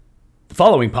The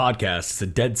following podcast is a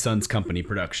Dead Sons Company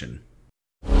production.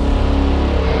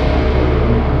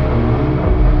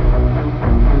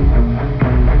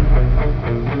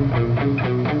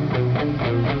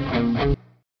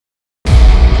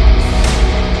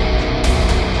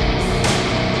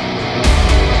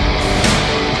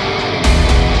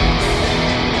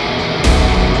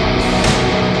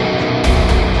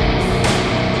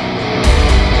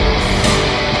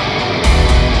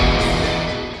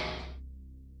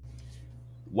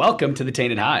 Welcome to the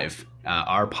Tainted Hive,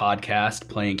 our podcast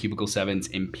playing Cubicle 7's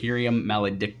Imperium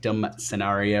Maledictum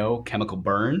scenario, Chemical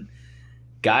Burn.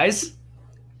 Guys,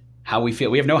 how we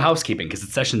feel? We have no housekeeping because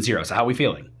it's session 0, so how are we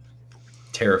feeling?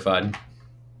 Terrified.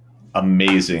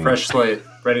 Amazing. Fresh slate,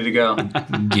 ready to go.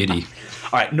 Giddy.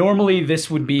 All right, normally this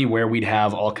would be where we'd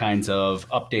have all kinds of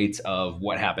updates of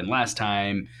what happened last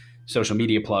time, social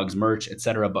media plugs, merch,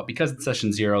 etc. But because it's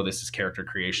session 0, this is character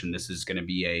creation. This is going to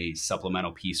be a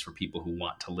supplemental piece for people who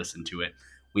want to listen to it.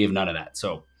 We have none of that.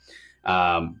 So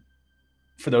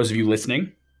for those of you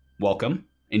listening, welcome,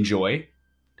 enjoy.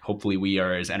 Hopefully we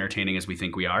are as entertaining as we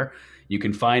think we are. You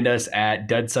can find us at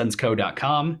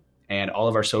deadsonsco.com, and all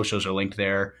of our socials are linked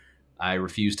there. I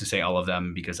refuse to say all of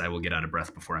them because I will get out of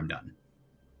breath before I'm done.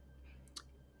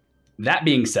 That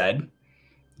being said,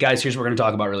 guys, here's what we're going to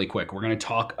talk about really quick. We're going to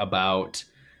talk about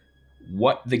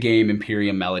what the game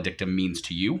Imperium Maledictum means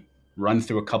to you, run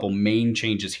through a couple main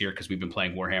changes here because we've been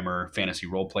playing Warhammer Fantasy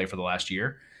Roleplay for the last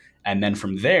year. And then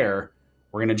from there,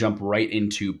 we're going to jump right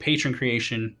into patron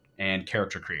creation and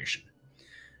character creation.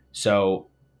 So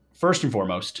first and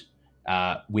foremost,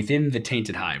 within the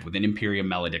Tainted Hive, within Imperium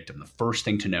Maledictum, the first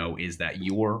thing to know is that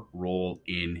your role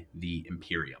in the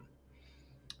Imperium.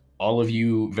 All of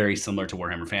you, very similar to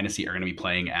Warhammer Fantasy, are going to be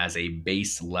playing as a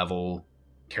base level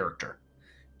character.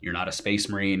 You're not a Space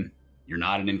Marine. You're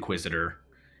not an Inquisitor.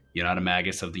 You're not a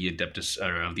Magus of the Adeptus,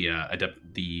 or of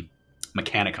the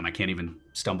Mechanicum. I can't even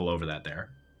stumble over that there.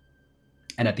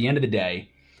 And at the end of the day,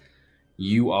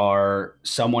 you are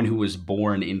someone who was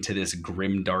born into this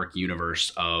grim, dark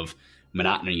universe of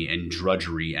monotony and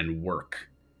drudgery and work,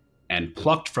 and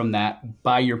plucked from that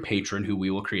by your patron, who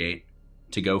we will create,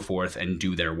 to go forth and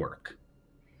do their work.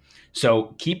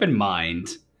 So keep in mind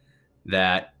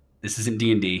that this isn't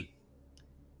D&D.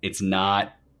 It's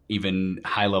not even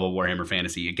high-level Warhammer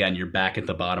Fantasy. Again, you're back at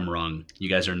the bottom rung. You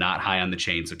guys are not high on the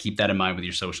chain, so keep that in mind with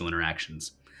your social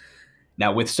interactions.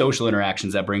 Now, with social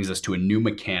interactions, that brings us to a new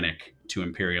mechanic to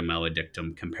Imperium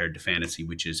Maledictum compared to Fantasy,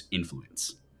 which is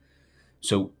influence.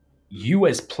 So you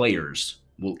as players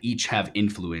will each have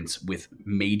influence with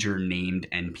major named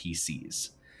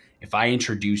NPCs. If I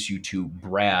introduce you to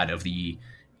Brad of the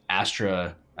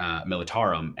Astra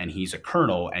Militarum and he's a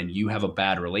colonel and you have a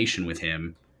bad relation with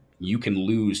him, you can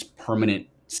lose permanent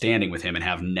standing with him and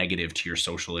have negative to your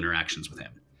social interactions with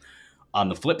him. On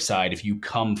the flip side, if you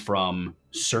come from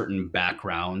certain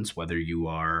backgrounds, whether you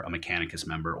are a Mechanicus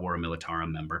member or a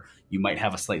Militarum member, you might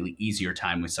have a slightly easier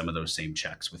time with some of those same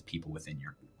checks with people within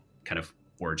your kind of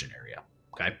origin area.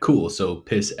 Okay? Cool. So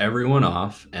piss everyone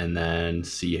off and then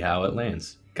see how it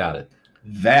lands. Got it.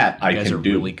 That I can do. You guys are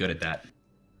really good at that.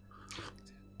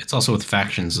 It's also with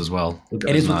factions as well.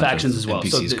 It is with factions as well.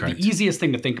 NPCs, So the easiest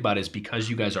thing to think about is because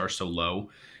you guys are so low,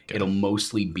 it'll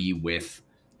mostly be with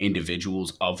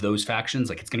individuals of those factions.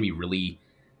 Like it's going to be really,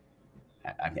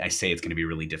 I say it's going to be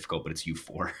really difficult, but it's you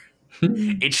four.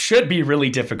 It should be really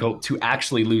difficult to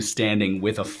actually lose standing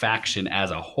with a faction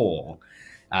as a whole.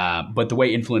 But the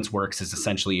way influence works is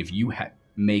essentially if you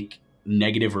make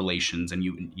negative relations and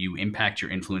you impact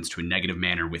your influence to a negative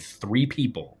manner with 3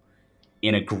 people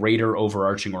in a greater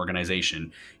overarching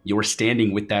organization, your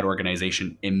standing with that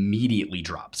organization immediately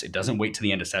drops. It doesn't wait to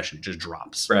the end of session, it just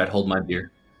drops. Brad, hold my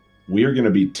beer. We are going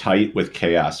to be tight with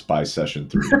chaos by session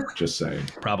 3, just saying.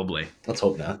 Probably. Let's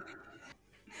hope not.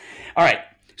 All right.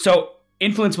 So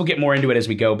influence, we'll get more into it as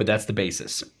we go, but that's the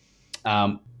basis.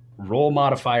 Role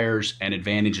modifiers and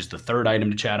advantage is the third item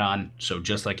to chat on. So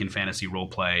just like in fantasy role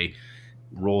play,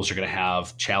 roles are going to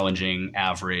have challenging,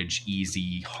 average,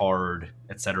 easy, hard,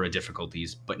 etc.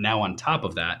 difficulties. But now on top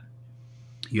of that,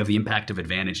 you have the impact of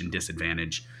advantage and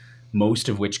disadvantage, most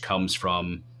of which comes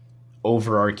from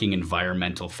overarching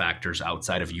environmental factors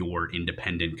outside of your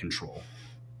independent control.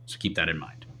 So keep that in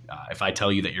mind. If I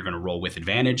tell you that you're going to roll with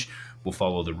advantage, we'll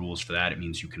follow the rules for that. It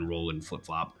means you can roll and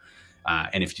flip-flop.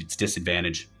 And if it's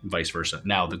disadvantage, vice versa.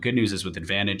 Now, the good news is with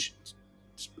advantage,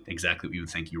 it's exactly what you would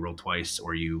think. You roll twice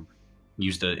or you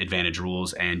use the advantage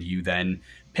rules and you then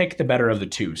pick the better of the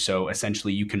two. So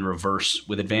essentially you can reverse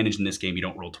with advantage in this game. You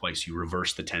don't roll twice. You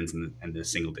reverse the tens and the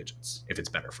single digits if it's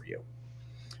better for you.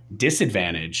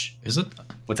 Disadvantage. Is it?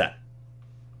 What's that?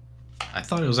 I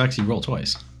thought it was actually roll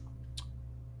twice.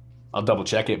 I'll double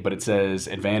check it, but it says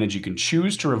advantage. You can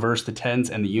choose to reverse the tens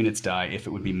and the units die if it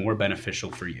would be more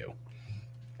beneficial for you.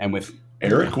 And with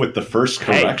Eric with the first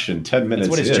correction, 10 minutes that's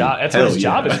what his in. job. That's what his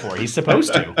job is for. He's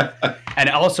supposed to. And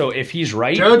also, if he's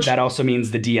right, Judge. that also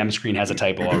means the DM screen has a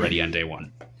typo already on day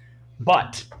one.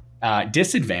 But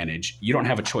disadvantage, you don't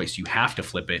have a choice. You have to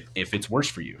flip it if it's worse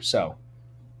for you. So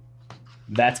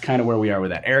that's kind of where we are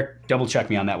with that. Eric, double check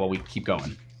me on that while we keep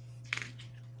going.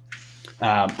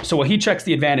 So while he checks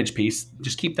the advantage piece,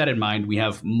 just keep that in mind. We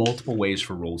have multiple ways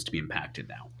for rolls to be impacted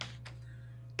now.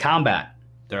 Combat.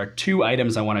 There are 2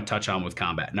 items I want to touch on with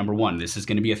combat. Number 1, this is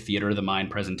going to be a theater of the mind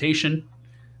presentation.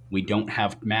 We don't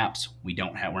have maps. We're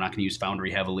not going to use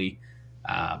Foundry heavily.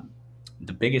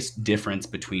 The biggest difference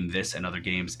between this and other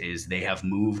games is they have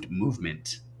moved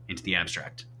movement into the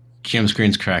abstract. GM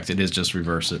screen's correct. It is just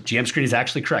reverse it. GM screen is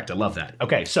actually correct. I love that.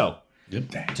 Okay, so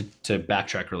Yep. to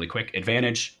backtrack really quick,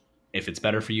 advantage, if it's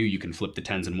better for you, you can flip the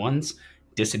 10s and 1s.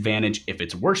 Disadvantage, if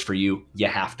it's worse for you, you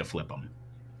have to flip them.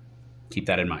 Keep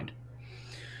that in mind.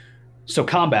 So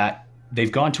combat,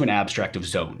 they've gone to an abstract of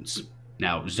zones.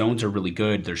 Now, zones are really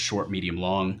good. They're short, medium,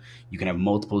 long. You can have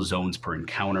multiple zones per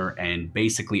encounter. And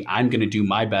basically, I'm going to do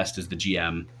my best as the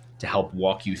GM to help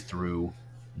walk you through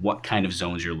what kind of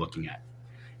zones you're looking at.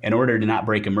 In order to not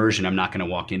break immersion, I'm not going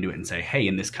to walk into it and say, hey,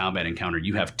 in this combat encounter,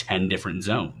 you have 10 different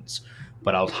zones.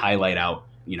 But I'll highlight out,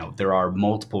 there are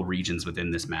multiple regions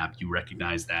within this map. You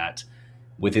recognize that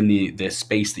within the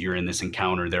space that you're in this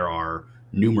encounter, there are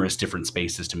numerous different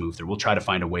spaces to move through. We'll try to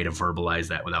find a way to verbalize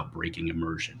that without breaking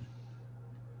immersion.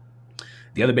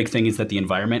 The other big thing is that the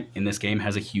environment in this game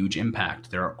has a huge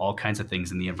impact. There are all kinds of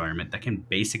things in the environment that can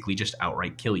basically just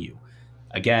outright kill you.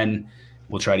 Again,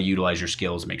 we'll try to utilize your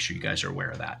skills, make sure you guys are aware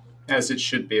of that. As it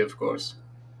should be, of course.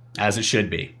 As it should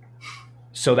be.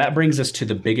 So that brings us to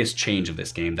the biggest change of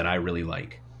this game that I really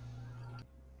like.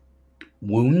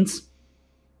 Wounds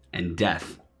and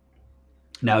death.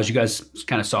 Now, as you guys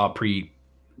kind of saw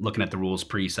looking at the rules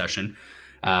pre-session,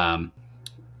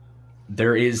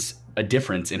 there is a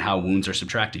difference in how wounds are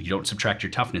subtracted. You don't subtract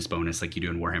your toughness bonus like you do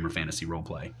in Warhammer Fantasy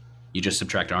Roleplay. You just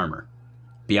subtract armor.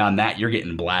 Beyond that, you're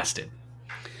getting blasted.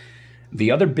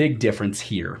 The other big difference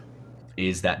here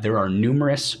is that there are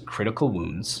numerous critical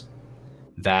wounds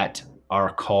that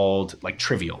are called like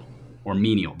trivial or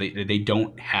menial. They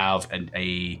don't have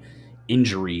a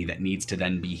injury that needs to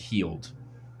then be healed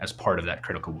as part of that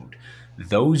critical wound.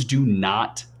 Those do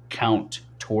not count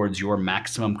towards your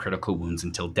maximum critical wounds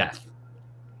until death.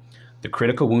 The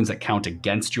critical wounds that count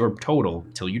against your total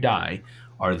till you die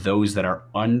are those that are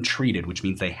untreated, which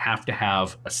means they have to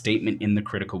have a statement in the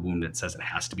critical wound that says it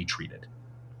has to be treated.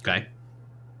 Okay?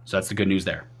 So that's the good news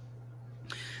there.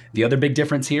 The other big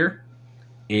difference here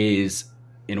is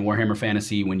in Warhammer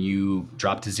Fantasy, when you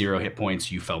drop to 0 hit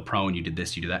points, you fell prone, you did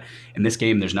this, you did that. In this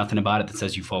game, there's nothing about it that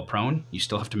says you fall prone. You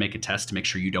still have to make a test to make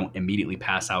sure you don't immediately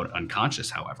pass out unconscious,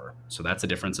 however. So that's a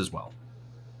difference as well.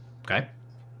 Okay?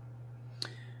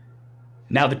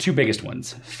 Now, the 2 biggest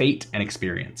ones, fate and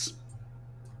experience.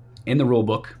 In the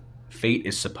rulebook, fate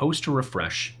is supposed to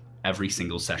refresh every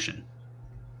single session.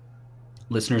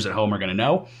 Listeners at home are going to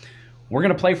know, we're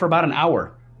going to play for about an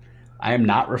hour. I am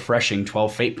not refreshing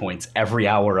 12 fate points every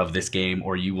hour of this game,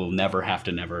 or you will never have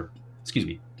to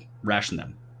ration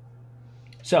them.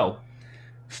 So,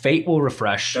 fate will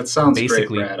refresh. That sounds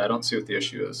basically great, Brad. I don't see what the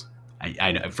issue is.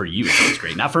 I know for you it sounds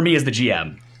great, not for me as the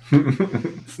GM.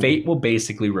 Fate will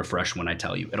basically refresh when I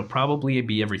tell you. It'll probably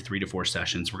be every 3 to 4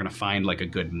 sessions. We're going to find like a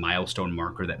good milestone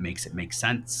marker that makes it make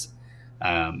sense.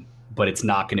 But it's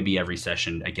not going to be every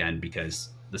session, again, because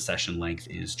the session length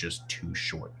is just too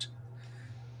short.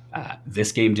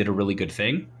 This game did a really good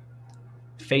thing.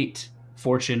 Fate,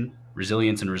 fortune,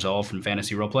 resilience, and resolve from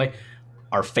fantasy roleplay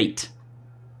are fate.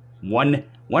 One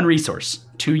resource,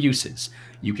 2 uses.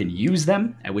 You can use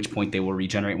them, at which point they will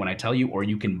regenerate when I tell you, or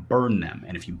you can burn them.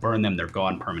 And if you burn them, they're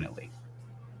gone permanently.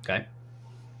 Okay?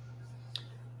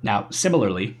 Now,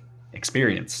 similarly,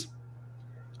 experience.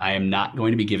 I am not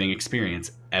going to be giving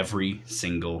experience every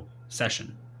single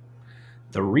session.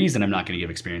 The reason I'm not going to give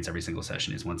experience every single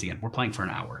session is, once again, we're playing for an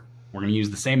hour. We're going to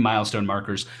use the same milestone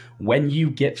markers. When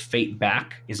you get fate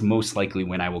back is most likely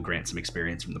when I will grant some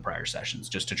experience from the prior sessions,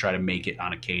 just to try to make it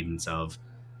on a cadence of,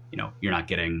 you're not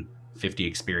getting 50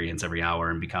 experience every hour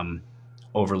and become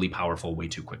overly powerful way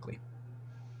too quickly.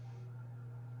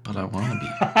 But I want to be.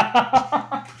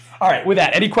 All right, with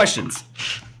that, any questions?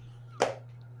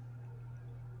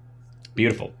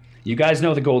 Beautiful. You guys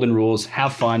know the golden rules.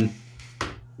 Have fun.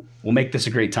 We'll make this a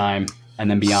great time. And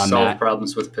then beyond Solve that...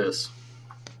 problems with piss.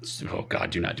 Oh,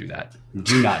 God, do not do that.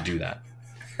 Do not do that.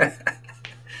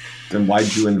 Then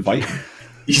why'd you invite me?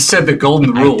 You said the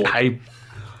golden rule.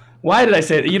 Why did I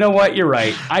say that? You know what? You're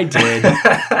right. I did.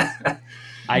 I did.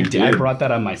 I did. brought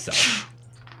that on myself.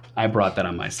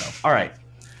 All right.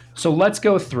 So let's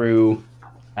go through,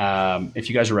 if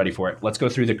you guys are ready for it, let's go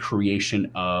through the creation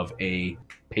of a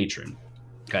patron.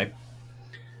 Okay.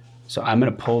 So I'm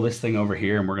going to pull this thing over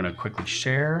here and we're going to quickly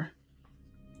share.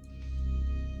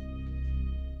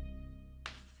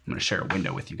 I'm going to share a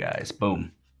window with you guys.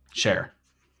 Boom. Share.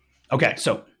 Okay.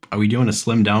 So Are we doing a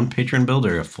slim down patron build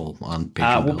or a full on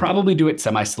patron we'll build? probably do it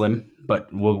semi-slim, but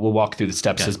we'll walk through the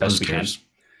steps Okay, as I best was we can. curious.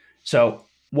 So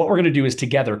what we're going to do is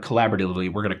together,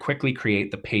 collaboratively, we're going to quickly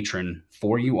create the patron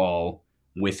for you all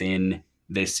within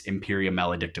this Imperium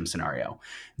Maledictum scenario.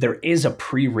 There is a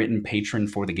pre-written patron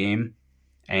for the game,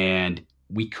 and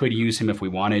we could use him if we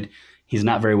wanted. He's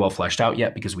not very well fleshed out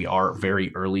yet because we are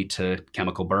very early to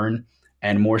Chemical Burn.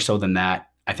 And more so than that,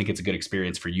 I think it's a good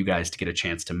experience for you guys to get a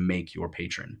chance to make your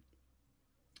patron.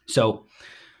 So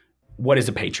what is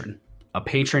a patron? A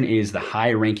patron is the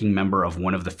high-ranking member of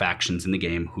one of the factions in the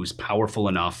game who's powerful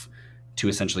enough to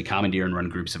essentially commandeer and run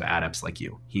groups of adepts like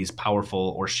you. He's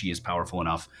powerful, or she is powerful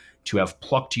enough to have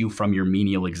plucked you from your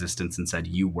menial existence and said,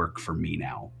 you work for me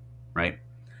now, right?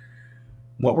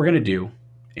 What we're going to do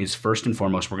is, first and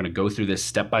foremost, we're going to go through this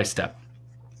step by step.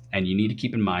 And you need to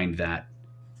keep in mind that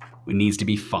it needs to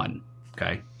be fun,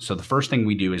 okay? So the first thing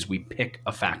we do is we pick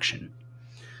a faction.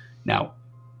 Now,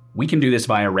 we can do this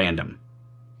via random.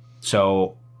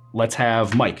 So let's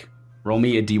have Mike roll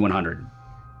me a D100.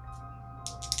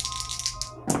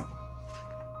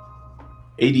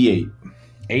 88.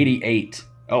 88.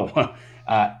 Oh,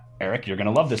 Eric, you're going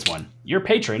to love this one. Your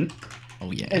patron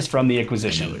Oh yeah. is from the I know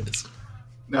Inquisition. it is.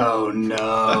 Oh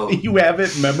no. You have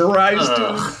it memorized?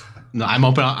 Ugh. No, I'm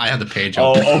open. I have the page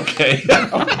open. Oh, okay.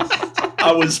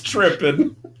 I was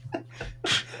tripping.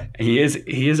 He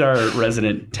is our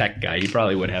resident tech guy. He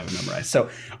probably would have it memorized. So,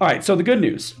 all right. So the good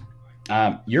news,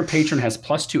 your patron has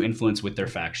 +2 influence with their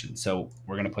faction. So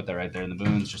we're going to put that right there in the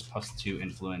boons, just +2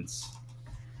 influence.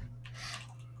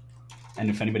 And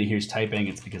if anybody hears typing,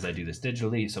 it's because I do this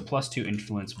digitally. So +2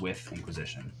 influence with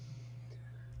Inquisition.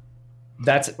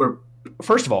 That's, We're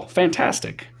first of all,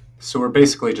 fantastic. so we're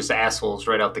basically just assholes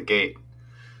right out the gate.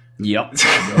 Yep.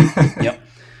 Yep.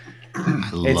 I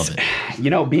love it. You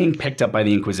know, being picked up by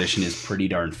the Inquisition is pretty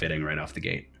darn fitting right off the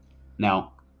gate.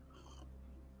 Now,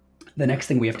 the next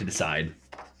thing we have to decide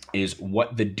is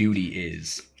what the duty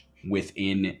is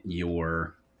within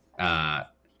your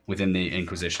within the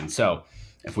Inquisition. So,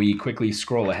 if we quickly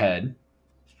scroll ahead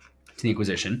to the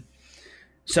Inquisition,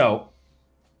 so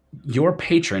your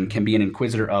patron can be an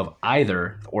Inquisitor of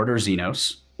either the Order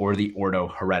Xenos or the Ordo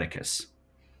Hereticus.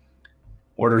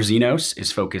 Order Xenos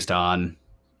is focused on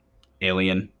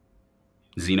alien,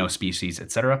 xenospecies,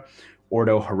 etc.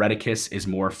 Ordo Hereticus is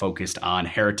more focused on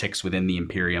heretics within the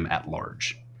Imperium at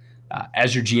large.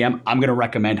 As your GM, I'm going to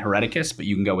recommend Hereticus, but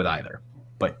you can go with either.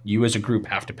 But you as a group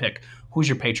have to pick who's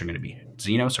your patron going to be,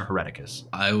 Xenos or Hereticus?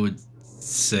 I would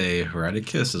say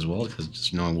Hereticus as well, because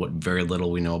just knowing what very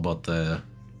little we know about the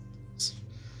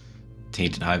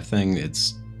Tainted Hive thing,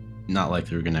 it's not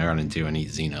likely we're going to run into any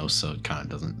Xenos, so it kind of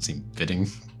doesn't seem fitting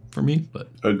for me. But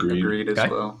Agreed. As Okay.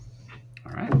 well.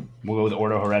 All right, we'll go with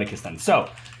Ordo Hereticus then. So,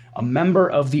 a member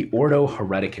of the Ordo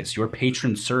Hereticus. Your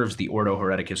patron serves the Ordo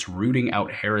Hereticus, rooting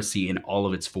out heresy in all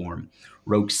of its form.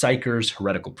 Rogue psychers,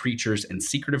 heretical preachers, and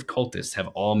secretive cultists have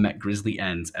all met grisly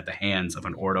ends at the hands of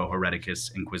an Ordo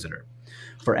Hereticus Inquisitor.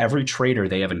 For every traitor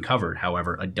they have uncovered,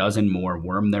 however, a dozen more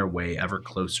worm their way ever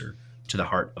closer to the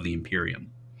heart of the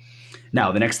Imperium.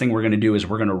 Now, the next thing we're going to do is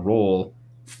we're going to roll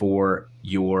for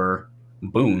your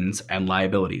boons and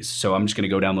liabilities. So I'm just going to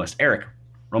go down the list. Eric,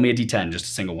 roll me a d10, just a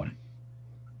single one.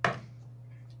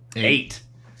 8.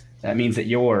 That means that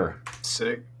your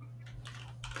Sick.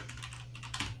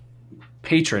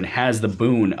 patron has the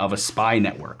boon of a spy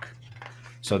network.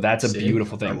 So that's a See?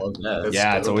 beautiful I thing. love that. That's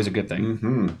Yeah, it's dope. always a good thing.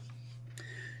 Mm-hmm.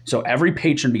 So every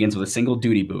patron begins with a single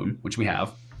duty boon, which we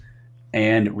have,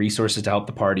 and resources to help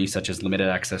the party, such as limited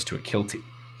access to a kill team.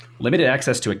 Limited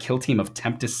access to a kill team of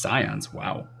Tempest Scions.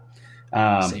 Wow.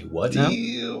 Say what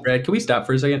now? Brad, can we stop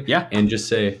for a second? Yeah. And just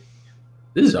say,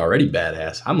 this is already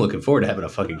badass. I'm looking forward to having a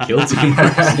fucking kill team. You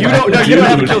don't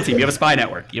have a kill team. You have a spy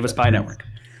network. No,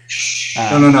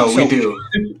 So- we do.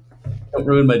 Don't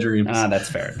ruin my dreams. That's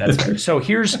fair. That's fair. So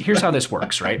here's how this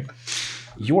works, right?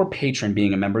 Your patron,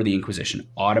 being a member of the Inquisition,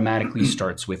 automatically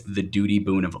starts with the duty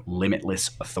boon of limitless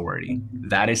authority.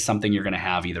 That is something you're going to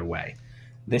have either way.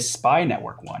 This spy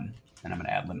network one, and I'm going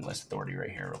to add limitless authority right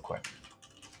here real quick.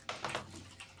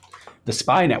 The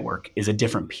spy network is a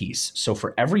different piece. So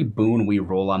for every boon we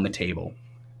roll on the table,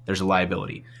 there's a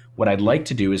liability. What I'd like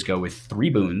to do is go with 3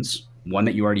 boons one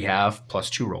that you already have plus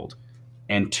 2 rolled,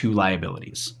 and 2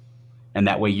 liabilities. And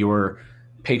that way your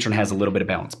patron has a little bit of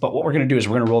balance. But what we're going to do is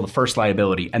we're going to roll the first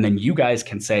liability, and then you guys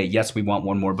can say, yes, we want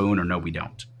one more boon, or no, we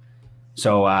don't.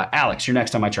 So, Alex, you're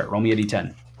next on my chart. Roll me a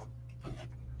d10.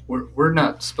 We're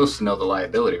not supposed to know the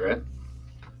liability, right?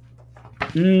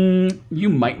 You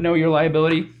might know your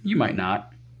liability. You might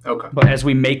not. Okay. But as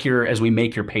we make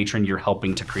your patron, you're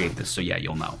helping to create this. So yeah,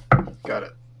 you'll know. Got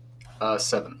it.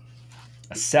 7.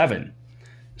 A 7.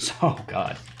 So,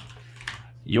 God.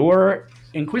 Your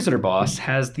Inquisitor boss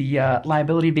has the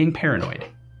liability of being paranoid.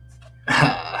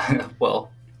 Well,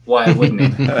 why wouldn't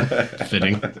he?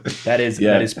 Fitting. That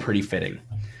is pretty fitting.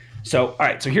 So, all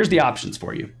right. So here's the options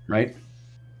for you, right?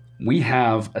 We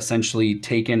have essentially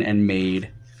taken and made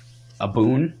a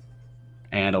boon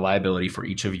and a liability for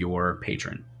each of your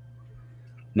patron.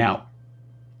 Now,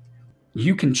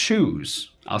 you can choose.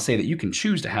 I'll say that you can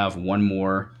choose to have one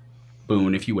more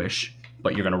boon if you wish,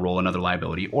 but you're going to roll another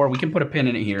liability. Or we can put a pin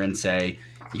in it here and say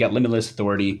you got limitless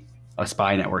authority, a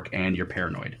spy network, and you're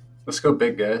paranoid. Let's go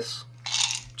big, guys.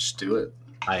 Just do it.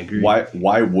 I agree.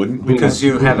 Why wouldn't we? Because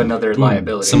you have another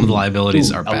liability. Some of the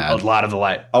liabilities are bad. A lot of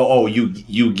the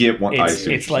you get one.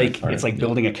 It's like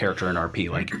building a character in RP.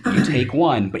 Like you take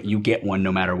one, but you get one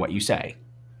no matter what you say.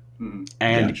 And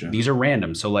Gotcha. these are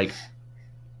random. So like,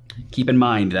 keep in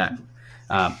mind that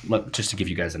just to give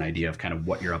you guys an idea of kind of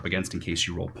what you're up against in case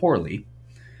you roll poorly.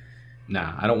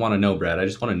 Nah, I don't want to know, Brad. I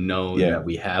just want to know Yeah. that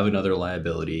we have another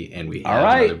liability and we have All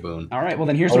right. another boon. All right. Well,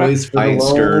 then here's Always for I the ain't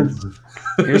scared.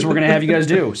 here's what we're gonna have you guys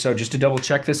do. So just to double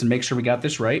check this and make sure we got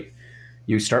this right,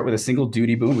 you start with a single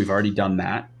duty boon. We've already done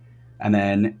that, and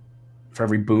then for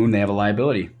every boon they have a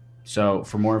liability. So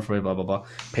for more info, blah blah blah.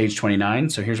 Page 29.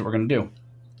 So here's what we're gonna do.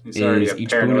 He's already Is a each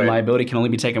boon paranoid. and liability can only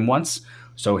be taken once.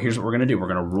 So here's what we're gonna do. We're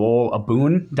gonna roll a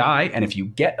boon die, and if you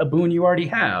get a boon you already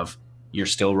have, you're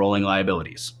still rolling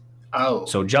liabilities. Oh.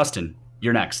 So Justin,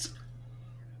 you're next.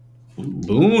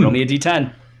 Boon. Roll me a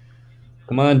d10.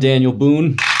 Come on, Daniel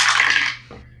Boone.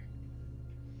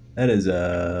 That is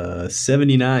a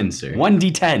 79, sir.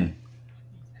 1d10.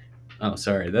 Oh,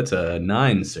 sorry. That's a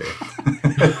 9, sir.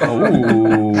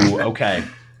 Oh, okay.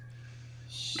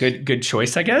 Good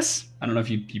choice, I guess. I don't know if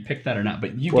you picked that or not,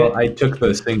 but you Well, get. I took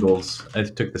the singles. I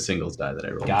took the singles die that I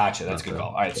rolled. Gotcha. That's a good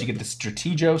call. All right, so you get the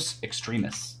Strategos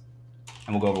Extremis,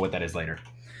 and we'll go over what that is later.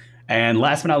 And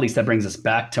last but not least, that brings us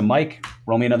back to Mike.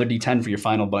 Roll me another d10 for your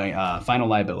final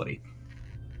liability.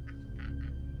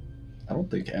 I don't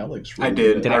think Alex. I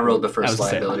did. Did I I- rolled the I first was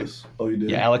saying- liability. Oh, you did.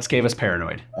 Yeah, Alex gave us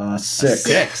paranoid. 6.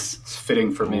 6. It's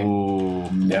fitting for me.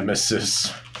 Ooh.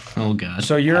 Nemesis. Oh god.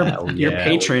 So your Hell your yeah,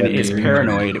 patron what that is means.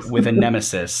 paranoid with a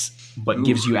nemesis, but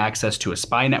gives you access to a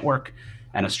spy network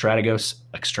and a Strategos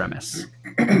Extremis.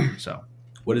 So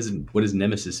What does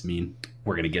Nemesis mean?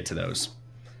 we're going to get to those.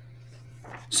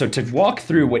 So to walk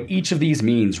through what each of these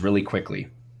means really quickly,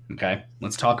 okay?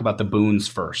 Let's talk about the boons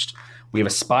first. We have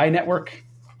a spy network.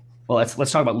 Well,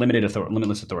 let's talk about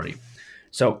limitless authority.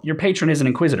 So your patron is an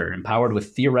inquisitor, empowered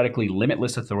with theoretically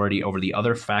limitless authority over the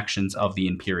other factions of the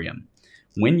Imperium.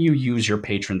 When you use your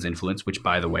patron's influence, which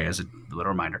by the way, as a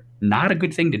little reminder, not a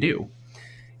good thing to do,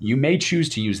 you may choose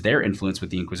to use their influence with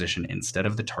the Inquisition instead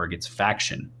of the target's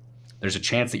faction. There's a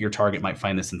chance that your target might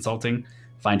find this insulting,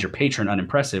 find your patron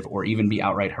unimpressive, or even be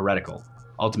outright heretical.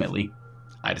 Ultimately,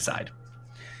 I decide.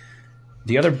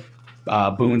 The other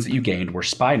boons that you gained were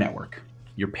Spy Network.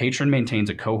 Your patron maintains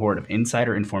a cohort of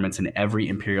insider informants in every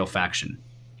Imperial faction,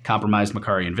 compromised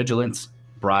Makarian vigilance,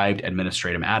 bribed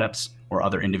administrative adepts, or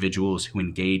other individuals who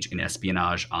engage in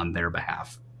espionage on their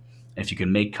behalf. If you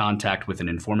can make contact with an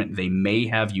informant, they may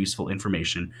have useful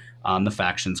information on the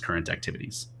faction's current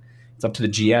activities. It's up to the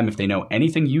GM if they know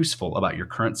anything useful about your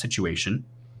current situation,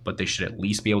 but they should at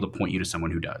least be able to point you to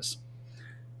someone who does.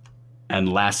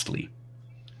 And lastly,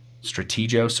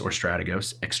 Strategos or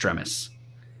Strategos Extremis.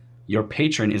 Your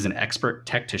patron is an expert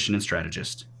tactician and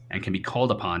strategist and can be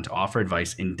called upon to offer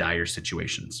advice in dire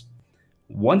situations.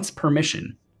 Once per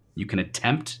mission, you can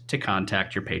attempt to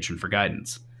contact your patron for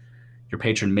guidance. Your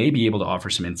patron may be able to offer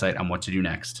some insight on what to do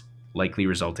next, likely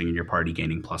resulting in your party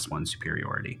gaining +1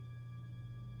 superiority.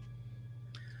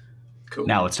 Cool.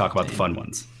 Now let's talk about the fun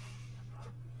ones.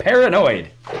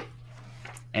 Paranoid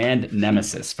and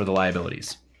Nemesis for the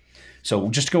liabilities. So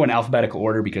just go in alphabetical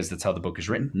order because that's how the book is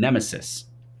written. Nemesis.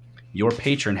 Your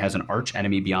patron has an arch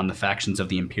enemy beyond the factions of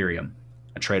the Imperium,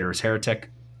 a traitorous heretic,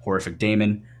 horrific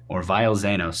daemon, or vile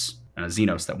Xenos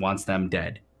that wants them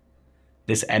dead.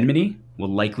 This enmity will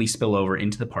likely spill over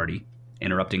into the party,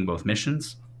 interrupting both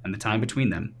missions and the time between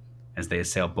them as they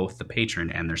assail both the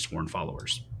patron and their sworn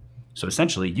followers. So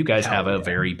essentially, you guys have a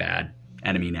very bad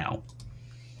enemy now.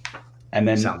 And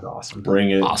then Sounds awesome.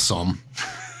 Bring it. Awesome.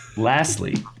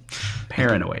 lastly,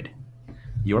 paranoid.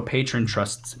 Your patron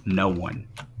trusts no one,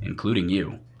 including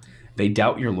you. They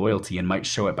doubt your loyalty and might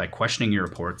show it by questioning your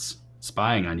reports,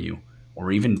 spying on you,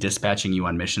 or even dispatching you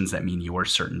on missions that mean your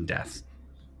certain death.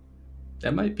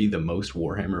 That might be the most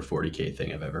Warhammer 40k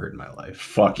thing I've ever heard in my life.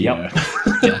 Fuck Yep.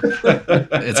 yeah.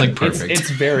 It's like perfect. It's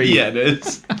very, Yeah, it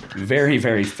is. very,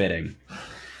 very fitting.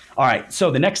 All right, so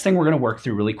the next thing we're going to work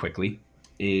through really quickly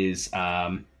is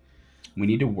we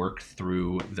need to work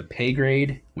through the pay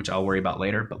grade, which I'll worry about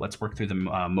later, but let's work through the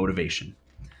motivation.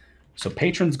 So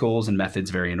patrons' goals and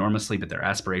methods vary enormously, but their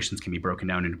aspirations can be broken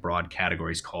down into broad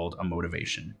categories called a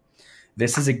motivation.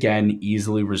 This is, again,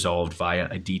 easily resolved via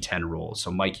a D10 roll.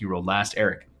 So, Mike, you rolled last.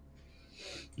 Eric,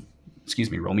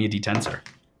 roll me a D10, sir.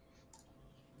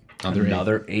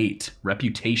 Another 8.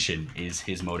 Reputation is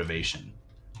his motivation,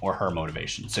 or her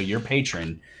motivation. So your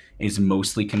patron is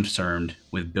mostly concerned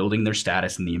with building their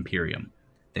status in the Imperium.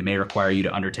 They may require you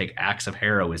to undertake acts of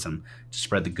heroism to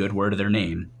spread the good word of their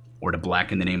name, or to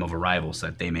blacken the name of a rival so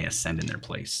that they may ascend in their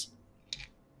place.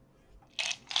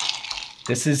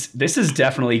 This is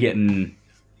definitely getting.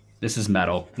 This is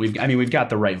metal. We've got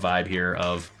the right vibe here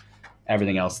of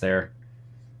everything else there.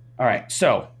 All right.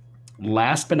 So,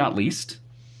 last but not least,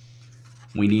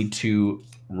 we need to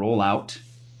roll out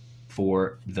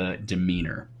for the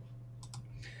demeanor.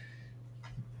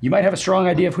 You might have a strong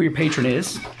idea of who your patron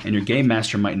is, and your game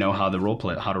master might know how to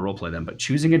roleplay them. But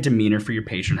choosing a demeanor for your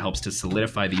patron helps to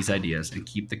solidify these ideas and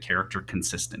keep the character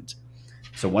consistent.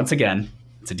 So once again,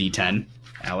 it's a D10.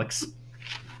 Alex,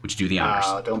 would you do the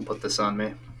honors? Don't put this on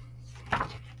me.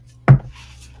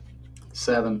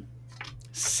 7.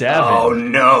 7. Oh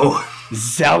no.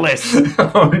 Zealous.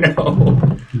 Oh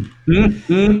no.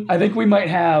 I think we might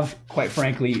have, quite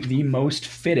frankly, the most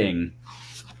fitting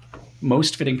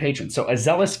patron. So a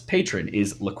zealous patron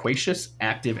is loquacious,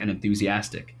 active, and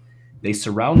enthusiastic. They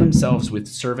surround themselves with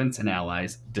servants and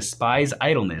allies, despise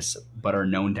idleness, but are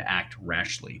known to act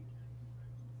rashly.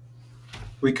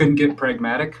 We couldn't get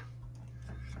pragmatic.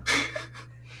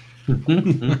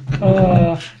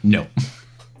 No.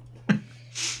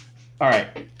 All right.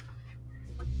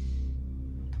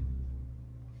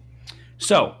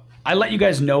 So I let you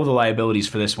guys know the liabilities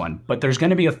for this one, but there's going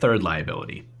to be a third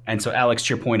liability. And so, Alex,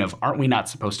 to your point of, aren't we not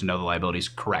supposed to know the liabilities?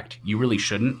 Correct. You really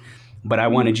shouldn't. But I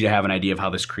wanted you to have an idea of how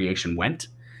this creation went.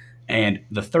 And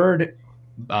the third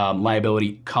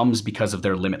liability comes because of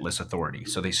their limitless authority.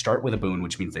 So they start with a boon,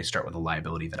 which means they start with a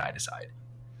liability that I decide.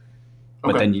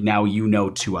 But then now you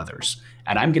know 2 others.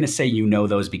 And I'm going to say you know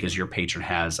those because your patron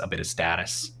has a bit of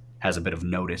status, has a bit of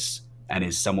notice, and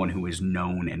is someone who is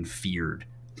known and feared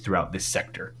throughout this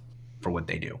sector for what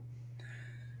they do.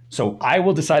 So I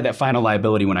will decide that final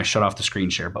liability when I shut off the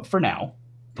screen share. But for now,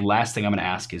 the last thing I'm going to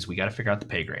ask is we got to figure out the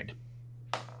pay grade.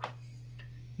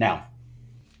 Now,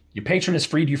 your patron has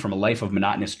freed you from a life of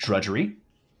monotonous drudgery.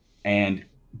 And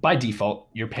by default,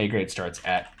 your pay grade starts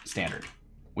at standard,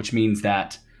 which means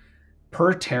that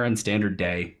per Terran standard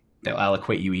day, they'll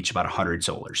allocate you each about 100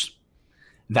 solars.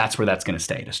 That's where that's going to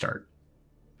stay to start.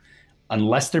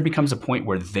 Unless there becomes a point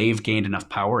where they've gained enough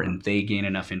power and they gain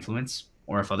enough influence,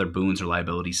 or if other boons or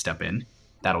liabilities step in,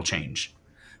 that'll change.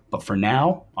 But for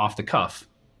now, off the cuff,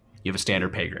 you have a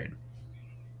standard pay grade.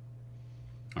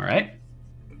 All right?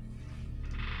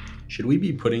 Should we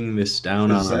be putting this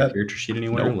down on our character sheet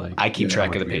anywhere? Nope. I keep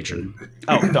track of the patron.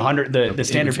 Oh, the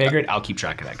standard pay grade, I'll keep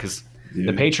track of that because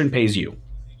the patron pays you.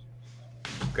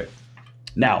 Okay.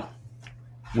 Now,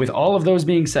 with all of those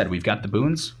being said, we've got the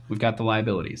boons, we've got the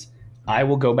liabilities. I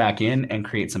will go back in and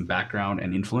create some background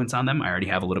and influence on them. I already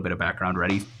have a little bit of background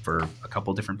ready for a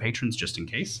couple different patrons just in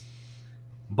case.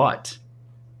 But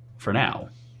for now,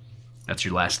 that's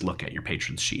your last look at your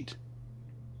patron's sheet.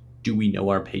 Do we know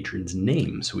our patron's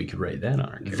name so we could write that on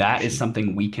our character That sheet? is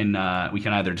something we can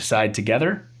either decide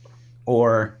together,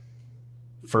 or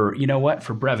for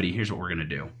brevity, here's what we're going to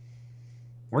do.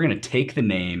 We're going to take the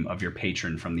name of your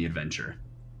patron from the adventure.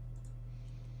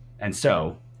 And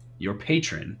so your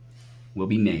patron will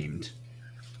be named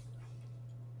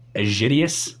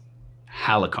Aegidius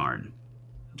Halicarn.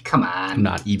 Come on.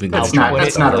 Not even That's gonna not try.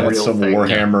 that's not a That's real some thing.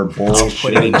 Warhammer I'll bullshit.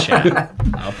 put it in chat.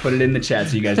 I'll put it in the chat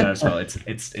so you guys know how to spell it.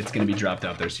 It's going to be dropped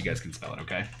out there so you guys can spell it,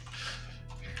 okay?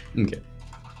 Okay.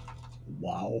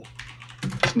 Wow.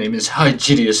 His name is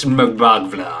Hygidius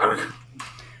Mugbagvlar.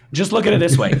 Just look at it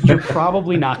this way. You're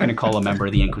probably not going to call a member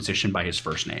of the Inquisition by his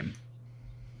first name.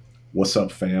 What's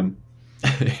up, fam?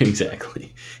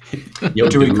 Exactly. Yo,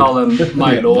 Do we dude. call him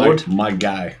my Yeah, lord? my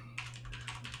guy.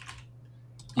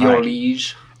 Your Alright.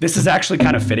 liege? This is actually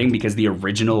kind of fitting because the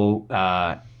original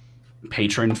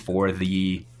patron for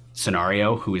the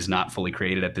scenario who is not fully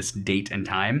created at this date and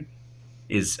time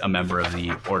is a member of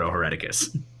the Ordo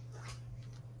Hereticus.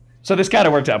 So this kind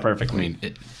of worked out I perfectly. mean,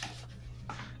 it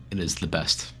is the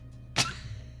best.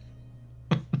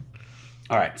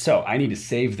 All right, so I need to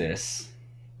save this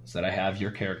so that I have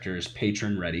your character's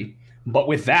patron ready. But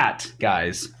with that,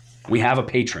 guys, we have a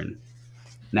patron.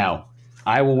 Now,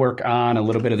 I will work on a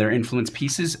little bit of their influence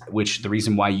pieces, which the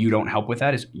reason why you don't help with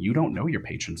that is you don't know your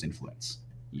patron's influence.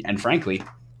 And frankly,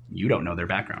 you don't know their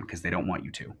background because they don't want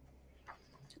you to.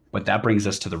 But that brings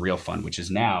us to the real fun, which is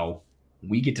now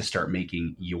we get to start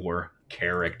making your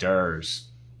characters.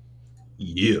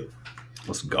 Yeah.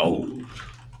 Let's go.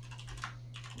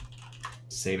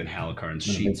 Saving Halikarn's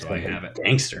sheet so I have it.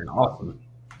 Gangster and awesome.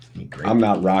 Great. I'm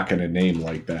not rocking a name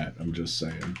like that. I'm just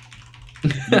saying.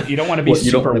 You don't want to be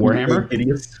super Warhammer?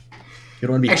 Idiots. You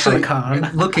don't want to be Actually,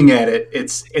 Comic-Con. looking at it,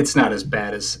 it's not as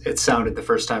bad as it sounded the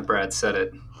first time Brad said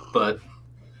it. But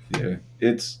Yeah,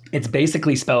 it's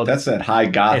basically spelled. that's that high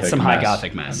gothic. It's some high mess.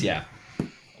 Gothic mess, yeah.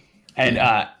 And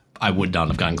I would not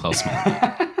have gotten close.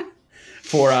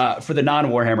 for the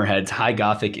non-Warhammer heads, high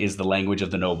Gothic is the language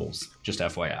of the nobles. Just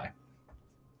FYI.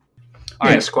 All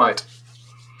right, yes, quite.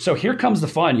 so here comes the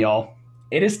fun, y'all.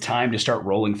 It is time to start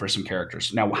rolling for some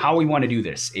characters. Now, how we want to do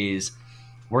this is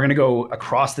we're going to go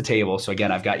across the table. So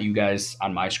again, I've got you guys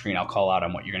on my screen. I'll call out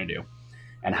on what you're going to do.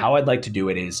 And how I'd like to do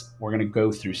it is we're going to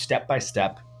go through step by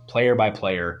step, player by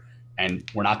player, and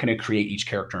we're not going to create each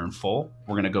character in full.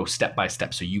 We're going to go step by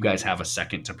step so you guys have a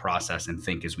second to process and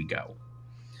think as we go.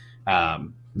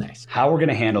 Nice. How we're going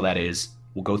to handle that is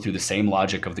we'll go through the same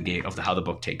logic of the game of how the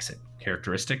book takes it.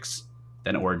 Characteristics,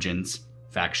 then origins,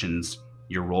 factions,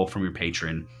 your role from your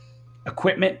patron.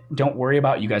 Equipment, don't worry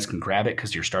about. You guys can grab it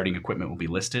because your starting equipment will be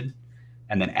listed.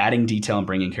 And then adding detail and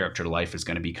bringing character to life is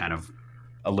going to be kind of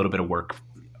a little bit of work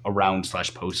around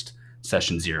 / post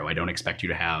session 0. I don't expect you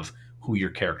to have who your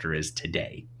character is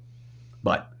today.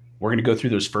 But we're going to go through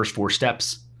those first 4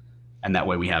 steps, and that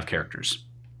way we have characters.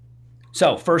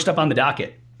 So first up on the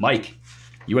docket, Mike,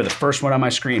 you are the first one on my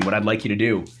screen. What I'd like you to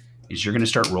do is you're going to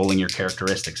start rolling your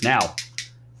characteristics. Now,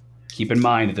 keep in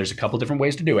mind that there's a couple different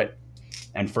ways to do it.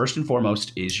 And first and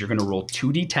foremost is you're going to roll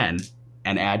 2d10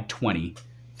 and add 20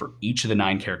 for each of the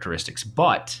 9 characteristics.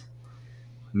 But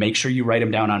make sure you write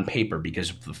them down on paper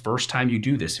because the first time you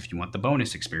do this, if you want the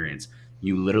bonus experience,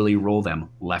 you literally roll them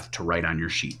left to right on your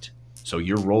sheet. So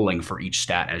you're rolling for each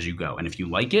stat as you go. And if you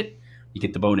like it, you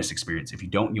get the bonus experience. If you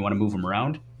don't, you want to move them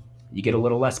around, you get a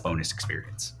little less bonus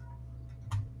experience.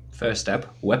 First step,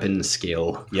 weapon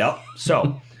skill. Yep.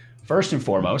 So first and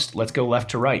foremost, let's go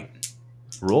left to right.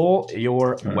 Roll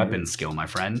your weapon skill, my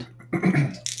friend.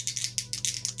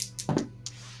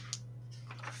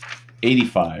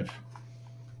 85.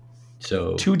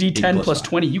 So 2d10 plus 5.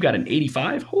 20, you got an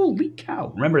 85? Holy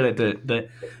cow. Remember that the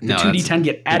No, 2d10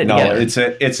 get added No,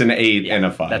 together. it's an 8 Yeah, and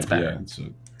a 5. that's better. Yeah, it's a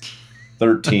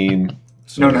 13.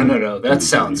 No. That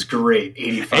sounds great.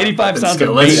 85. 85 weapon sounds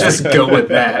skill. Let's amazing. just go with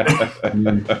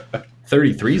that.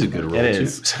 33 is a good roll, It too.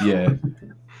 is. Yeah.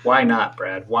 Why not,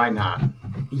 Brad? Why not?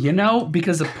 You know,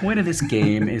 because the point of this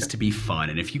game is to be fun.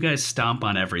 And if you guys stomp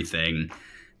on everything,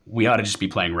 we ought to just be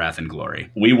playing Wrath and Glory.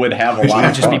 We would have a We lot would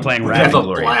of just be fun. playing We'd Wrath have and a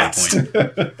Glory at that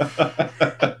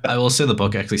blast. point. I will say the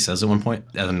book actually says at one point,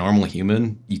 as a normal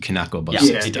human, you cannot go above Yeah,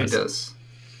 60. Yeah, it does.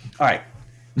 All right.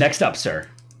 Next up, sir.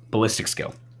 Ballistic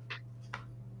skill.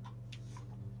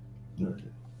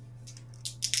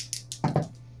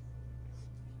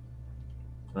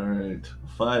 All right,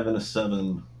 5 and a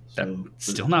 7. So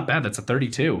Still not bad. That's a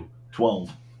 32.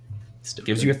 12. Still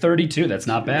Gives good. you a 32. That's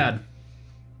not bad.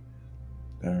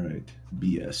 All right.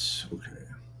 BS. Okay.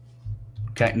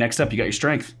 Okay, next up, you got your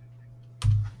strength.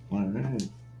 All right.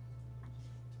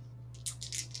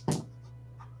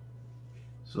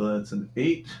 So that's an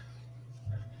 8.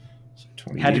 So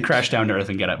 28. Had to crash down to earth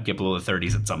and get below the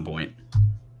 30s at some point.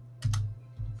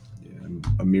 Yeah, I'm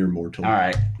a mere mortal. All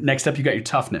right. Next up, you got your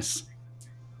toughness.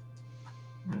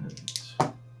 All right.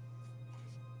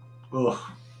 Ugh.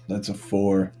 That's a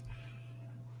 4.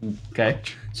 Okay.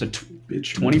 So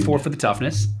Bitch. 24 for the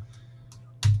toughness.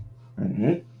 All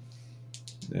right.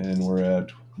 And we're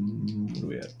at, what are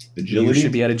we at? You Agility?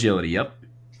 should be at agility. Yep.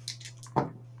 Oh,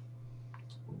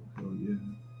 yeah.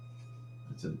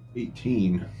 That's an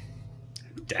 18.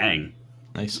 Dang.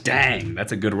 Nice. Dang.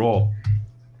 That's a good roll.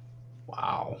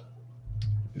 Wow.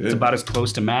 It's Yeah. about as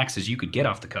close to max as you could get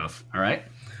off the cuff. All right.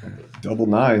 Double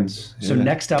 9s. So Yeah.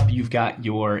 next up, you've got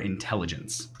your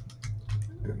intelligence.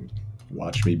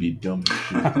 Watch me be dumb.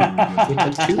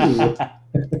 It's a 2.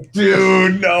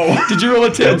 Dude, no. Did you roll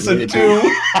a 2? It's a 2.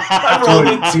 I rolled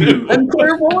a 2. I'm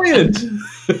clairvoyant.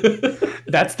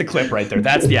 That's the clip right there.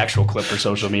 That's the actual clip for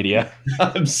social media.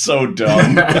 I'm so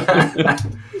dumb.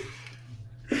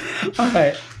 All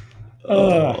right.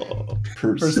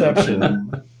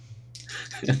 Perception.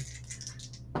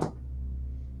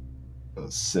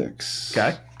 6.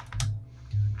 Okay.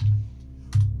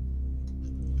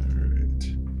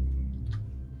 Alright.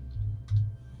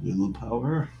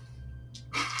 Willpower.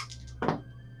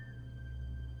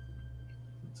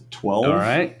 It's a 12. All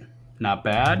right. Not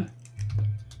bad.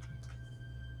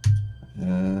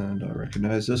 And I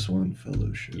recognize this one,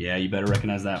 Fellowship. Yeah, you better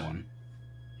recognize that one.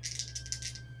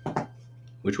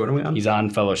 Which one are we on? He's on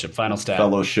Fellowship. Final stat.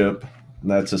 Fellowship.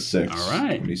 And that's a 6. All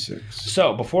right. 26.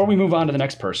 So before we move on to the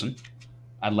next person,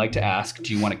 I'd like to ask,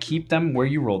 do you want to keep them where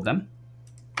you rolled them,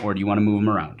 or do you want to move them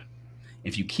around?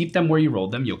 If you keep them where you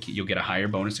rolled them, you'll get a higher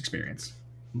bonus experience.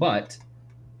 But,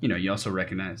 you also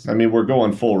recognize... I mean, we're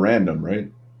going full random,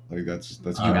 right? Like, that's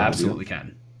You kind of absolutely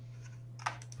can.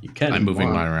 You can. I'm moving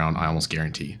Wow. mine around. I almost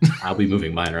guarantee. I'll be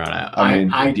moving mine around.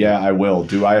 I will.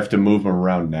 Do I have to move them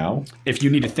around now? If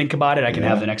you need to think about it, I can Yeah.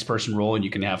 have the next person roll, and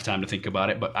you can have time to think about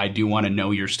it. But I do want to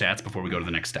know your stats before we go to the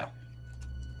next step.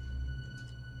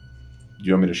 Do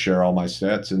you want me to share all my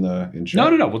stats in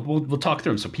chat? No. We'll talk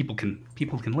through them so people can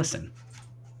listen.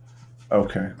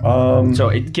 Okay. So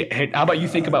how about you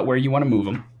think about where you want to move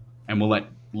them, and we'll let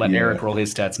Yeah. Eric roll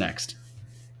his stats next.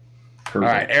 perfect. All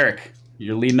right, Eric,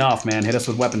 you're leading off, man. Hit us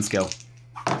with weapon skill.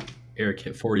 Eric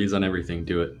hit 40s on everything.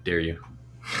 Do it. Dare you.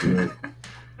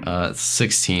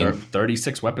 16.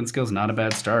 36 weapon skills, not a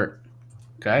bad start.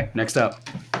 Okay, next up,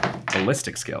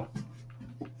 ballistic skill.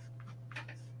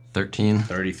 13.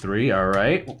 33, all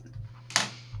right.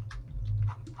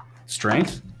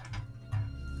 Strength.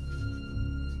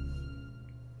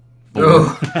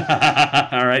 Oh,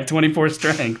 All right, 24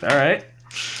 strength. All right.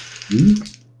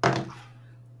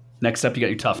 Next up, you got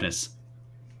your toughness.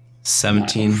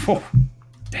 17. Whew.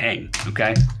 Dang.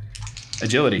 Okay.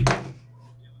 Agility.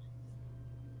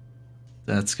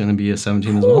 That's going to be a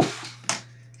 17 as well.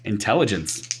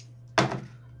 Intelligence.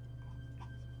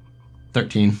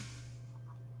 13.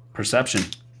 Perception.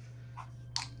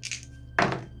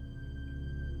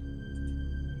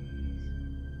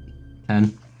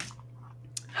 Ten.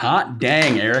 Hot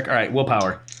dang, Eric. All right,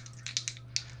 willpower.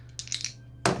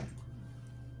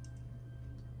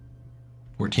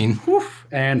 14. Whew.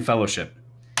 And fellowship.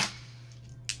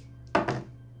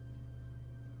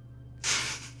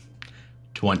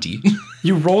 20.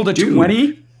 You rolled a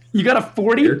 20? You got a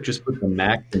 40? Eric just put the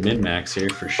max and min max here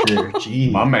for sure. Gee.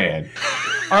 My man.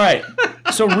 All right.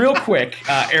 So real quick,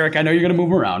 Eric, I know you're going to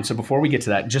move around. So before we get to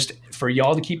that, just for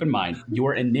y'all to keep in mind,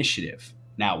 your initiative.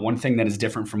 Now, one thing that is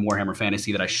different from Warhammer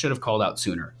Fantasy that I should have called out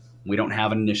sooner, we don't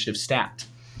have an initiative stat.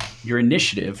 Your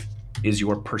initiative is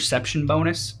your perception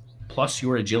bonus plus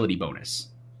your agility bonus.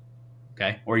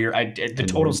 Okay? Or the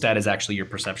total stat is actually your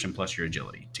perception plus your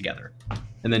agility together.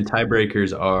 And then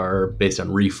tiebreakers are based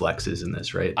on reflexes in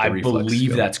this, right? The I reflex believe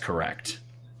skill. that's correct.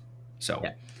 So,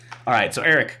 Yeah. All right. So,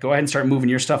 Eric, go ahead and start moving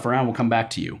your stuff around. We'll come back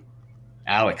to you.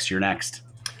 Alex, you're next.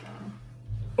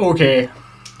 okay.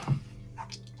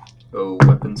 Oh,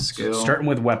 weapon skill. Starting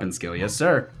with weapon skill. Yes,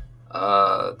 sir.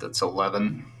 That's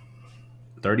 11.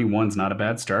 31's not a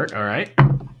bad start. All right.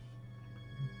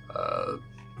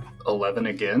 11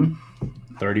 again.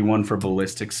 31 for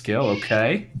ballistic skill.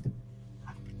 Okay.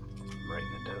 I'm writing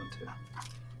it down too.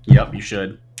 Yep, you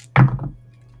should.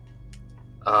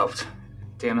 Oh,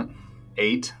 damn it.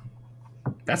 8.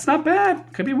 That's not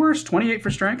bad. Could be worse. 28 for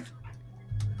strength.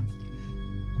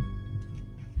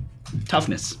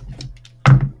 Toughness.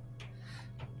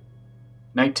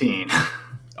 19.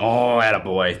 Oh,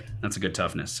 attaboy. That's a good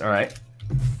toughness. All right.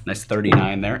 Nice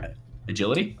 39 there.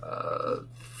 Agility.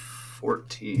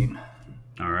 14.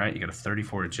 All right. You got a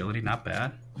 34 agility. Not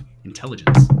bad.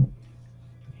 Intelligence.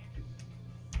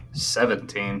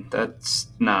 17. That's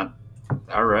not.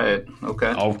 All right. Okay.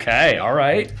 Okay. All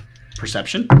right.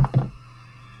 Perception.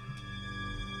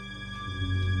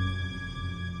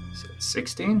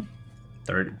 16.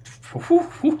 30.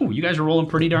 Whew, you guys are rolling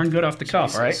pretty darn good off the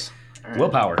cuff. All right. Jesus. All right.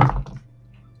 Willpower.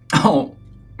 Oh,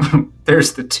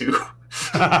 there's the 2.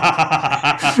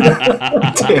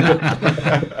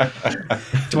 Damn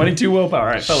it. 22 willpower. All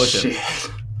right. Fellowship.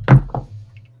 Shit.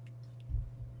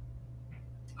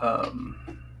 I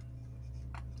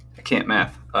can't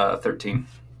math. 13.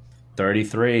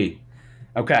 33.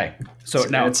 Okay. So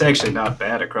now it's actually not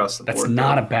bad across the board. that's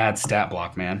not a bad stat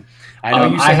block, man. I know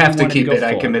you said I have you to wanted keep go it.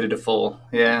 I full. committed to full.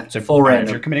 Yeah. So full all right, if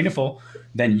random. you're committing to full,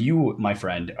 then you, my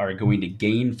friend, are going to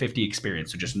gain 50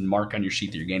 experience. So just mark on your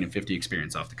sheet that you're gaining 50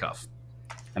 experience off the cuff.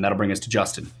 And that'll bring us to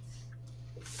Justin.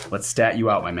 Let's stat you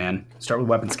out, my man. Start with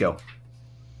weapon skill.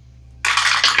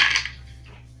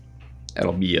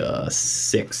 That'll be a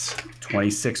 6.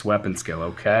 26 weapon skill.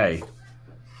 Okay.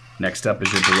 Next up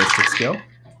is your ballistic skill.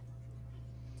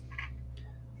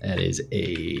 That is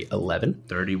a 11.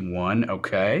 31.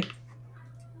 Okay.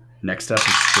 Next up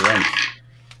is strength.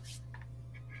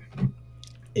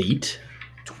 8.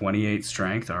 28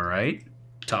 strength. All right.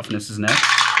 Toughness is next.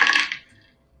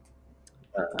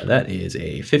 That is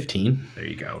a 15. There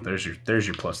you go. There's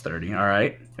your plus 30. All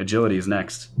right. Agility is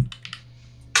next.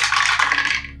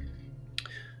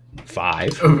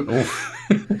 5. Oof.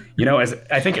 You know,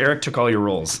 I think Eric took all your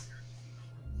rolls.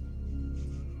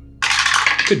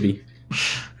 Could be.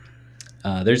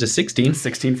 There's a 16.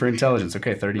 16 for intelligence.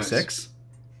 Okay, 36. Nice.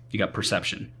 You got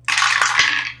perception.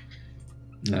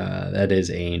 That is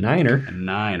a 9er. A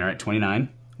 9. All right, 29.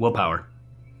 Willpower.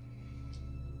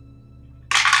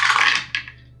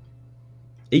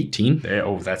 18.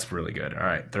 Oh, that's really good. All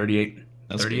right, 38.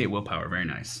 That's 38 good. Willpower. Very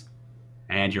nice.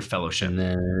 And your fellowship. And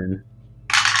then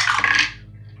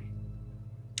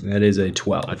that is a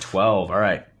 12. A 12. All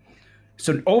right.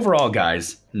 So overall,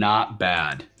 guys, not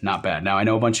bad. Not bad. Now, I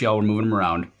know a bunch of y'all were moving them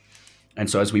around. And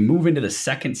so as we move into the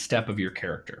second step of your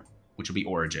character, which will be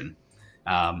origin,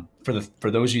 for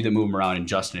those of you that move them around, and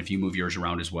Justin, if you move yours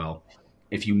around as well,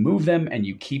 if you move them and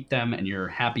you keep them and you're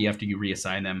happy after you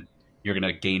reassign them, you're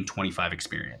going to gain 25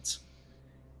 experience.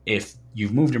 If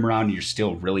you've moved them around and you're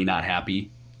still really not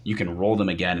happy, you can roll them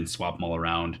again and swap them all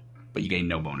around, but you gain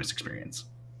no bonus experience.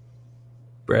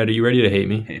 Brad, are you ready to hate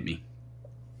me? Hate me.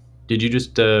 Did you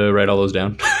just write all those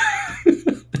down?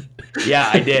 Yeah,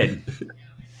 I did.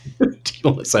 Do you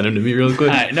want to send them to me really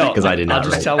quick? No, because I did not. I'll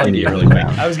just write tell any you really quick.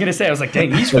 I was gonna say, I was like,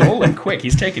 dang, he's rolling quick.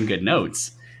 He's taking good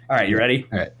notes. All right, you ready?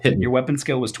 All right, hit me. Your weapon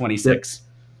skill was 26. Yep.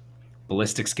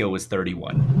 Ballistic skill was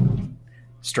 31.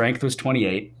 Strength was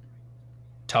 28.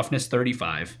 Toughness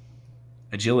 35.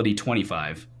 Agility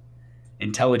 25.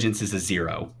 Intelligence is a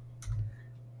 0.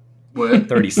 What?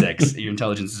 36. Your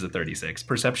intelligence is a 36.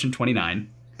 Perception 29.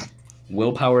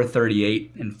 Willpower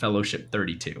 38 and fellowship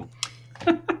 32.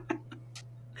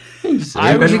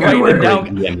 I was writing it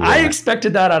down. I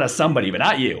expected that out of somebody, but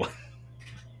not you.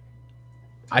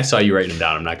 I saw you writing them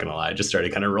down. I'm not gonna lie. I just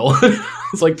started kind of rolling.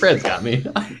 It's like Brad's got me.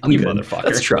 You motherfucker.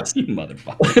 That's trust. You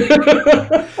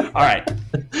motherfucker. All right.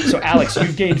 So Alex,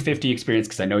 you've gained 50 experience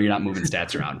because I know you're not moving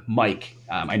stats around. Mike,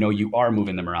 I know you are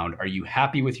moving them around. Are you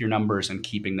happy with your numbers and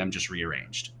keeping them just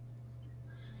rearranged?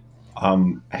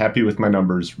 I'm happy with my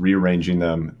numbers, rearranging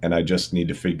them, and I just need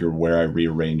to figure where I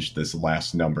rearranged this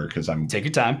last number because I'm... Take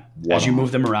your time. As you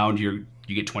move them around, you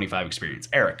get 25 experience.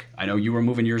 Eric, I know you were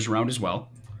moving yours around as well.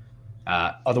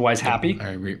 Otherwise happy?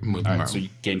 I moved them around. So you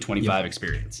gain 25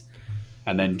 experience.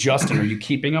 And then Justin, are you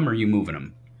keeping them or are you moving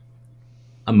them?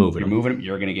 I'm moving them. You're moving them.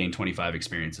 You're going to gain 25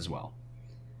 experience as well.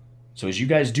 So as you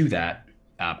guys do that,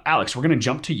 Alex, we're going to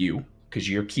jump to you because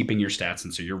you're keeping your stats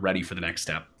and so you're ready for the next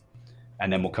step.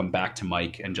 And then we'll come back to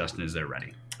Mike and Justin as they're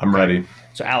ready. I'm ready.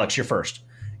 So Alex, you're first.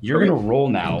 You're going to roll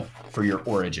now for your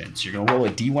origin. So you're going to roll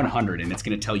a D100 and it's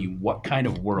going to tell you what kind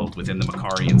of world within the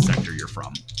Makarian sector you're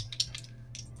from.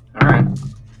 All right.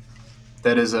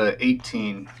 That is a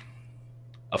 18.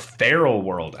 A feral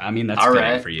world. I mean, that's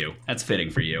fitting for you. That's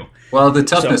fitting for you. Well, the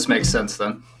toughness makes sense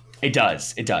then. It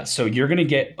does. It does. So you're going to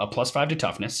get a +5 to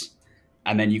toughness,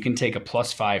 and then you can take a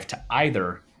 +5 to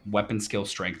either weapon skill,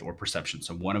 strength, or perception.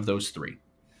 So one of those three.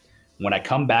 When I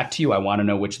come back to you, I want to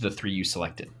know which of the three you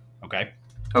selected. Okay?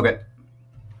 Okay.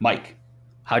 Mike,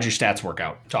 how'd your stats work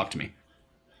out? Talk to me.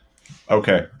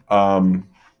 Okay.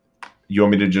 You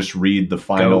want me to just read the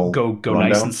final Go rundown?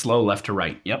 nice and slow, left to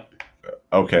right. Yep.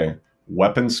 Okay.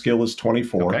 Weapon skill is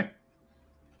 24. Okay.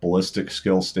 Ballistic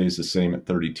skill stays the same at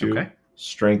 32. Okay.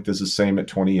 Strength is the same at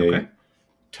 28. Okay.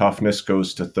 Toughness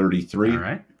goes to 33. All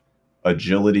right.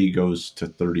 Agility goes to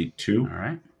 32. All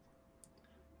right.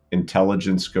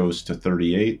 Intelligence goes to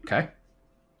 38. Okay.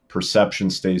 Perception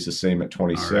stays the same at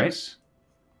 26. All right.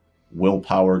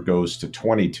 Willpower goes to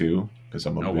 22 because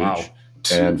I'm a bitch. Wow.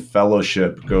 And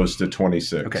fellowship goes to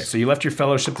 26. Okay, so you left your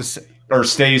fellowship or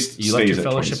stays. You left your at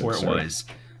fellowship 26, where it was.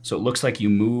 So it looks like you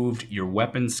moved your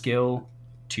weapon skill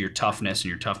to your toughness and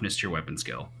your toughness to your weapon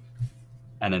skill,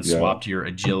 and then swapped your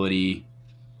agility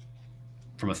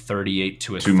from a 38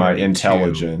 to a 32. My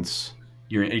intelligence.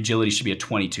 Your agility should be a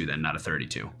 22 then, not a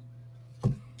 32.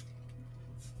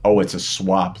 Oh, it's a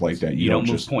swap like that. You don't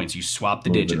move just points. You swap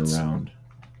the move digits. It around.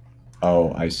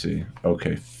 Oh, I see.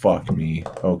 Okay, fuck me.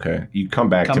 Okay, you come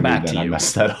back to me then. I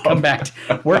messed that up. Come back.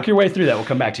 Work your way through that. We'll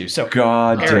come back to you. So,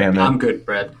 God damn it. I'm good,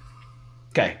 Brad.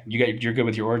 Okay, you're good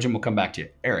with your origin. We'll come back to you.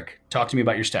 Eric, talk to me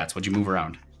about your stats. What'd you move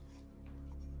around?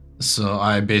 So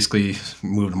I basically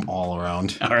moved them all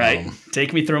around. All right,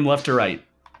 take me through them left to right.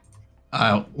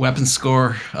 Weapon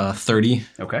score 30.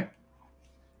 Okay.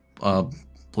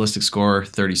 Ballistic score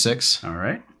 36. All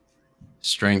right.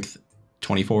 Strength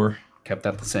 24. Kept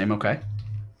that the same. Okay.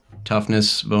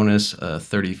 Toughness bonus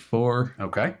 34.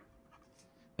 Okay.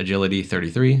 Agility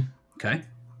 33. Okay.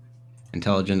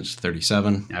 Intelligence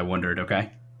 37. I wondered.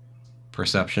 Okay.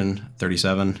 Perception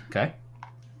 37. Okay.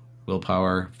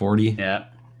 Willpower 40. Yeah.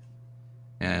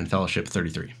 And fellowship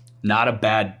 33. Not a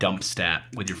bad dump stat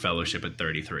with your fellowship at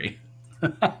 33.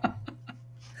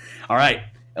 All right.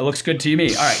 It looks good to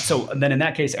me. All right. So then in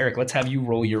that case, Eric, let's have you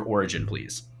roll your origin,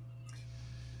 please.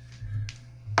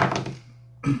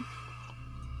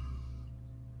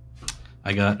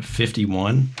 I got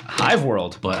 51, Hive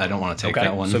World. but I don't want to take Okay.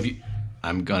 that one. So if you,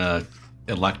 I'm going to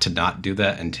elect to not do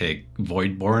that and take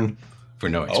Voidborn for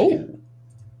no XP. oh.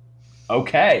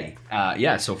 Okay.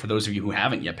 Yeah. So for those of you who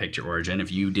haven't yet picked your origin,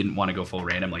 if you didn't want to go full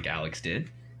random like Alex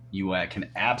did, you can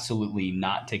absolutely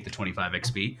not take the 25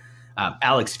 XP.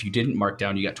 Alex, if you didn't mark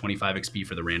down, you got 25 XP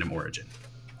for the random origin.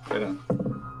 Right on.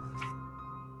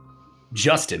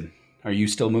 Justin, are you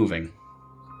still moving?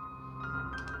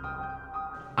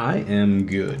 I am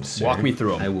good, sir. Walk me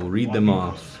through 'em. I will read them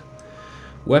off.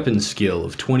 Weapon skill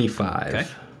of 25. Okay.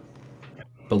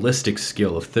 Ballistic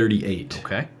skill of 38.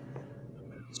 Okay.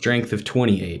 Strength of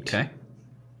 28. Okay.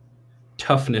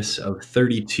 Toughness of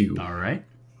 32. All right.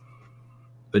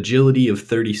 Agility of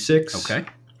 36. Okay.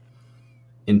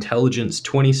 Intelligence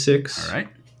 26. All right.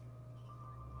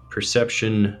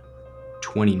 Perception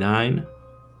 29.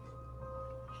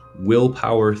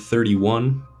 Willpower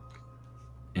 31.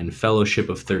 And fellowship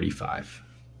of 35.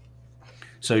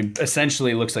 So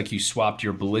essentially, it looks like you swapped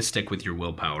your ballistic with your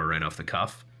willpower right off the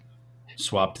cuff.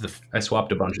 Swapped the I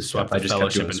swapped a bunch of Swap stuff. I the just kept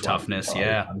fellowship doing and swap toughness, all the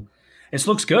yeah. time. This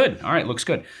looks good. All right, looks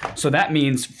good. So that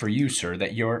means for you, sir,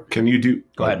 that you're. Can you do?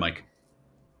 Go ahead, Mike.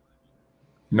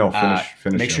 No,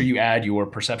 finish. Make sure him. you add your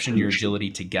perception, your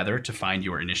agility together to find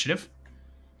your initiative.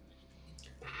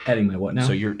 Adding my what now?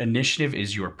 So your initiative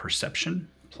is your perception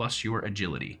plus your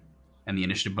agility, and the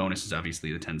initiative bonus is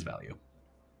obviously the 10's value.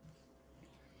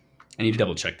 I need to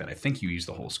double check that. I think you used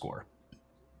the whole score.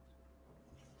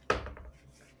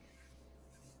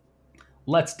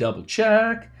 Let's double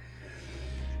check.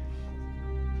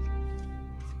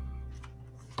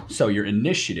 So your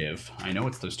initiative, I know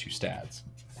it's those two stats.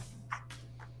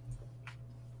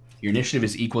 Your initiative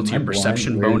is equal to your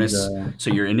perception bonus.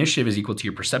 So your initiative is equal to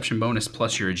your perception bonus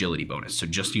plus your agility bonus. So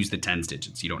just use the 10's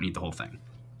digits. You don't need the whole thing.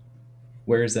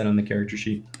 Where is that on the character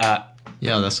sheet?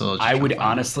 Yeah, that's what I would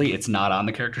honestly, it's not on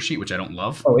the character sheet, which I don't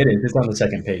love. Oh, it is. It's on the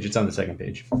second page. It's on the second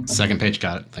page. Second page,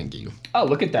 got it. Thank you. Oh,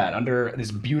 look at that. Under this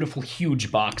beautiful,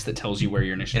 huge box that tells you where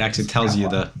your It initiative actually is. tells you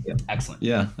the Excellent.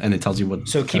 and it tells you what.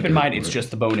 So keep in mind, it's just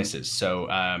the bonuses. So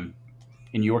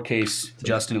in your case,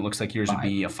 Justin, it looks like yours would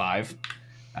be a 5.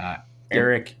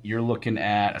 Eric, you're looking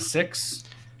at a 6,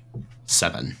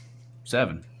 7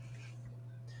 7.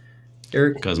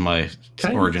 Eric, because my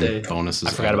Can I origin say- bonus is.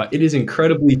 I forgot about it is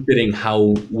incredibly fitting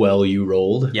how well you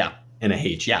rolled. Yeah, And I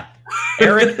hate you. yeah.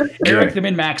 Eric, the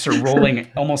min-max are rolling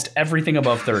almost everything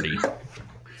above 30.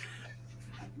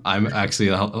 I'm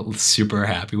actually super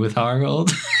happy with how I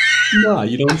rolled. No,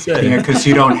 you don't say. Yeah, because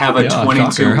you don't have a Yeah,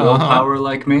 22 shocker, huh? willpower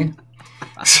like me.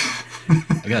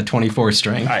 I got 24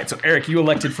 strength. All right, so Eric, you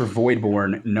elected for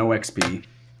Voidborn, no XP. I'm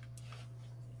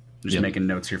just Yep. making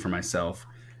notes here for myself.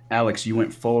 Alex, you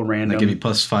went full random. I give you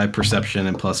 +5 perception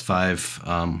and +5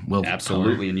 will.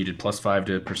 Absolutely, and you did +5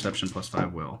 to perception,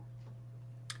 +5 will.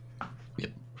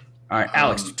 Yep. All right,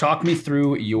 Alex, talk me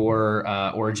through your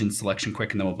origin selection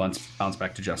quick, and then we'll bounce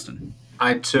back to Justin.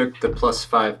 I took the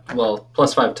 +5. Well,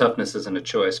 +5 toughness isn't a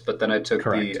choice, but then I took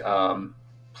Correct. the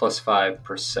 +5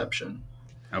 perception.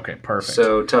 Okay, perfect.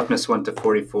 So toughness went to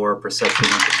 44, perception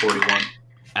went to 41.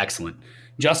 Excellent.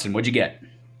 Justin, what'd you get?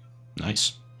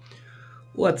 Nice.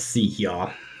 Let's see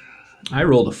here. I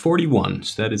rolled a 41,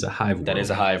 so that is a hive. That is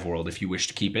a hive world if you wish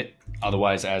to keep it.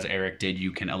 Otherwise, as Eric did,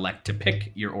 you can elect to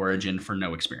pick your origin for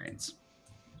no experience.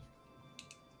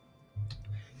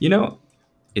 You know,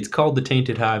 it's called the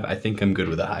Tainted Hive. I think I'm good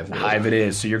with a hive. World. Hive it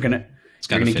is. So you're gonna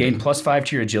gotta fit gain in. +5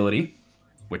 to your agility,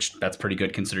 which that's pretty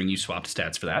good considering you swapped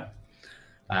stats for that.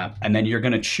 And then you're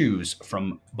gonna choose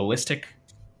from ballistic,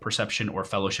 perception, or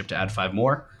fellowship to add 5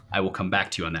 more. I will come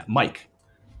back to you on that. Mike,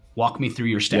 walk me through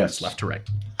your stats, Yes. left to right.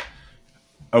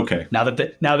 Okay. Now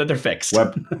that they're fixed.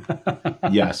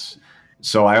 Yes.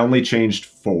 So I only changed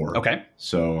 4. Okay.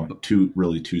 So two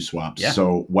swaps. Yeah.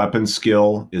 So weapon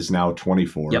skill is now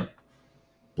 24. Yep.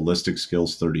 Ballistic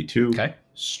skills 32. Okay.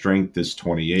 Strength is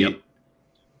 28. Yep.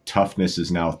 Toughness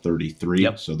is now 33.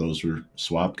 Yep. So those were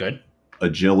swapped. Good.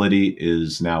 Agility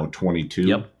is now 22.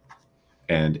 Yep.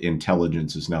 and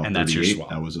intelligence is now And 38. that's your swap.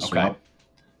 That was a Okay. swap.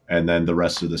 And then the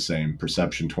rest are the same.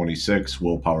 Perception 26,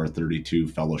 willpower 32,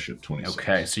 fellowship 26.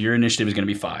 Okay, so your initiative is going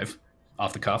to be 5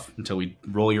 off the cuff until we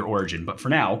roll your origin. But for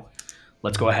now,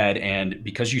 let's go ahead and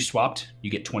because you swapped, you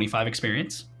get 25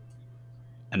 experience.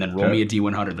 And then roll Okay. me a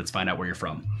D100. Let's find out where you're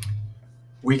from.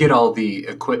 We get all the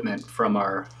equipment from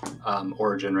our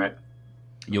origin, right?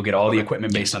 You'll get all the Okay.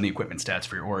 equipment based on the equipment stats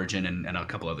for your origin and a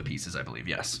couple other pieces, I believe.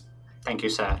 Yes. Thank you,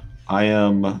 Sad.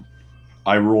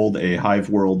 I rolled a hive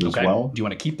world as Okay. well. Do you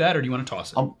want to keep that or do you want to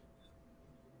toss it? I'm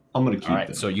going to keep All right,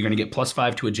 that. so you're going to get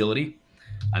 +5 to agility,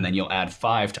 and then you'll add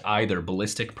 5 to either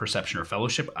ballistic, perception, or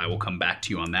fellowship. I will come back to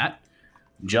you on that.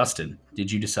 Justin,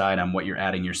 did you decide on what you're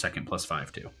adding your second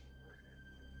 +5 to?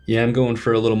 Yeah, I'm going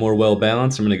for a little more well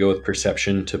balanced. I'm going to go with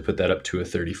perception to put that up to a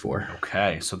 34.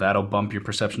 Okay, so that'll bump your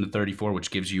perception to 34,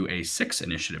 which gives you a 6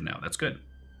 initiative now. That's good.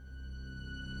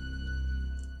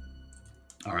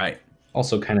 All right.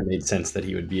 Also, kind of made sense that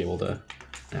he would be able to.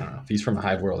 I don't know. If he's from a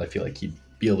hive world, I feel like he'd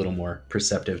be a little more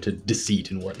perceptive to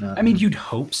deceit and whatnot. I mean, you'd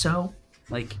hope so.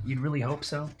 Like, you'd really hope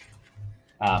so.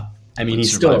 I mean, Would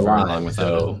he's still survive very alive, long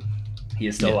without so He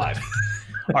is still alive.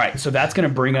 All right, so that's going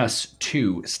to bring us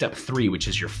to step 3, which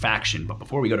is your faction. But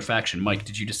before we go to faction, Mike,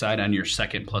 did you decide on your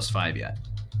second +5 yet?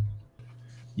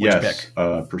 What'd you Yes, pick?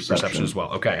 perception. Perception as well.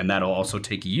 Okay, and that'll also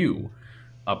take you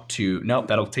up to... Nope,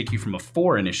 that'll take you from a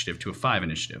 4 initiative to a 5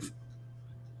 initiative.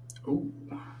 Ooh.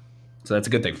 So that's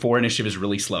a good thing. 4 initiative is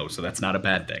really slow, so that's not a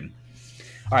bad thing.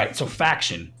 All right, so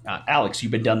faction. Alex,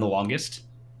 you've been done the longest.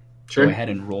 Sure. Go ahead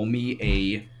and roll me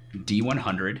a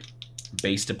D100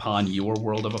 based upon your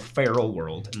world of a feral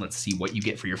world, and let's see what you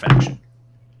get for your faction.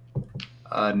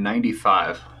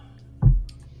 95.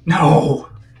 No.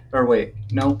 Or wait,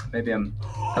 no. Maybe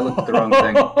I looked at the wrong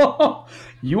thing.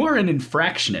 You are an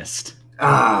infractionist,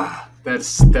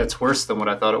 That's worse than what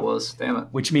I thought it was. Damn it.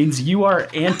 which means you are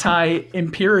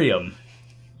anti-Imperium.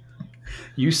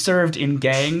 You served in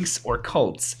gangs or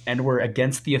cults and were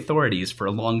against the authorities for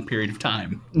a long period of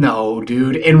time. No,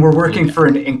 dude. And we're working for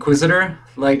an Inquisitor?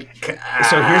 Like,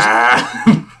 So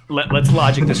let's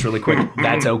logic this really quick.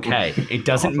 That's okay. It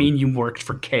doesn't mean you worked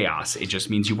for chaos. It just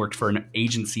means you worked for an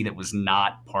agency that was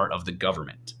not part of the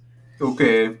government.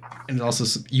 Okay. And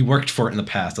also, you worked for it in the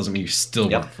past. Doesn't mean you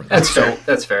still Yep. work for that. That's fair.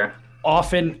 That's fair.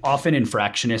 Often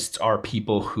infractionists are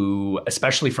people who,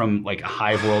 especially from like a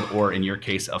hive world or in your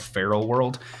case a feral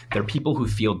world, they're people who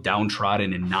feel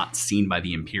downtrodden and not seen by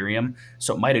the Imperium.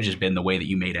 So it might have just been the way that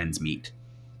you made ends meet.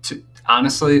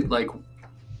 Honestly, like,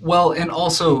 well, and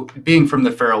also being from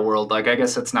the feral world, like, I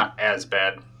guess it's not as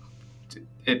bad.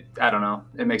 I don't know.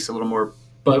 It makes it a little more.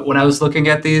 But when I was looking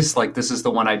at these, like, this is the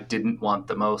one I didn't want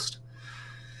the most.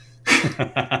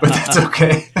 But that's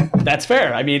okay. That's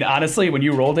fair. I mean, honestly, when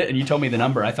you rolled it and you told me the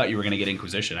number, I thought you were going to get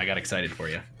Inquisition. I got excited for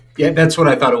you. Yeah, that's what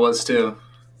I thought it was too.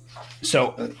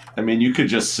 So I mean, you could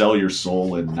just sell your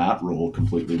soul and not roll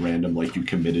completely random like you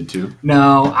committed to.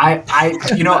 No,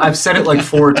 I've said it like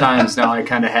 4 times now. I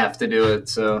kind of have to do it.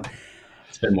 So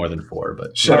it's been more than 4,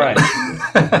 but shut all right.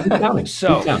 up. keep counting.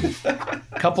 So- Keep counting.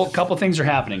 couple things are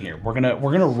happening here. We're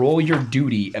gonna roll your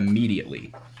duty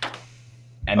immediately,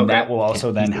 and Okay. that will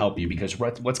also then help you because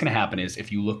what's gonna happen is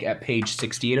if you look at page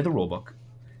 68 of the rulebook,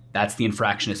 that's the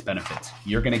infractionist benefits.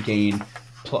 You're gonna gain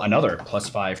another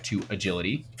 +5 to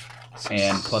agility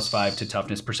and +5 to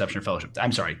toughness, perception, or fellowship.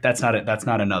 I'm sorry, that's not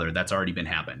another. That's already been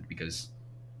happened because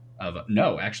of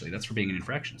no. Actually, that's for being an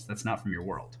infractionist. That's not from your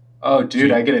world. Oh,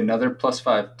 dude, I get another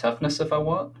 +5 toughness if I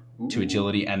want. To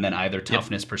agility and then either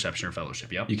toughness, perception, or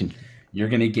fellowship. Yep. You can. You're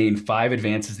going to gain 5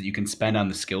 advances that you can spend on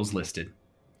the skills listed.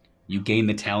 You gain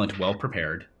the talent well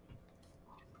prepared.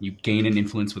 You gain an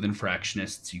influence with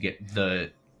infractionists. You get the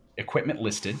equipment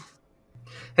listed.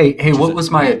 Hey, what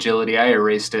was my agility? I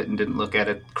erased it and didn't look at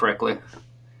it correctly.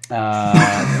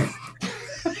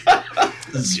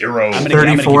 0. I'm gonna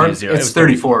give 34? you a 0. It It's was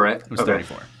 34, right? It was Okay.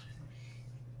 34.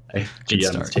 GMs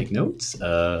start. take notes.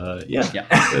 Yeah. Yeah.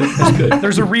 That's good.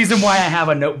 There's a reason why I have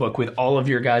a notebook with all of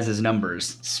your guys'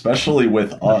 numbers. Especially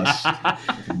with us,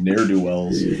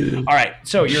 ne'er-do-wells. All right,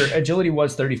 so your agility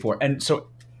was 34. And so,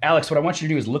 Alex, what I want you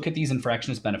to do is look at these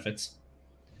infractionist benefits.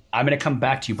 I'm going to come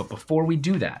back to you, but before we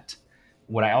do that,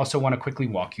 what I also want to quickly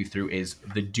walk you through is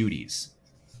the duties.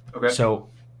 Okay. So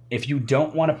if you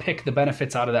don't want to pick the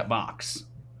benefits out of that box,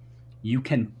 you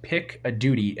can pick a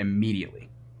duty immediately.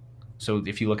 So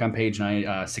if you look on page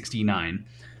 69,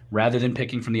 rather than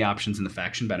picking from the options in the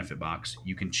faction benefit box,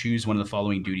 you can choose one of the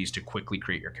following duties to quickly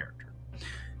create your character.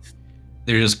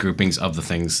 They're just groupings of the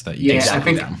things that you Yeah,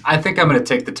 Exactly. I think I'm going to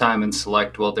take the time and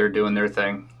select while they're doing their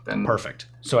thing. Then Perfect.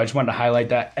 So I just wanted to highlight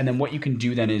that. And then what you can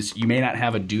do then is you may not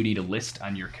have a duty to list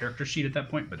on your character sheet at that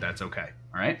point, but that's okay.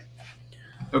 All right.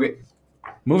 Okay.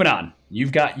 Moving on.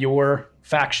 You've got your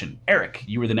faction. Eric,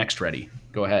 you were the next ready.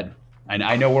 Go ahead.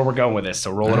 I know where we're going with this,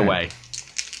 so roll it All away.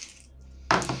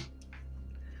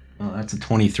 Well, that's a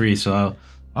 23, so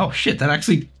oh shit, that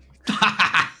actually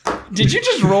Did you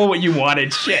just roll what you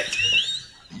wanted? Shit.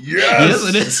 yes,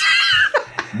 it is.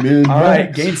 All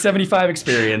right. Gain 75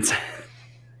 experience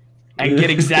and get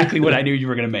exactly what I knew you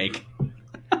were going to make.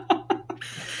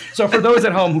 So for those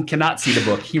at home who cannot see the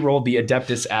book, he rolled the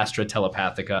Adeptus Astra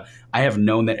Telepathica. I have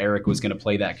known that Eric was going to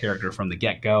play that character from the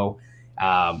get-go.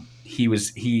 He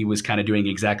was kind of doing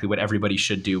exactly what everybody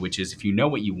should do, which is if you know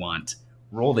what you want,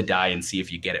 roll the die and see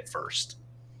if you get it first.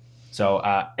 So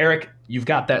Eric, you've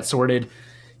got that sorted.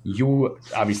 You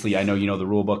obviously, I know you know the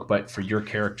rule book, but for your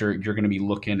character, you're going to be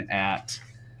looking at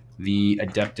the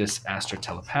Adeptus Astra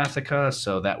Telepathica.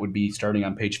 So that would be starting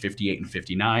on page 58 and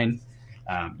 59.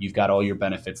 You've got all your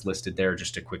benefits listed there.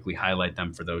 Just to quickly highlight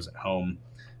them for those at home,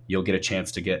 you'll get a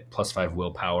chance to get +5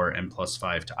 willpower and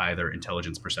 +5 to either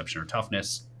intelligence, perception, or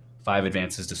toughness. 5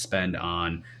 advances to spend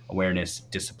on awareness,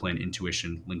 discipline,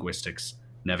 intuition, linguistics,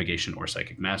 navigation, or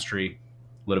psychic mastery.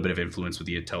 A little bit of influence with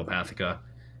the Telepathica.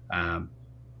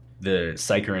 The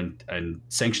Psyker and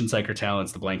Sanctioned Psyker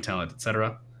talents, the blank talent,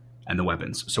 etc., and the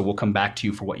weapons. So we'll come back to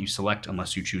you for what you select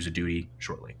unless you choose a duty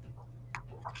shortly.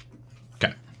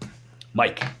 Okay.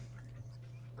 Mike,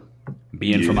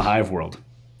 being from a hive world,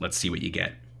 let's see what you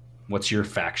get. What's your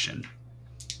faction?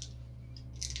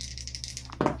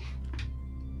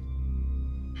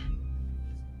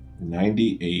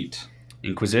 $98.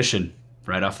 Inquisition,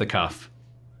 right off the cuff.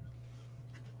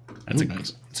 That's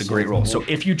Nice. It's a great roll. So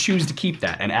if you choose to keep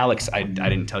that, and Alex, I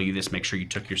didn't tell you this, make sure you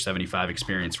took your 75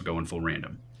 experience for going full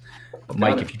random. But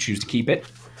Mike, if you choose to keep it,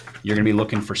 you're going to be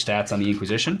looking for stats on the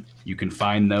Inquisition. You can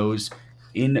find those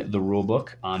in the rule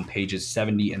book on pages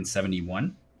 70 and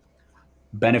 71.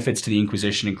 Benefits to the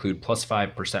Inquisition include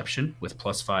 +5 perception with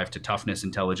 +5 to toughness,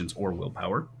 intelligence, or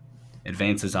willpower.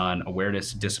 Advances on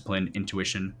awareness, discipline,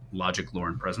 intuition, logic, lore,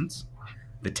 and presence.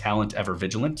 The talent Ever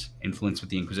Vigilant, influence with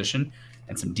the Inquisition,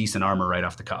 and some decent armor right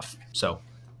off the cuff. So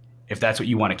if that's what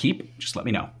you want to keep, just let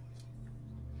me know.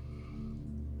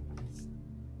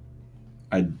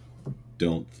 I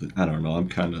don't know. I'm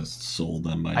kind of sold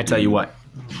on my. I tell you what,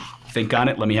 think on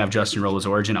it. Let me have Justin roll his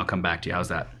origin. I'll come back to you. How's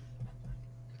that?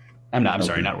 I'm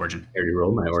sorry, not origin. I already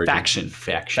rolled my origin.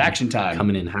 Faction time.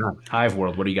 Coming in hot. Hive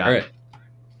world. What do you got? All right.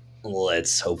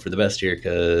 Let's hope for the best here,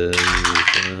 because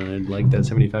I'd like that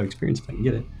 75 experience if I can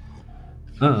get it.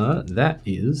 That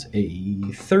is a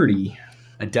 30.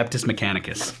 Adeptus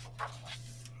Mechanicus.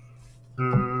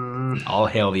 All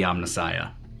hail the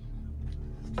Omnissiah.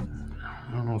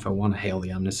 I don't know if I want to hail the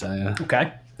Omnissiah.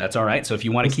 Okay, that's all right. So if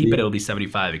you want to Let's keep see. it, it'll be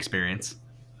 75 experience.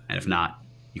 And if not,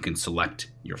 you can select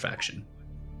your faction.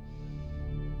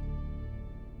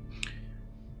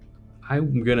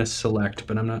 I'm going to select,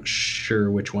 but I'm not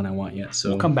sure which one I want yet. So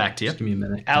We'll come back to you. Just give me a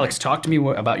minute. Alex, talk to me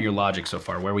about your logic so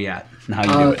far. Where are we at and how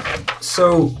you do it?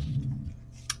 So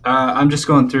I'm just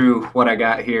going through what I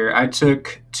got here. I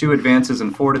took 2 advances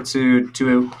in fortitude,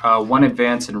 1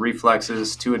 advance in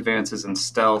reflexes, 2 advances in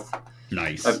stealth.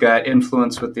 Nice. I've got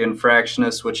influence with the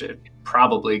infractionist, which is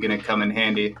probably going to come in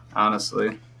handy,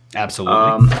 honestly.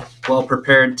 Absolutely. Well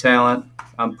prepared talent.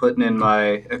 I'm putting in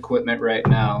my equipment right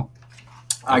now.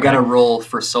 I got a roll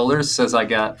for solars. Says I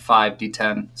got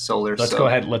 5d10 solars. Let's go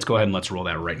ahead. Let's roll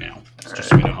that right now, just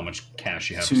so we know how much cash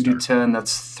you have. 2d10.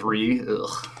 That's 3.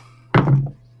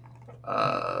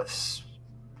 Ugh.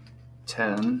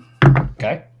 10.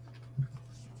 Okay.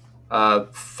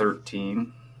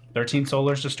 13. 13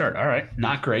 solars to start. All right.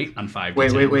 Not great on 5.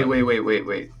 Wait.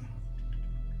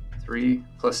 3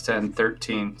 plus 10,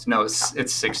 13. No,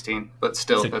 it's 16, but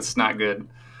still, that's not good.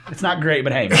 It's not great,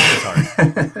 but hey, math is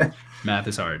hard. Math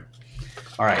is hard.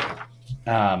 All right.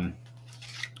 So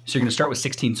you're going to start with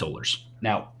 16 solars.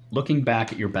 Now, looking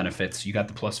back at your benefits, you got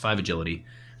the +5 agility,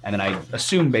 and then I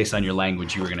assume based on your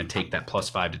language, you were going to take that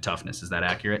 +5 to toughness. Is that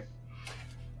accurate?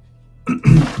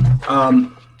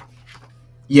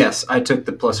 Yes, I took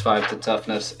the +5 to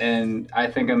toughness, and I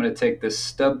think I'm going to take this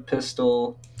stub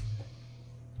pistol,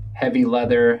 heavy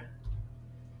leather,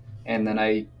 and then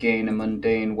I gain a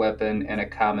mundane weapon and a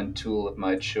common tool of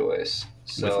my choice.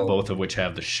 So, With both of which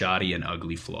have the shoddy and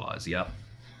ugly flaws. Yep.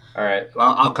 All right.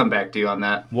 Well, I'll come back to you on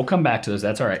that. We'll come back to those.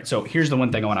 That's all right. So here's the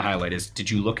one thing I want to highlight is,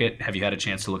 have you had a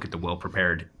chance to look at the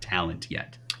well-prepared talent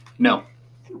yet? No.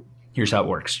 Here's how it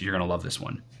works. You're going to love this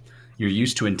one. You're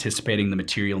used to anticipating the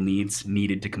material needs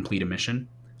needed to complete a mission.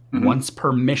 Mhm. Once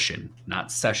per mission,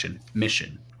 not session,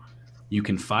 mission, you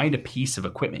can find a piece of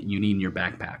equipment you need in your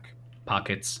backpack,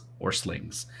 pockets, or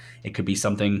slings. It could be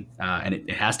something, and it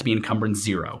has to be encumbrance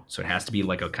 0, so it has to be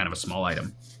like a kind of a small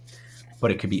item. But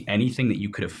it could be anything that you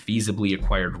could have feasibly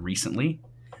acquired recently,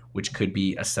 which could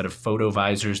be a set of photo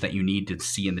visors that you need to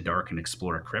see in the dark and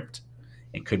explore a crypt.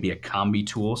 It could be a combi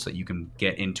tool so that you can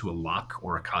get into a lock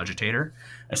or a cogitator.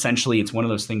 Essentially, it's one of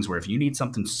those things where if you need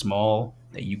something small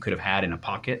that you could have had in a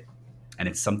pocket, and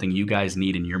it's something you guys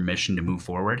need in your mission to move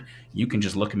forward, you can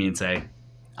just look at me and say,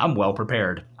 I'm well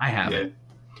prepared. I have it.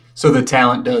 So the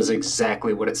talent does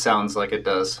exactly what it sounds like it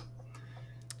does.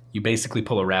 You basically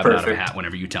pull a rabbit out of a Perfect. hat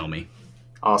whenever you tell me.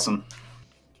 Awesome.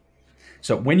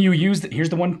 So when you use here's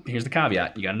the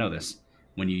caveat. You got to know this.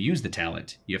 When you use the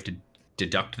talent, you have to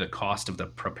deduct the cost of the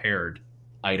prepared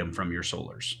item from your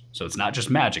solars. So it's not just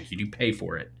magic. You do pay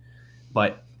for it,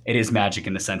 but it is magic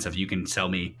in the sense of you can tell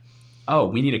me, oh,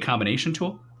 we need a combination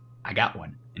tool. I got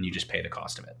one, and you just pay the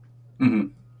cost of it. Mm-hmm.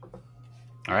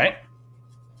 All right.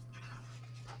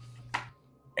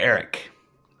 Eric,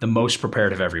 the most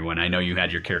prepared of everyone. I know you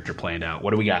had your character planned out.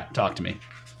 What do we got? Talk to me.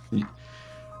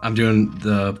 I'm doing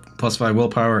the +5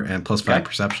 willpower and +5 Okay.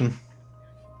 perception.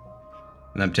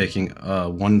 And I'm taking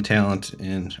 1 talent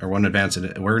or 1 advanced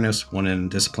in awareness, 1 in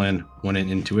discipline, 1 in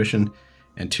intuition,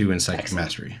 and 2 in psychic Excellent.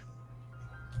 mastery.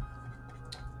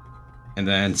 And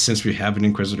then since we have an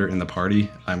inquisitor in the party,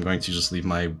 I'm going to just leave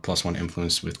my +1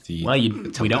 influence with the. Well,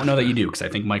 we don't know that you do because I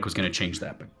think Mike was going to change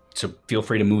that. But so feel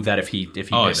free to move that if he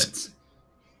pivots.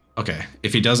 Okay,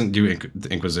 if he doesn't do the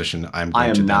Inquisition, I going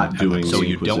am to not then have doing my- So the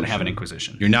you don't Inquisition. have an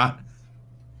Inquisition You're not.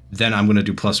 Then I'm going to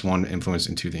do +1 influence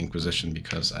into the Inquisition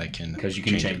because I can. because you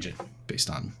can change it. based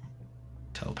on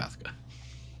telepathica.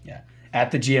 Yeah.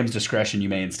 At the GM's discretion, you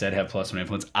may instead have +1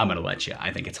 influence. I'm going to let you.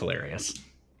 I think it's hilarious.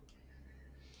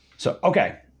 So,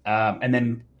 okay. And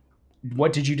then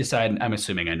what did you decide? I'm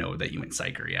assuming I know that you went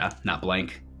Psyker, yeah? Not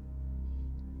blank.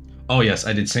 Oh yes,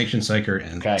 I did Sanction Psyker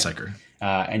and Okay. Psyker.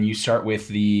 And you start with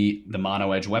the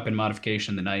mono edge weapon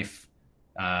modification, the knife,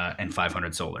 and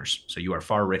 500 solars. So you are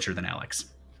far richer than Alex.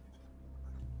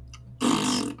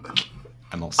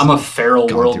 I'm a feral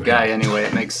Gone world through guy hell. anyway.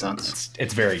 It makes sense.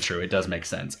 It's very true. It does make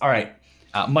sense. All right.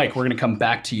 Mike, we're going to come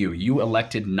back to you. You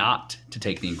elected not to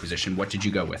take the Inquisition. What did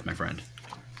you go with, my friend?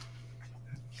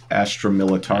 Astra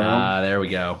Militarum. There we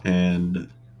go. and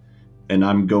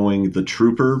I'm going the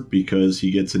Trooper because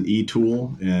he gets an E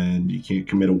tool and you can't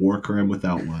commit a war crime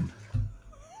without one.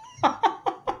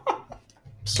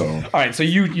 So All right. So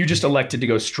you just elected to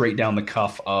go straight down the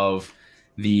cuff of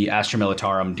the Astra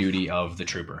Militarum duty of the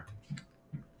Trooper.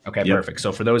 Okay, Yep. perfect.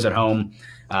 So for those at home,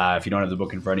 if you don't have the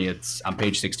book in front of you, it's on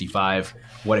page 65.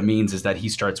 What it means is that he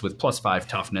starts with +5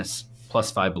 toughness,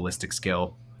 +5 ballistic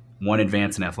skill, 1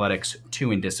 advance in athletics,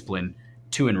 2 in discipline,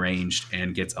 2 in ranged,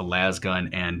 and gets a las gun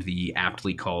and the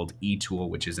aptly called E tool,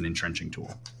 which is an entrenching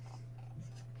tool.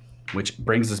 Which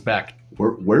brings us back.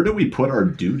 where do we put our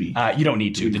duty? You don't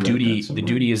need to. We've The read duty that somewhere. the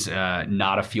duty is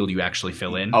not a field you actually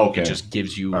fill in. Okay. It just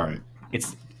gives you. All right.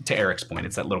 It's to Eric's point.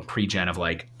 It's that little pre-gen of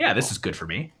like, yeah, this is good for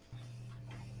me.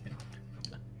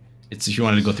 It's if you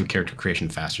wanted to go through character creation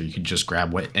faster, you could just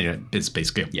grab what, and it's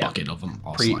basically a Yeah. bucket of them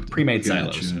all Pre selected. pre-made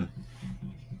silos. Gotcha.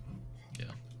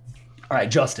 All right,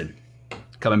 Justin,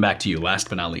 coming back to you. Last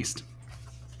but not least.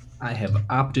 I have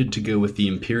opted to go with the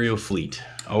Imperial Fleet.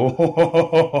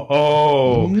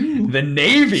 Oh, the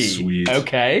Navy. Sweet.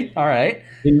 Okay. All right.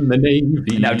 In the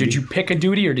Navy. Now, did you pick a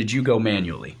duty or did you go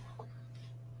manually?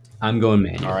 I'm going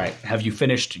manual. All right. Have you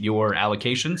finished your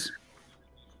allocations?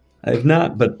 I have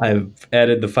not, but I've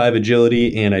added the 5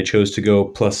 agility, and I chose to go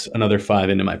plus another 5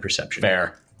 into my perception.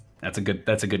 Fair. That's a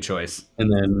good choice.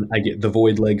 And then I get the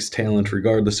Void Legs talent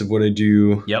regardless of what I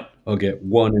do. Yep. I'll get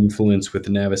 1 influence with the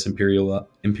Navis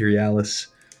Imperialis.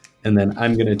 And then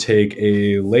I'm going to take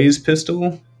a Lays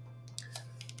pistol.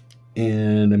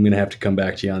 And I'm going to have to come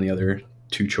back to you on the other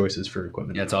 2 choices for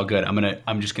equipment. Yeah, it's all good.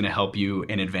 I'm just gonna help you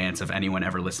in advance of anyone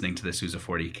ever listening to this who's a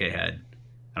 40K head.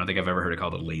 I don't think I've ever heard it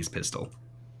called a laser pistol,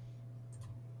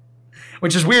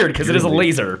 which is weird because it is a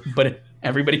laser, but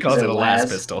everybody calls Is it it a las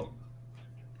las? pistol.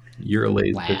 You're a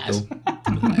Lays pistol.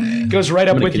 Goes right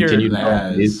up I'm with going to continue your to call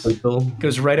it Lays pistol.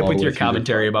 goes right up all with the your way through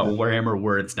commentary the- about Warhammer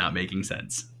words not making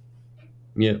sense.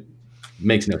 Yeah.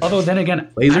 Makes no Although sense. then again,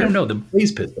 Laser? I don't know. The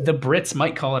Lays pistol. Brits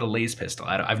might call it a laser pistol.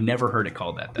 I've never heard it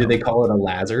called that though. Did they call it a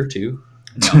laser too?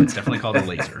 No, it's definitely called a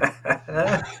laser.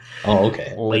 Oh,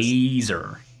 okay.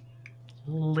 Laser.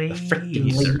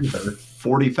 Frickin' Laser. laser.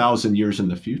 40,000 years in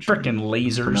the future. Frickin'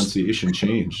 lasers. Pronunciation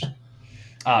changed.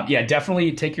 Yeah,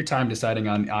 definitely take your time deciding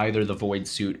on either the void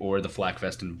suit or the flak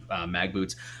vest and mag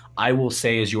boots. I will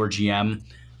say, as your GM,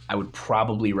 I would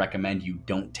probably recommend you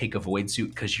don't take a void suit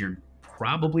because you're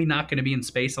probably not going to be in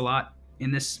space a lot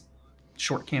in this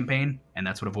short campaign, and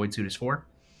that's what a void suit is for.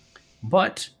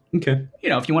 But Okay.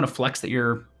 if you want to flex that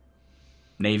you're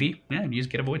Navy, yeah, you just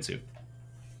get a void suit.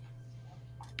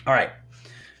 All right.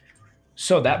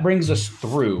 So that brings us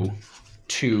through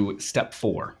to step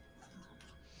 4,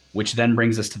 which then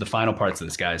brings us to the final parts of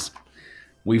this, guys.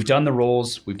 We've done the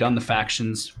roles, we've done the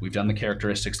factions, we've done the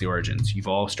characteristics, the origins. You've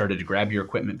all started to grab your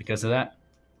equipment because of that.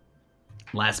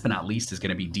 Last but not least is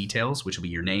going to be details, which will be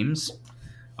your names,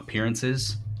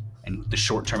 appearances, and the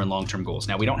short-term and long-term goals.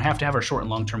 Now, we don't have to have our short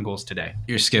and long-term goals today.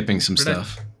 You're skipping some Did I-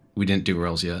 stuff. We didn't do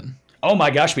roles yet. Oh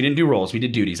my gosh, we didn't do roles. We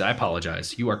did duties. I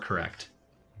apologize. You are correct.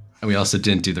 And we also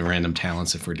didn't do the random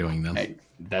talents if we're doing them. Hey,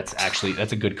 that's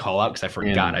a good call out because I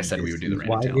forgot I said we would do the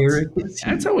random Why talents. Eric is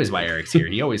here. That's always why Eric's here.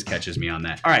 He always catches me on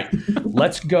that. All right,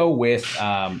 let's go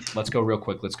real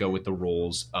quick. Let's go with the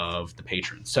roles of the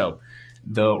patron. So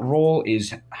the role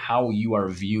is how you are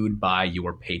viewed by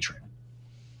your patron,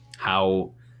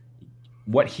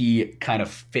 what he kind of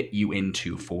fit you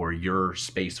into for your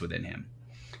space within him.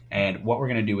 And what we're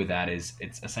going to do with that is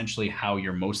it's essentially how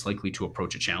you're most likely to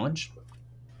approach a challenge.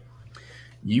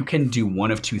 You can do one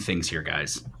of two things here,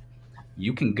 guys.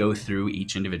 You can go through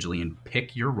each individually and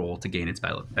pick your role to gain its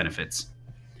benefits,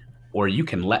 or you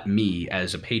can let me,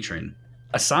 as a patron,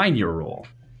 assign your role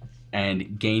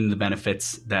and gain the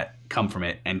benefits that come from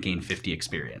it and gain 50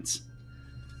 experience.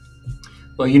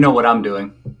 Well, you know what I'm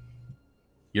doing.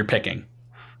 You're picking.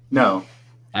 No,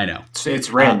 I know.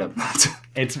 it's random.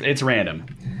 It's random.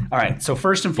 All right, so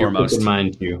first and You're foremost, picking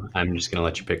mine too. I'm just gonna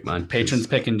let you pick mine. patrons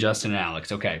picking Justin and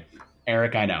Alex. Okay.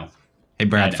 Eric, I know. Hey,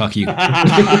 Brad, fuck you. All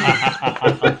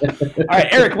right,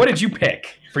 Eric, what did you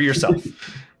pick for yourself?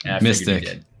 Yeah, I figured you Mystic.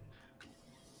 did.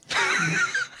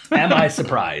 Am I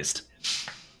surprised?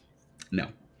 No.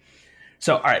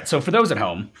 So, all right. So, for those at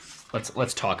home,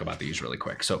 let's talk about these really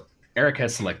quick. So, Eric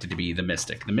has selected to be the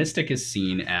Mystic. The Mystic is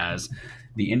seen as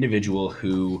the individual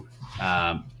who,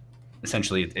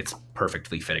 essentially, it's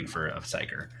perfectly fitting for a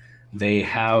psyker. They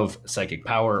have psychic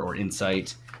power or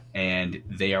insight, and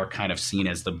they are kind of seen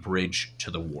as the bridge to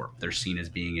the warp. They're seen as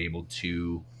being able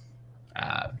to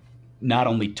not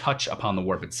only touch upon the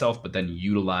warp itself, but then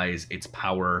utilize its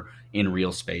power in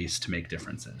real space to make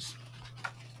differences.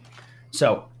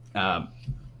 So,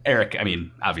 Eric, I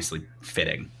mean, obviously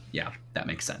fitting. Yeah, that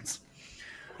makes sense.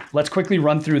 Let's quickly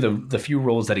run through the few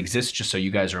roles that exist just so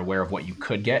you guys are aware of what you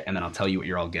could get, and then I'll tell you what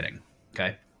you're all getting.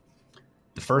 Okay?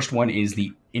 The first one is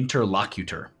the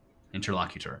Interlocutor.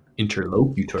 Interlocutor.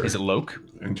 Is it Loke?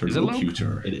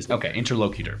 Interlocutor. It is. Okay,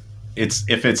 Interlocutor.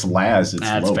 If it's Laz, it's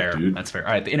That's Loke, fair. dude. That's fair.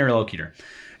 All right, the Interlocutor.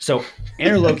 So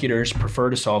interlocutors prefer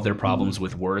to solve their problems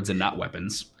with words and not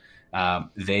weapons.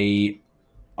 They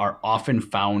are often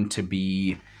found to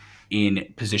be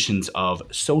in positions of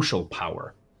social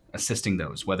power, assisting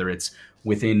those, whether it's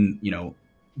within,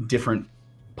 different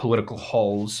political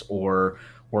halls or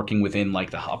working within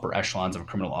like the upper echelons of a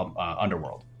criminal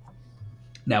underworld.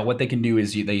 Now, what they can do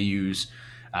is they use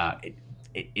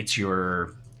it's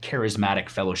your charismatic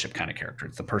fellowship kind of character.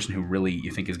 It's the person who really you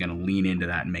think is going to lean into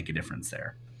that and make a difference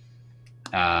there.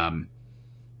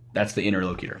 That's the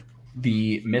Interlocutor.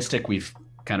 The Mystic we've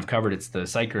kind of covered. It's the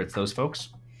Psyker. It's those folks.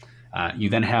 You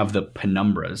then have the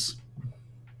Penumbras.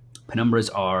 Penumbras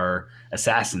are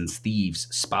assassins, thieves,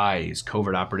 spies,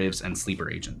 covert operatives, and sleeper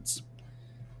agents.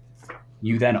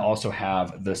 You then also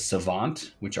have the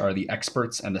Savant, which are the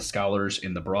experts and the scholars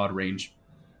in the broad range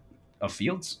of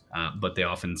fields, but they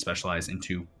often specialize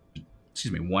into,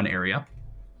 one area.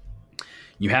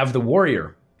 You have the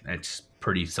Warrior. It's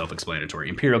pretty self-explanatory.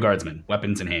 Imperial Guardsmen,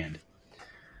 weapons in hand.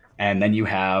 And then you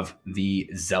have the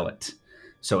Zealot.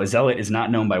 So a Zealot is not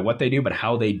known by what they do, but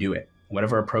how they do it.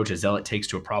 Whatever approach a Zealot takes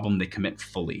to a problem, they commit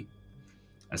fully.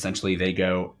 Essentially, they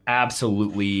go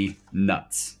absolutely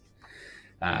nuts.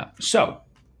 So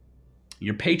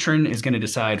your patron is going to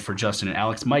decide for Justin and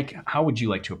Alex. Mike, how would you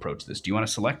like to approach this? Do you want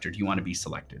to select or do you want to be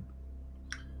selected?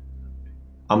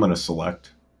 I'm going to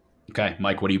select Okay,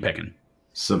 Mike, what are you picking?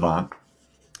 Savant.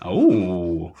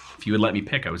 Oh, if you would let me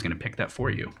pick, I was going to pick that for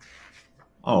you.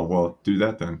 Oh, well, do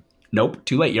that then. Nope,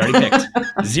 too late. You already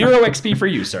picked. 0 XP for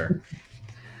you, sir.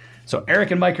 So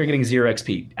Eric and Mike are getting 0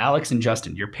 XP. Alex and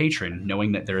Justin, your patron,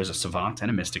 knowing that there is a Savant and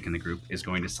a Mystic in the group, is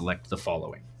going to select the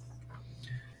following.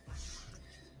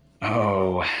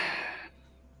 Oh.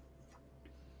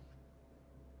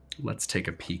 Let's take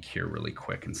a peek here really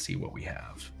quick and see what we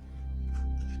have.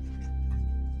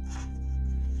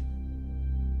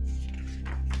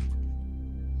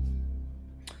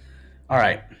 All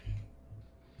right.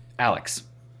 Alex,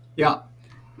 Yeah.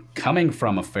 coming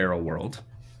from a feral world,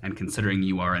 and considering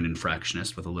you are an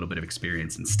infractionist with a little bit of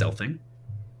experience in stealthing,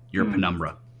 you're a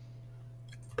penumbra.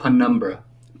 Penumbra.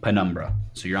 Penumbra.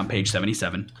 So you're on page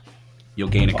 77. You'll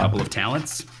gain a couple of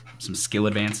talents, some skill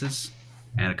advances,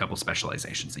 and a couple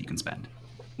specializations that you can spend.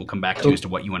 We'll come back to you as to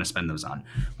what you want to spend those on.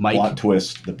 Mike, Plot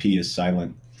twist: the P is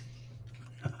silent.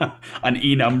 an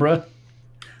E-numbra.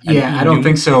 Yeah, I don't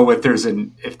think so.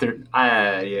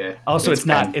 Yeah. Also, it's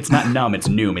not num, it's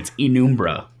noom. It's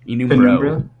enumbra.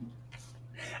 Penumbra.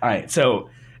 All right,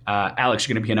 so Alex,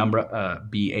 you're going to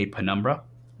be a penumbra.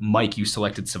 Mike, you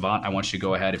selected savant. I want you to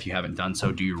go ahead, if you haven't done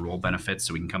so, do your role benefits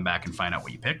so we can come back and find out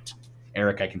what you picked.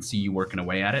 Eric, I can see you working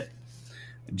away at it.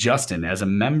 Justin, as a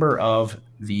member of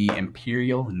the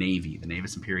Imperial Navy, the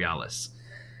Navis Imperialis,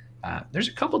 there's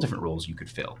a couple different roles you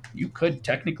could fill. You could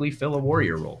technically fill a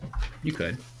warrior role. You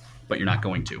could, but you're not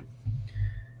going to.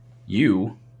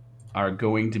 You are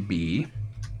going to be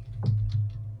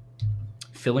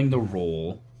filling the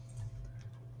role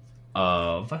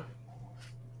of...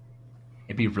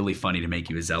 It'd be really funny to make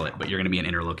you a zealot, but you're going to be an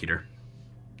interlocutor.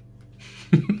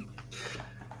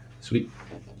 Sweet.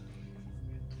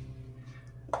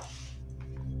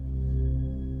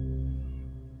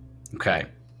 Okay.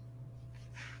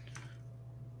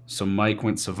 So Mike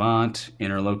went savant,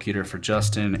 interlocutor for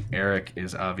Justin. Eric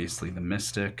is obviously the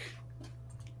mystic,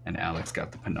 and Alex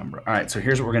got the penumbra. All right, so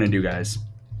here's what we're going to do, guys.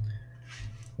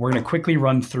 We're going to quickly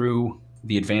run through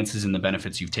the advances and the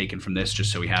benefits you've taken from this,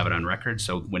 just so we have it on record.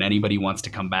 So when anybody wants to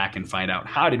come back and find out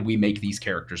how did we make these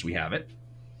characters, we have it.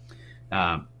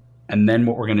 And then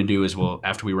what we're going to do is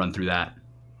after we run through that,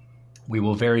 we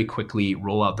will very quickly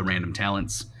roll out the random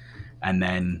talents and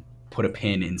then put a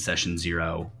pin in session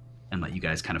 0 and let you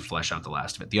guys kind of flesh out the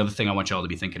last of it. The other thing I want y'all to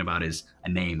be thinking about is a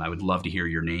name. I would love to hear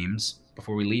your names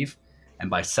before we leave. And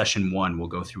by session 1, we'll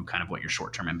go through kind of what your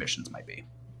short-term ambitions might be.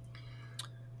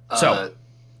 So,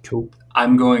 cool.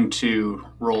 I'm going to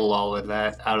roll all of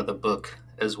that out of the book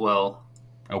as well.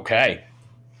 Okay.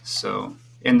 So,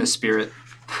 in the spirit.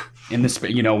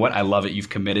 You know what? I love it. You've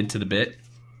committed to the bit.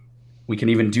 We can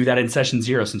even do that in session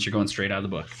 0 since you're going straight out of the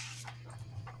book.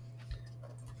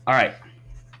 All right.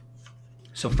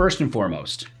 So first and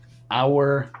foremost,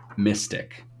 our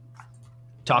mystic.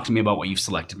 Talk to me about what you've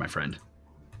selected, my friend.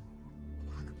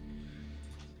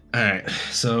 All right.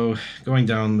 So going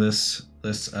down this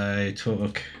list, I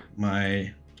took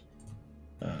my.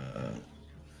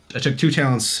 I took 2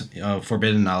 talents of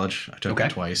forbidden knowledge. I took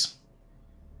it twice.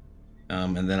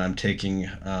 And then I'm taking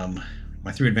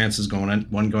my 3 advances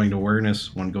one going to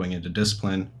awareness, one going into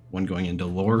discipline, one going into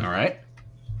lore. All right.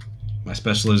 My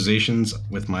specializations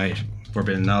with my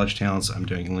forbidden knowledge talents, I'm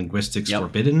doing linguistics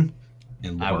forbidden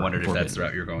and lore I wondered forbidden. if that's the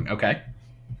route you're going. Okay.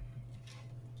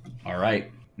 All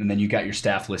right. And then you got your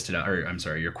staff listed out, or I'm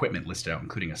sorry, your equipment listed out,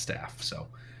 including a staff. So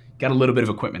got a little bit of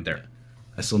equipment there.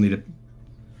 I still need to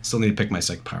pick my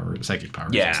psychic powers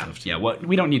and stuff. Yeah. Well,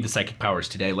 we don't need the psychic powers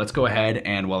today. Let's go ahead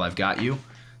and while I've got you,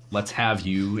 let's have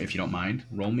you, if you don't mind,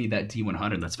 roll me that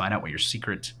D100. Let's find out what your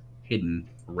secret, hidden,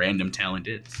 random talent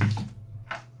is.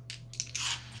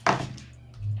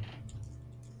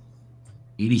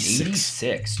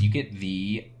 86. You get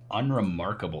the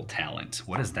unremarkable talent.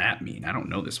 What does that mean? I don't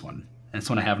know this one. That's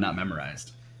one I have not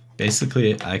memorized.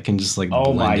 Basically, I can just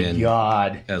blend in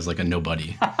God. as a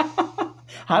nobody.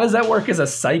 How does that work as a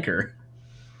psyker?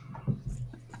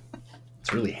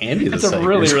 It's really handy as It's a psyker.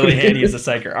 really, really handy as a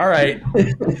psyker. All right.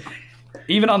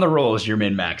 Even on the rolls, you're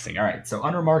min-maxing. All right, so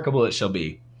unremarkable it shall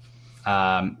be.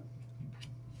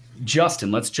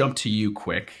 Justin, let's jump to you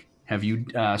quick. Have you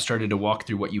started to walk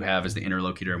through what you have as the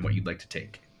interlocutor and what you'd like to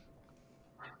take?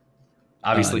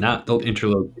 Obviously. Not the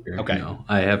interlocutor. Okay. No.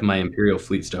 I have my Imperial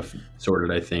Fleet stuff sorted,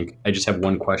 I think. I just have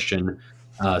one question,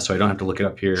 so I don't have to look it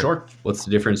up here. Sure. What's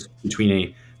the difference between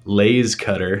a laze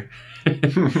cutter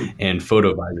and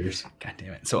photovisors? God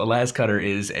damn it. So a las cutter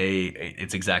is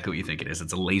it's exactly what you think it is.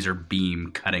 It's a laser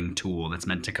beam cutting tool that's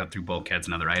meant to cut through bulkheads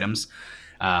and other items.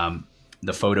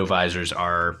 The photovisors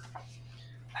are...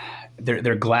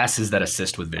 They're glasses that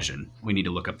assist with vision. We need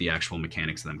to look up the actual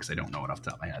mechanics of them because I don't know it off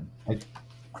the top of my head.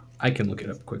 I can look it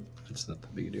up quick. It's not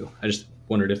that big a deal. I just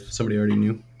wondered if somebody already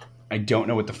knew. I don't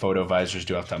know what the photo visors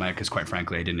do off the top of my head because, quite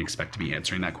frankly, I didn't expect to be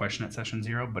answering that question at session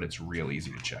 0, but it's real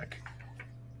easy to check.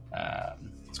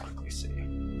 Let's quickly see.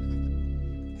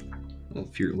 Well,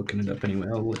 if you're looking it up anyway,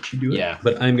 I'll let you do it. Yeah.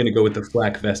 But I'm going to go with the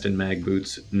flak vest and mag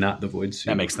boots, not the void suit.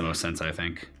 That makes the most sense, I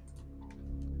think.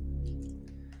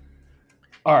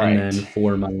 All right. And then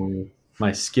for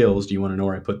my skills, do you want to know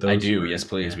where I put those? I do, yes,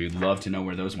 please. We'd love to know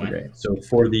where those went. Okay. So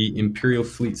for the Imperial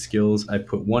Fleet skills, I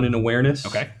put 1 in awareness.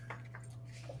 Okay.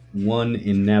 1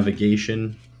 in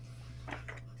navigation,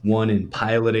 1 in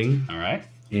piloting, All right.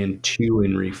 and 2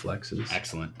 in reflexes.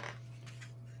 Excellent.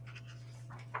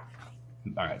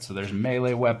 All right, so there's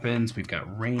melee weapons. We've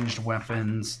got ranged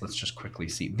weapons. Let's just quickly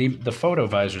see. The photo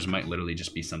visors might literally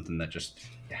just be something that just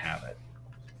have it.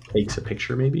 Takes a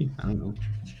picture, maybe? I don't know.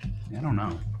 I don't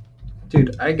know.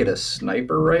 Dude, I get a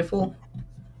sniper rifle?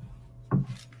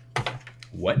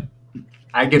 What?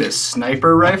 I get a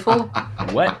sniper rifle?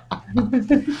 What? All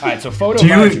right, so photo Do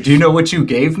visors. you know what you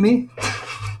gave me?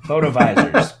 Photo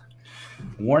visors.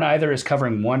 Worn either as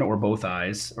covering one or both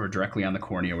eyes or directly on the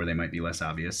cornea where they might be less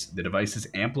obvious. The devices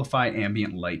amplify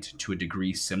ambient light to a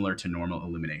degree similar to normal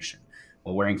illumination.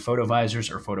 While wearing photo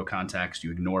visors or photo contacts,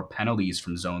 you ignore penalties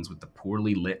from zones with the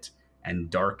poorly lit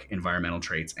and dark environmental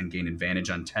traits and gain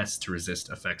advantage on tests to resist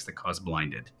effects that cause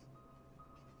blinded.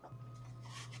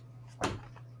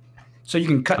 So you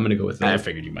can cut. I'm going to go with that. I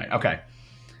figured you might. Okay.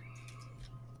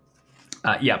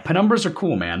 Yeah, penumbras are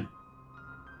cool, man.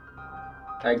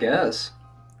 I guess.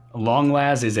 Long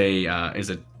las is a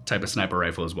type of sniper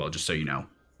rifle as well, just so you know.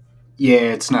 Yeah,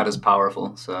 it's not as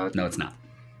powerful. So No, it's not.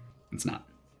 It's not.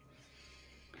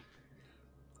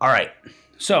 All right.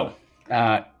 So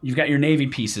you've got your Navy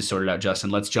pieces sorted out, Justin.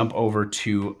 Let's jump over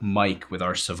to Mike with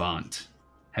our Savant.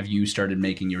 Have you started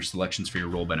making your selections for your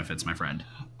role benefits, my friend?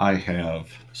 I have.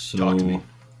 Talk to me.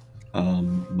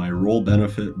 My role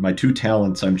benefit, my 2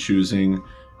 talents I'm choosing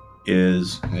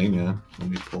is, hang on, let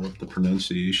me pull up the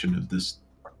pronunciation of this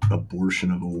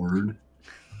abortion of a word.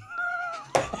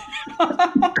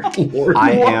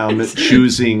 I am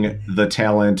choosing the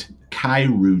talent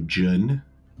Chirurgeon,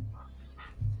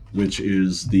 which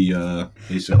is the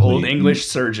basically The old English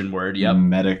surgeon word, yep.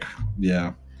 medic,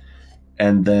 yeah,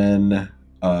 and then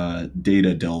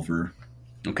Data Delver.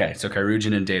 Okay, so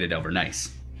Chirurgeon and Data Delver,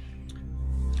 nice.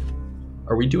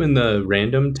 Are we doing the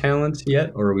random talents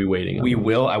yet, or are we waiting on We them?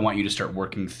 will. I want you to start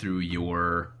working through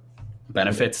your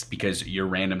benefits because your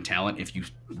random talent, if you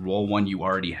roll one you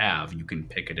already have, you can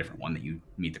pick a different one that you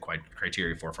meet the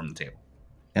criteria for from the table.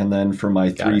 And then for my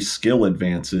Got 3 it. skill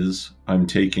advances, I'm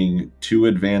taking 2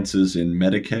 advances in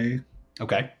Medicae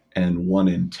Okay, and 1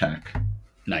 in Tech.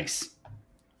 nice.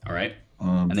 All right.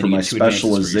 And And then for you my get 2 advances for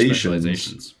your specializations,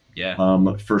 specializations.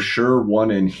 Yeah. for sure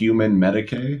 1 in Human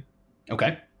Medicae.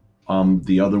 Okay.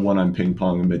 The other one I'm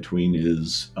ping-ponging between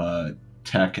is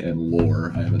Tech and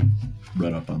Lore. I haven't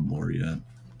read up on Lore yet.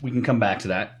 We can come back to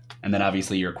that. And then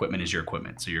obviously your equipment is your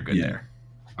equipment, so you're good Yeah. there.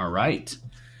 All right.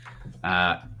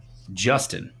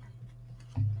 Justin,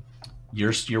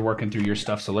 you're working through your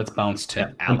stuff, so let's bounce to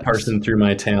I'm Alex. parsing through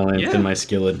my talent Yeah. and my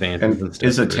skill advances. And and stuff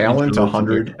is a for talent each of those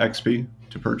 100 XP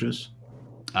to purchase?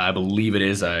 I believe it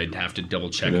is. I'd have to double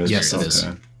check. It is? Yes, it is.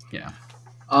 Okay. Yeah.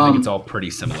 I think um, it's all pretty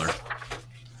similar.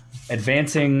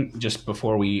 Advancing, just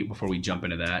before we jump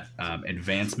into that,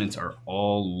 advancements are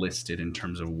all listed in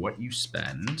terms of what you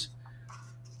spend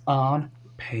on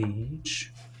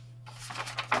page.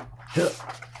 You'll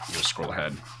scroll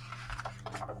ahead.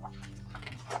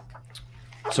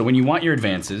 So when you want your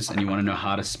advances and you want to know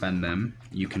how to spend them,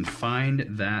 you can find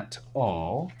that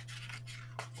all.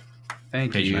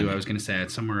 Thank Page you. 90. I was going to say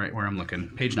it's somewhere right where I'm looking.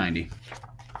 Page 90.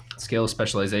 Skill,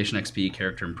 specialization XP,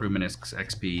 character improvement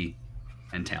XP,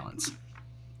 and talents.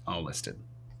 All listed.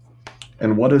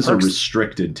 And what is Perks. a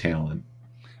restricted talent?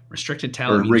 Restricted Or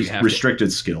talent means you have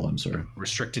restricted skill, I'm sorry.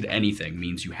 restricted anything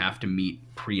means you have to meet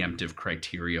preemptive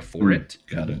criteria for it,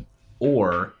 Got it.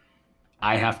 or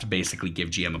I have to basically give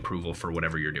GM approval for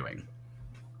whatever you're doing.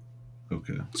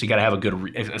 Okay. So you got to have a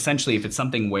good. Essentially, if it's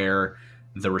something where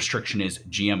the restriction is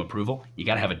GM approval, you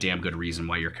got to have a damn good reason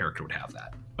why your character would have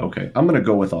that. Okay. I'm going to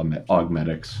go with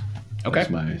Augmetics. Okay. That's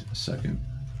my second.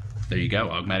 There you go.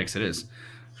 Augmetics it is.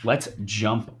 Let's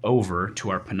jump over to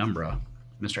our penumbra,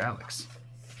 Mr. Alex.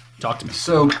 Talk to me.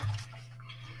 So,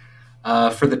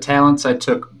 for the talents, I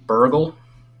took Burglar.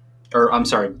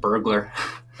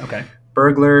 Okay.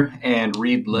 Burglar and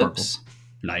Read Lips.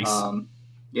 Nice.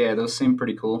 Yeah, those seem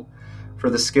pretty cool. For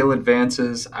the skill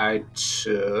advances, I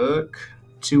took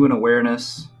 2 in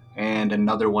Awareness and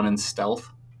another 1 in Stealth.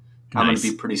 I'm going Nice.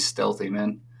 to be pretty stealthy,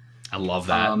 man. I love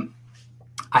that.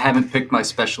 I haven't picked my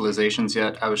specializations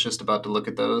yet. I was just about to look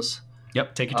at those.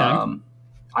 Yep. Take your time.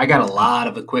 I got a lot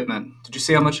of equipment. Did you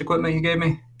see how much equipment you gave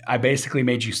me? I basically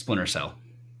made you Splinter Cell.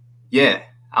 Yeah,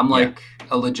 I'm like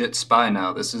a legit spy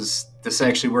now. This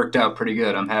actually worked out pretty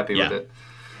good. I'm happy with it.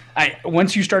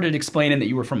 Once you started explaining that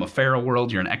you were from a feral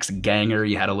world, you're an ex-ganger,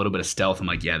 you had a little bit of stealth, I'm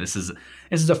like, yeah, this is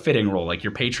a fitting role. Like,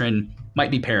 your patron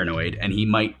might be paranoid, and he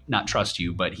might not trust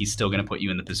you, but he's still going to put you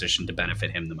in the position to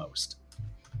benefit him the most.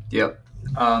 Yep.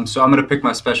 So I'm going to pick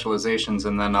my specializations,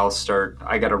 and then I'll start.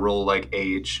 I got to roll, like,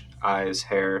 age. eyes,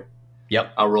 hair.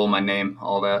 Yep. I'll roll my name,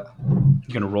 all that.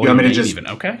 You're going to roll You your want me to name just- even.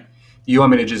 Okay. You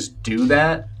want me to just do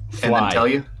that and then tell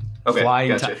you? Okay, Fly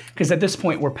gotcha. because at this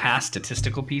point we're past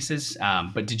statistical pieces.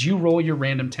 But did you roll your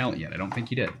random talent yet? I don't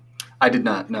think you did. I did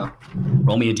not, no.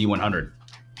 Roll me a D100.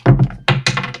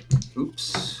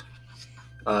 Oops.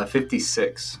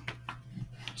 56.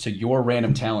 So your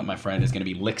random talent, my friend, is going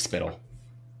to be lick spittle.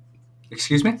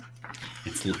 Excuse me?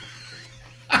 It's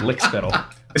lick spittle.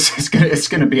 It's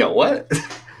gonna be a what?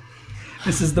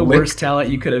 This is the Lick- worst talent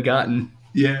you could have gotten.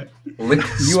 Yeah. Lick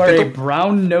You are a spittle?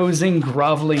 brown-nosing,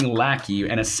 groveling lackey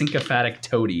and a sycophantic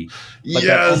toady. But that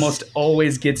Yes! almost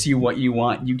always gets you what you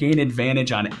want. You gain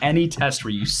advantage on any test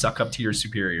where you suck up to your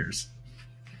superiors.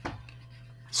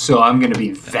 So I'm gonna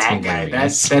be that guy.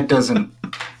 hilarious. That doesn't.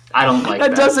 I don't like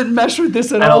that. That doesn't mesh with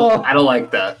this at I all. don't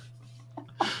like that.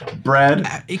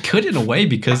 Brad, It could in a way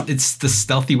because it's the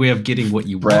stealthy way of getting what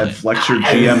you Brad, want. flex your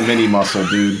GM mini muscle,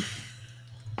 dude.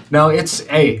 No, it's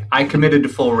I committed to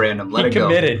full random. Let He it go.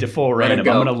 committed to full Let it random.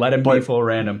 go. I'm going to let him be But- full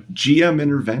random. GM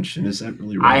intervention, is that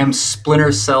really right? I am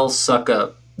Splinter Cell suck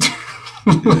up.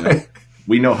 Yeah.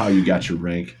 We know how you got your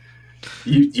rank.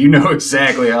 You know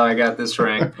exactly how I got this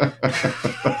rank.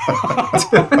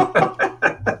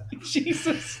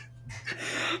 Jesus.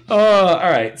 All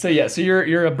right. So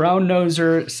you're a brown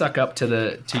noser, suck up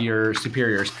to your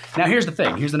superiors. Now here's the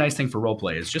thing. Here's the nice thing for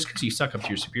roleplay is just because you suck up to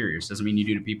your superiors doesn't mean you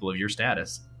do to people of your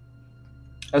status.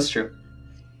 That's true.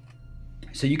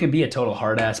 So you can be a total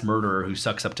hard ass murderer who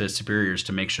sucks up to his superiors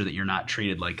to make sure that you're not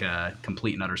treated like a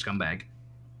complete and utter scumbag.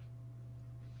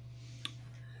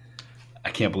 I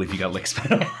can't believe you got lick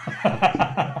spittle. That's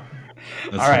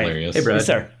All right. hilarious. Hey, Brad. Yes,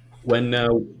 sir. When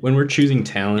we're choosing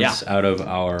talents out of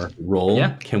our roll,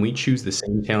 Yeah. can we choose the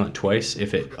same talent twice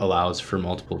if it allows for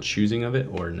multiple choosing of it,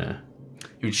 or nah?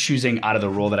 You're choosing out of the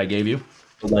roll that I gave you.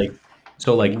 Like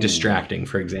distracting,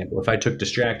 for example. If I took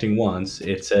distracting once,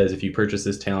 it says if you purchase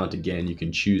this talent again, you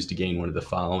can choose to gain one of the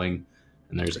following.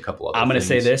 And there's a couple other I'm going to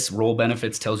say things. this. Roll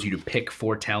benefits tells you to pick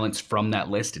 4 talents from that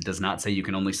list. It does not say you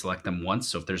can only select them once.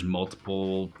 So if there's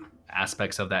multiple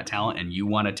aspects of that talent and you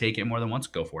want to take it more than once,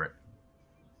 go for it.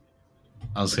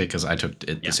 I'll say because I took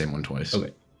it Yeah. the same one twice.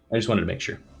 Okay. I just wanted to make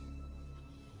sure.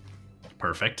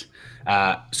 Perfect.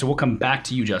 So we'll come back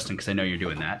to you, Justin, because I know you're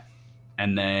doing that.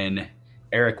 And then,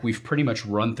 Eric, we've pretty much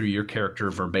run through your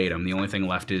character verbatim. The only thing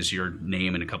left is your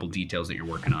name and a couple details that you're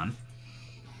working on.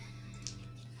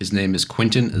 His name is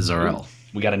Quentin Zarel.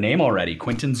 We got a name already.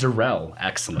 Quentin Zarel.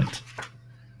 Excellent.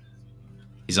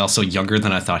 He's also younger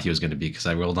than I thought he was going to be because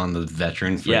I rolled on the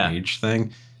veteran for Yeah. age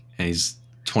thing, and he's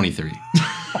 23.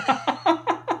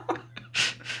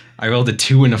 I rolled a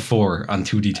 2 and a 4 on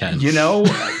 2d10. You know,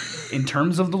 in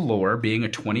terms of the lore, being a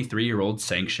 23-year-old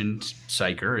sanctioned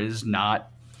psyker is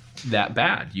not that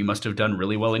bad. You must have done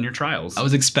really well in your trials. I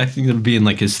was expecting him to be in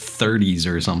like his 30s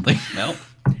or something. Well,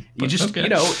 you But just okay. you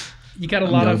know, you got a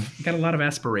I'm lot young. of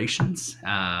aspirations.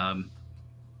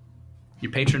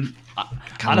 Your patron, Got a lot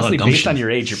of honestly, based gumption. on your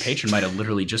age, your patron might have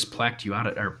literally just plucked you out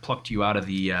of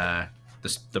the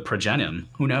progenum.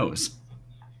 Who knows?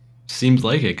 Seems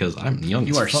like it because I'm young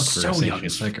You as are fuck so for a young sanctioned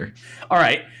as psyker. All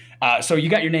right. So you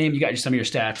got your name, you got some of your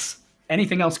stats.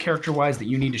 Anything else character-wise that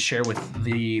you need to share with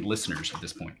the listeners at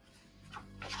this point?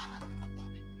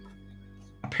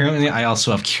 Apparently, I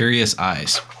also have curious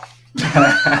eyes.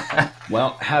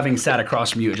 Well, having sat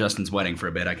across from you at Justin's wedding for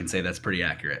a bit, I can say that's pretty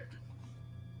accurate.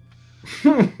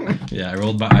 Yeah, I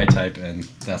rolled my eye type, and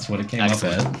that's what it came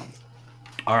Excellent. up at.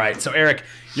 All right, so Eric,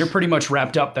 you're pretty much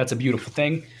wrapped up. That's a beautiful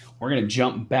thing. We're gonna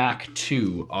jump back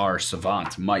to our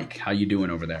savant, Mike. How you doing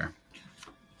over there?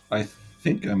 I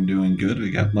think I'm doing good. I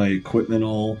got my equipment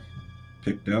all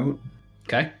picked out.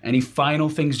 Okay. Any final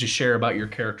things to share about your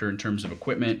character in terms of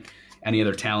equipment? Any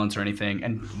other talents or anything?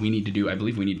 And I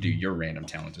believe we need to do your random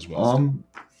talent as well.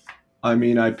 I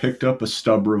mean, I picked up a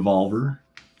stub revolver.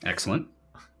 Excellent.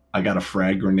 I got a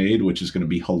frag grenade, which is going to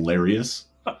be hilarious.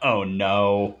 Oh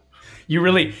no. You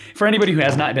really, for anybody who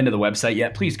has not been to the website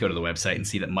yet, please go to the website and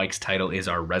see that Mike's title is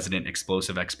our resident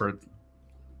explosive expert.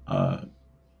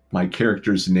 My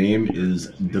character's name is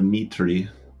Dimitri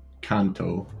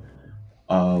Kanto.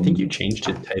 I think you changed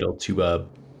his title to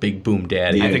Big Boom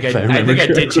Daddy. Yeah, I think if I remember did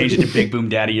correctly. change it to Big Boom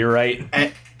Daddy. You're right.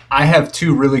 I have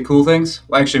 2 really cool things.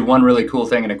 Well, actually, one really cool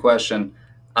thing and a question.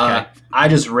 Okay. I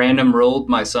just random rolled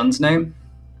my son's name,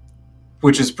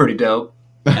 which is pretty dope.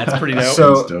 That's pretty dope.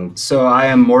 That's dope. So I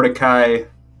am Mordecai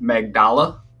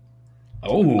Magdala.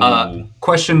 Oh.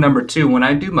 Question number 2: when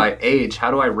I do my age,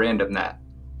 how do I random that?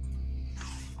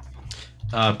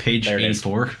 Page There it is.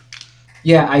 84.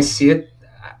 Yeah, I see it.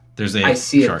 There's a I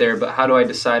see chart. it there, but how do I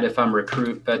decide if I'm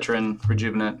recruit, veteran,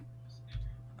 rejuvenate?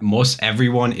 most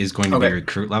everyone is going to be Okay.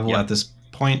 recruit level at this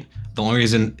point. The only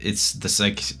reason it's the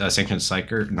sanctioned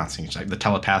psyker, not sanctioned psyker, the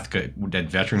telepathic dead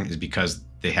veteran is because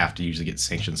they have to usually get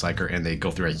sanctioned psyker, and they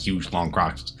go through a huge long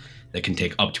process that can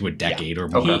take up to a decade or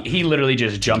more. He literally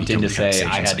just jumped in to say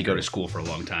Sanctioned I had to go psyker. to school for a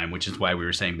long time, which is why we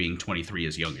were saying being 23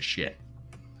 is young as shit.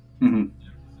 Mm-hmm.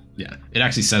 Yeah, it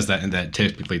actually says that, and that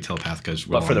typically telepathic is.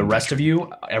 But for the rest of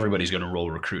you, everybody's going to roll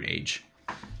recruit age.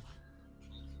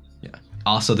 Yeah.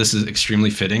 Also, this is extremely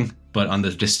fitting, but on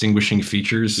the distinguishing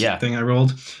features thing I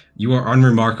rolled, you are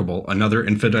unremarkable, another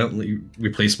infinitely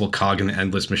replaceable cog in the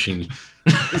endless machine.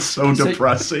 It's so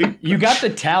depressing. You got the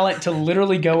talent to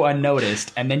literally go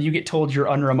unnoticed, and then you get told you're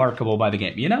unremarkable by the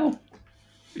game. You know?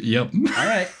 Yep. All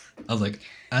right. I was like,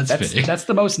 that's fitting. That's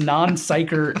the most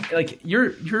non-psyker. Like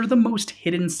you're the most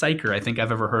hidden psyker I think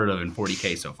I've ever heard of in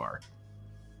 40K so far.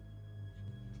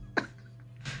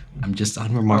 I'm just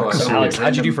unremarkable. So Alex,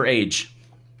 how'd you do for age?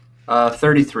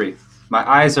 33. My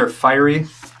eyes are fiery.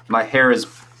 My hair is.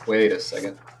 Wait a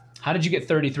second. How did you get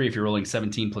 33 if you're rolling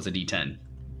 17 plus a d10?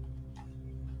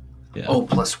 Yeah. Oh,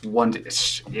 plus 1.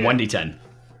 Yeah. 1d10.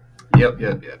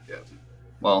 Yep.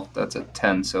 Well, that's a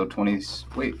 10, so 20.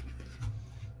 Wait.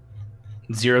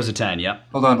 0's a 10, yep.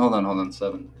 Hold on.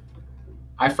 7.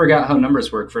 I forgot how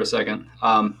numbers work for a second.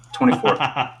 24.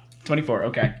 24,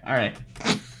 okay. All right.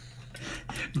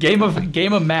 Game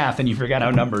of math and you forgot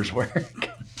how numbers work.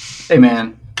 Hey,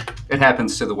 man. It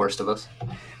happens to the worst of us.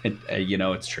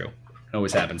 It's true. It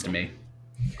always happens to me.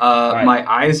 Right. My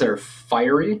eyes are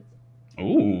fiery.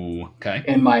 Ooh, okay.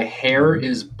 And my hair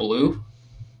is blue.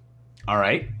 All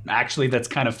right. Actually, that's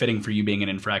kind of fitting for you being an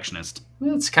infractionist.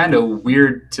 It's kind of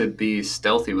weird to be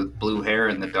stealthy with blue hair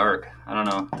in the dark. I don't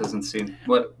know. It doesn't seem...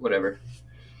 Whatever.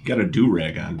 You got a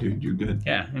do-rag on, dude. You're good.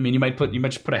 Yeah. I mean, you might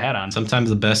just put a hat on. Sometimes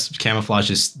the best camouflage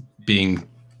is being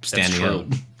standing out.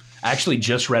 I actually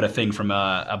just read a thing from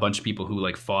a bunch of people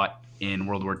who fought in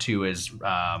World War II as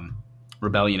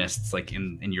rebellionists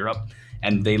in Europe.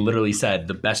 And they literally said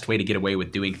the best way to get away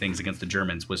with doing things against the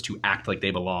Germans was to act like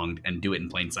they belonged and do it in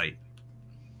plain sight.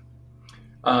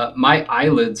 My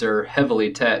eyelids are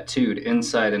heavily tattooed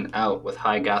inside and out with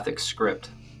high Gothic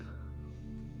script.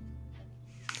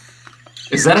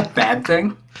 Is that a bad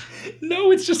thing?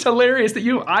 No, it's just hilarious that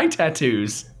you have eye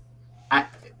tattoos.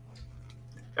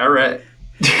 All right.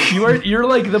 You're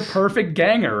like the perfect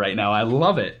ganger right now. I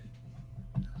love it.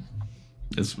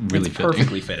 It's really It's fitting.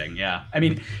 perfectly fitting, yeah. I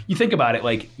mean, you think about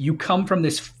it, you come from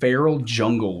this feral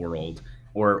jungle world,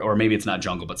 or maybe it's not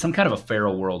jungle, but some kind of a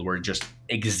feral world where just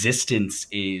existence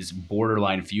is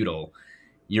borderline feudal.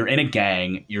 You're in a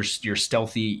gang, you're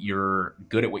stealthy, you're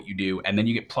good at what you do, and then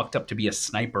you get plucked up to be a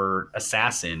sniper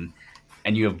assassin,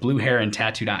 and you have blue hair and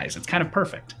tattooed eyes. It's kind of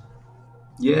perfect.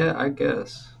 Yeah, I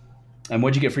guess. And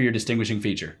what'd you get for your distinguishing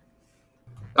feature?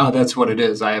 Oh, that's what it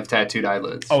is. I have tattooed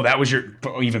eyelids. Oh, that was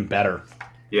even better.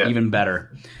 Yeah. Even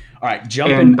better. All right,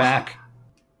 jumping back.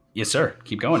 Yes, sir.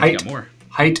 Keep going. You got more.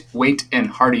 Height, weight, and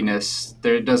hardiness.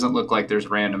 It doesn't look like there's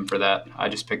random for that. I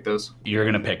just picked those. You're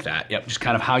going to pick that. Yep. Just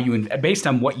kind of how you, based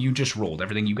on what you just rolled,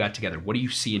 everything you got together, what do you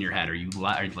see in your head? Are you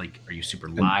are you super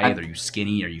lithe? Are you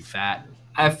skinny? Are you fat?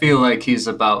 I feel like he's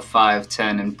about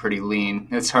 5'10" and pretty lean.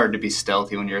 It's hard to be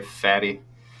stealthy when you're fatty.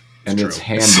 And it's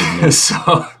handedness,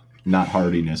 So, not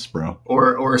hardiness, bro.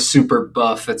 or super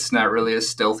buff. It's not really a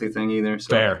stealthy thing either. So.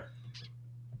 Fair.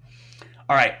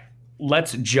 All right.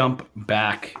 Let's jump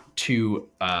back to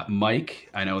Mike.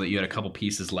 I know that you had a couple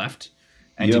pieces left.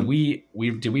 And Yep.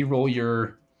 did we roll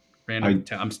your random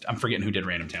I'm forgetting who did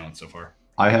random talent so far.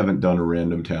 I haven't done a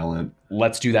random talent.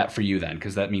 Let's do that for you then,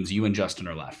 because that means you and Justin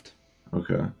are left.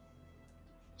 Okay.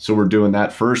 So we're doing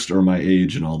that first, or my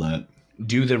age and all that?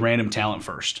 Do the random talent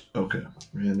first. Okay.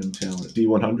 Random talent.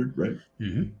 D100, right?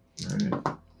 Mm-hmm. All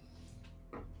right.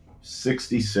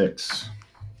 66.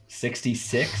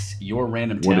 66. Your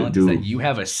random What'd it talent is do? that you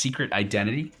have a secret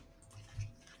identity.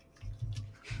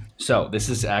 So this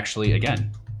is actually,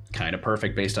 again, kind of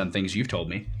perfect based on things you've told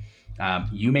me.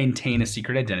 You maintain a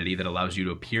secret identity that allows you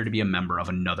to appear to be a member of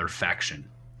another faction.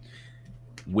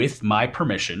 With my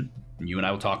permission, and you and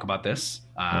I will talk about this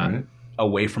right.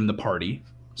 away from the party.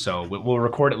 So we'll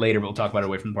record it later, but we'll talk about it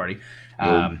away from the party.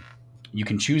 You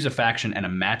can choose a faction and a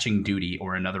matching duty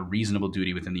or another reasonable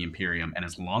duty within the Imperium. And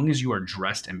as long as you are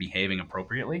dressed and behaving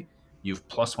appropriately, you have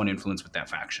 +1 influence with that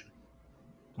faction.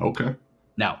 Okay.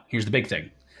 Now, here's the big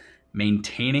thing.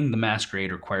 Maintaining the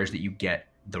masquerade requires that you get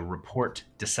the report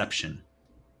deception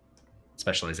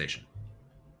specialization.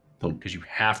 Because you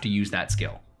have to use that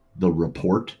skill. The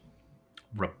report?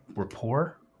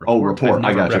 Rapport? Oh, rapport.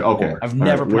 I got you. Okay. I've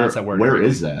never pronounced that word. Where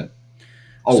is that?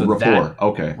 Oh, So rapport. that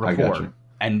Okay, I got rapport. you.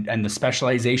 And the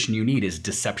specialization you need is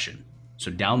deception. So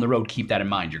down the road, keep that in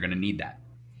mind. You're going to need that.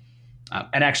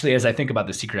 And actually, as I think about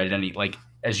the secret identity, like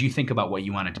as you think about what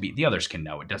you want it to be, the others can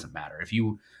know. It doesn't matter. If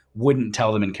you wouldn't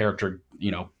tell them in character,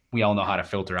 we all know how to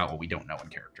filter out what we don't know in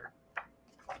character.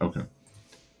 Okay.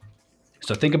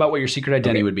 So think about what your secret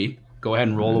identity would be. Go ahead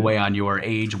and roll away on your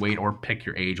age, weight, or pick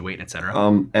your age, weight, etc.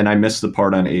 And I missed the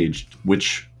part on age.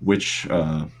 Which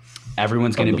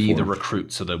Everyone's going to be the four?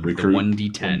 recruit. So the Recruit?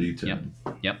 1d10. 1d10.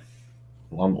 Yep.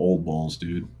 Well, I'm old balls,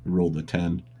 dude. I rolled a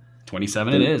 10.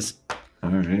 27 it is. All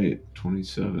right,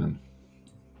 27.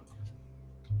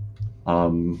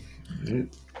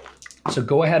 So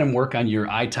go ahead and work on your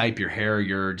eye type, your hair,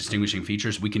 your distinguishing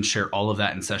features. We can share all of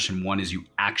that in session 1 as you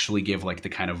actually give like the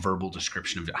kind of verbal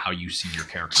description of how you see your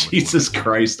character. Jesus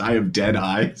Christ, I have dead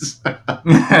eyes.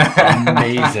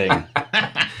 Amazing.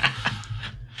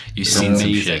 You seen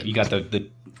some shit. You got the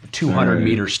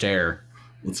 200-meter stare.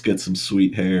 Let's get some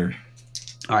sweet hair.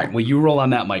 All right, well, you roll on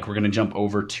that, Mike. We're going to jump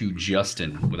over to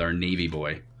Justin with our Navy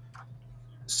boy.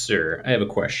 Sir, I have a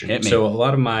question. Hit me. So a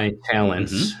lot of my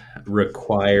talents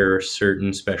require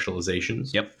certain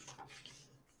specializations. Yep.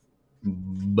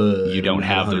 But You don't I'm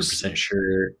have not those. 100%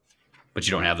 sure. But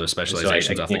you don't have those So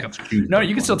specializations I off the can't cuff. choose No, one.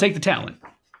 you can still take the talent.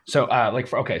 So,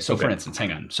 for instance,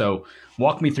 hang on. So,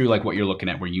 walk me through like what you're looking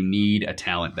at, where you need a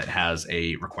talent that has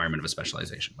a requirement of a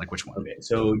specialization. Like which one? Okay,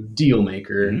 so deal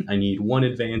maker. I need 1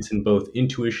 advance in both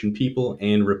intuition, people,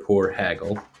 and rapport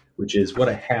haggle, which is what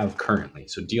I have currently.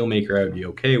 So deal maker I would be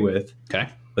okay with. Okay.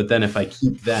 But then if I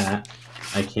keep that,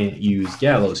 I can't use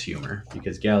gallows humor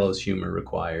because gallows humor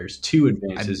requires 2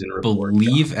 advances in rapport.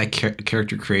 Believe at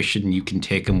character creation you can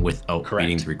take them without Correct.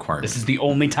 meeting the requirement. This is the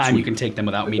only time you can take them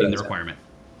without meeting the requirement.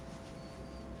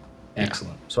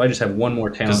 Excellent. So I just have 1 more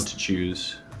talent to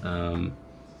choose, and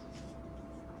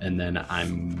then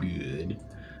I'm good.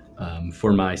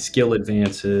 For my skill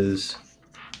advances,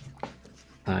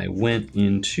 I went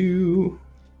into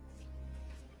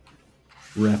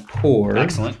rapport.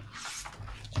 Excellent.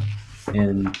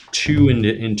 And 2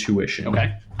 into intuition.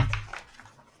 Okay.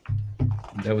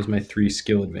 That was my 3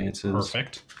 skill advances.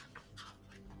 Perfect.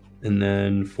 And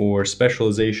then for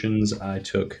specializations, I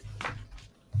took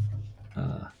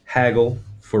haggle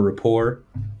for rapport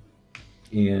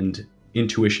and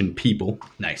intuition people.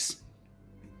 Nice.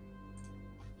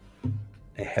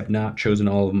 I have not chosen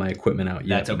all of my equipment out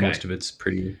yet. That's but okay. Most of it's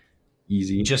pretty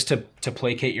easy. Just to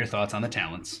placate your thoughts on the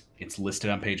talents, it's listed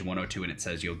on page 102, and it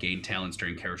says you'll gain talents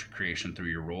during character creation through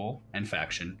your role and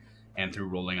faction and through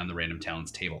rolling on the random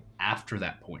talents table. After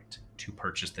that point, to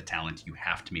purchase the talent, you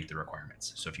have to meet the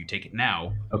requirements. So if you take it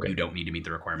now, you don't need to meet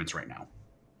the requirements right now.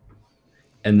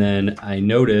 And then I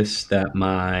noticed that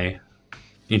my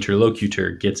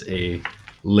interlocutor gets a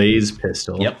laze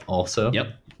pistol also.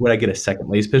 Yep. Would I get a second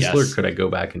laze pistol Yes. or could I go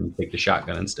back and take the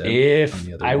shotgun instead? If on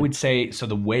the other I one? would say, so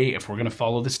the way, if we're going to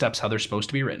follow the steps how they're supposed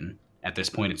to be written, at this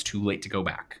point it's too late to go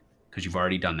back because you've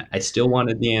already done that. I still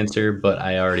wanted the answer, but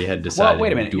I already had decided. Well,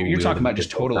 wait a minute. dual You're talking wield about just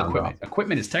pistol total sound equipment. off.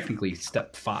 Equipment is technically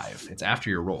step 5. It's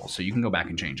after your roll, so you can go back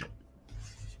and change it.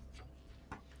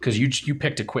 Because you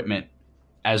picked equipment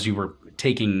as you were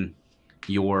taking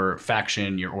your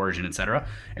faction, your origin, etc.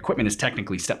 Equipment is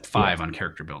technically step 5 on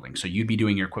character building. So you'd be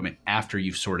doing your equipment after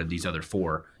you've sorted these other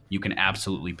 4. You can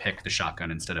absolutely pick the shotgun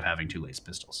instead of having 2 lace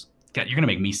pistols. God, you're going to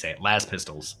make me say it. Las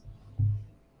pistols.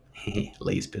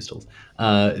 Laze pistols.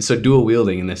 So dual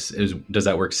wielding in this does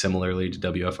that work similarly to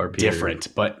WFRP?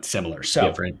 Different, but similar. So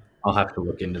Different. I'll have to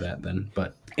look into that then.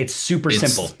 But it's super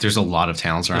simple. There's a lot of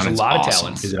talents around. There's a It's lot of awesome.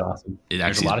 talents. is it awesome? It There's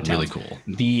actually a lot of is really talents.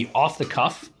 cool. The off the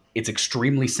cuff, it's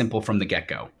extremely simple from the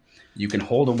get-go. You can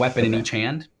hold a weapon in each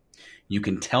hand. You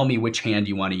can tell me which hand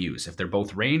you want to use. If they're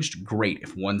both ranged, great.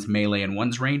 If one's melee and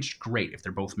one's ranged, great. If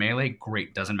they're both melee,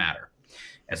 great. Doesn't matter.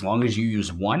 As long as you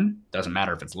use one, doesn't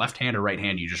matter if it's left hand or right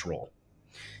hand, you just roll.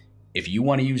 If you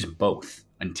want to use both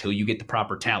until you get the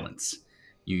proper talents,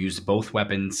 you use both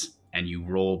weapons and you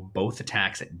roll both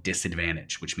attacks at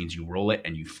disadvantage, which means you roll it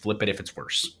and you flip it if it's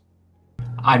worse.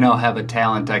 I now have a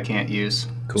talent I can't use.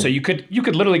 Cool. So you could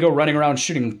literally go running around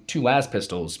shooting 2 las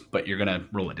pistols, but you're gonna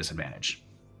roll at disadvantage.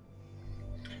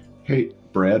 Hey,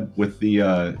 Brad, with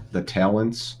the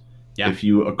talents, if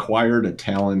you acquired a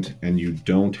talent and you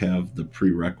don't have the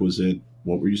prerequisite,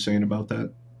 what were you saying about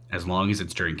that? As long as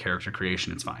it's during character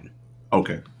creation, it's fine.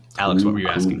 Okay. Alex, what were you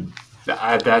asking?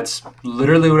 That's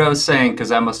literally what I was saying,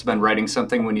 because I must have been writing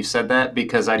something when you said that,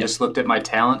 because I just looked at my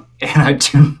talent and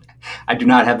I do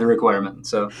not have the requirement.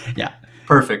 So Yeah.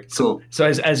 perfect. Cool. So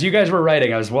as you guys were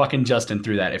writing, I was walking Justin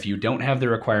through that. If you don't have the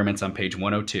requirements on page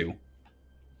 102,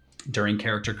 during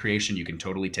character creation, you can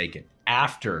totally take it.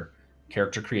 After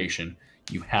character creation,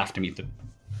 you have to meet the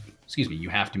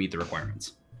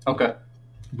requirements. Okay.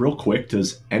 Real quick,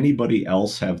 does anybody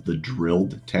else have the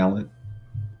drilled talent?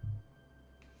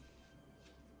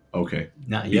 Okay.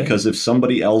 Not yet. Because if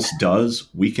somebody else does,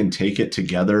 we can take it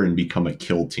together and become a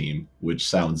kill team, which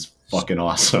sounds fucking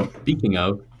awesome. Speaking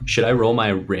of, should I roll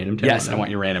my random talent? Yes, I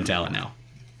want your random talent now.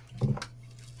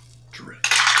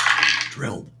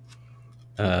 Drilled.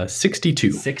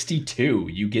 62. 62.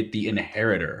 You get the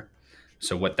Inheritor.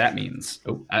 So what that means...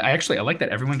 Oh, I like that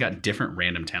everyone got different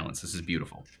random talents. This is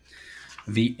beautiful.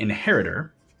 The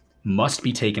Inheritor must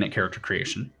be taken at character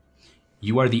creation.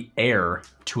 You are the heir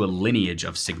to a lineage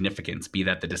of significance, be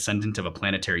that the descendant of a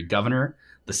planetary governor,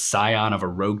 the scion of a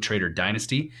rogue trader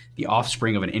dynasty, the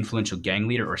offspring of an influential gang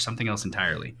leader, or something else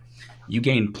entirely. You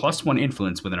gain +1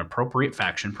 influence with an appropriate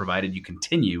faction, provided you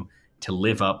continue to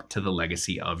live up to the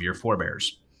legacy of your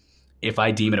forebears. If I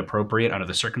deem it appropriate under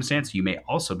the circumstance, you may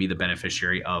also be the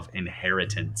beneficiary of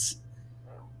inheritance,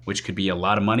 which could be a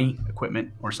lot of money,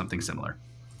 equipment, or something similar.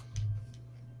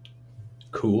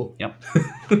 Cool. Yep.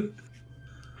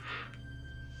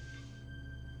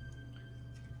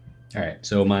 All right,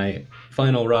 so my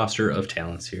final roster of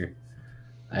talents here.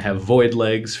 I have Void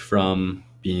Legs from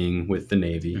being with the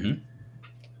Navy. Mm-hmm.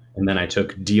 And then I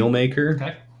took Dealmaker,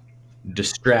 Okay.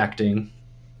 Distracting,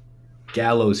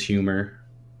 Gallows Humor,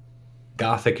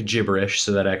 Gothic Gibberish,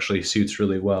 so that actually suits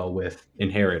really well with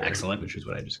Inheritor. Excellent. Which is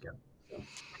what I just got. So,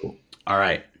 cool. All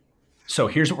right. So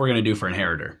here's what we're going to do for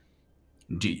Inheritor.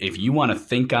 If you want to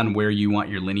think on where you want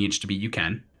your lineage to be, you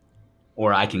can.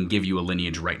 Or I can give you a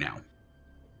lineage right now.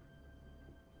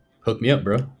 Hook me up,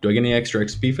 bro. Do I get any extra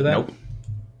XP for that? Nope.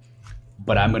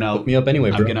 But I'm going to hook me up anyway,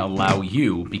 bro. I'm going to allow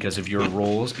you, because of your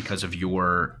roles, because of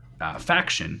your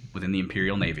faction within the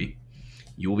Imperial Navy,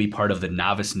 you will be part of the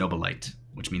Novice Nobilite,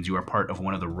 which means you are part of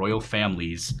one of the royal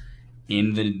families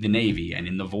in the Navy and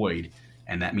in the Void.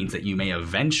 And that means that you may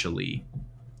eventually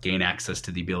gain access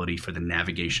to the ability for the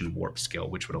navigation warp skill,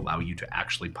 which would allow you to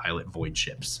actually pilot Void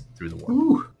ships through the warp.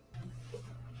 Ooh.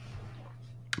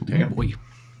 Damn. Boy.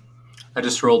 I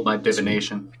just rolled my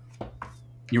divination.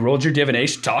 You rolled your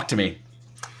divination? Talk to me.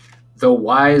 The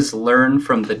wise learn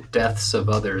from the deaths of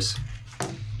others.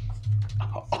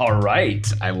 All right.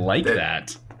 I like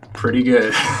that. Pretty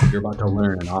good. You're about to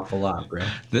learn an awful lot, bro.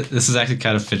 This is actually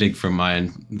kind of fitting for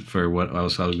mine, for what I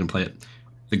was going to play it.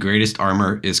 The greatest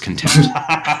armor is contempt.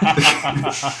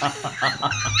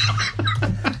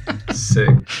 Sick.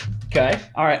 Okay.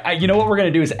 All right. You know what we're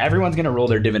going to do is everyone's going to roll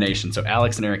their divination. So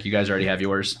Alex and Eric, you guys already have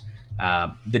yours.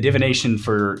 The divination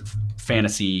for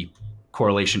fantasy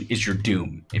correlation is your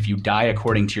doom. If you die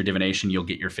according to your divination, you'll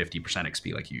get your 50%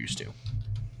 XP like you used to.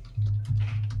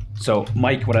 So,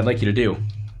 Mike, what I'd like you to do,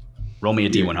 roll me a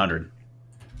D100.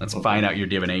 Let's find out your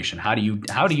divination. How do you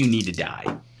need to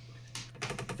die?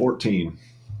 14.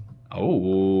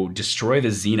 Oh, destroy the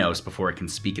Xenos before it can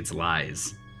speak its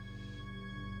lies.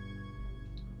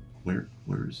 Where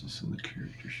is this in the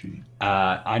character sheet?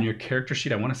 On your character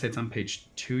sheet, I want to say it's on page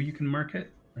 2 you can mark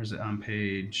it. Or is it on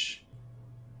page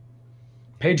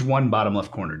 1, bottom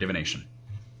left corner, divination.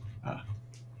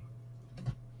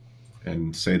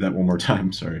 And say that one more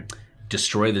time, sorry.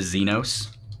 Destroy the Xenos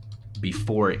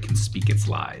before it can speak its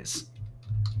lies.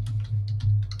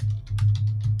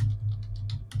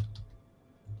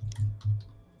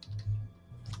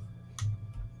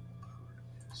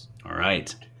 All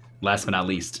right. Last but not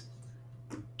least,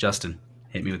 Justin,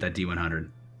 hit me with that D100.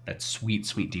 That sweet,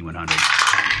 sweet D100.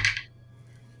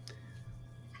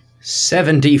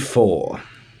 74.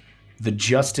 The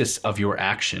justice of your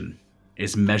action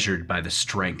is measured by the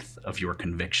strength of your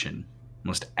conviction.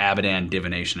 Most Abaddon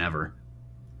divination ever.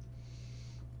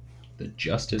 The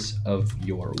justice of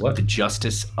your what? The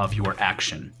justice of your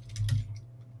action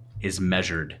is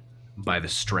measured by the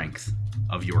strength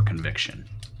of your conviction.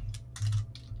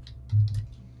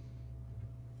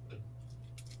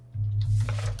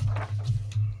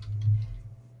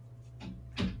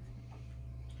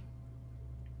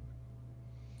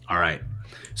 All right.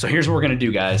 So here's what we're going to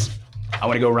do, guys. I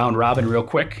want to go round robin real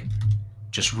quick.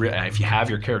 Just if you have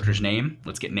your character's name,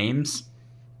 let's get names,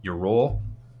 your role,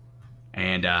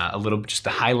 and a little just the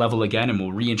high level again, and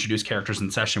we'll reintroduce characters in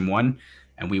session 1,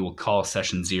 and we will call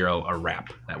session 0 a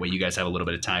wrap. That way you guys have a little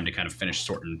bit of time to kind of finish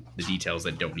sorting the details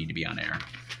that don't need to be on air.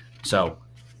 So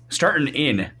starting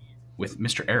in with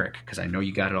Mr. Eric, because I know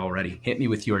you got it already. Hit me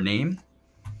with your name,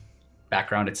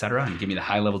 background, etc., and give me the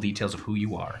high level details of who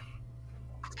you are.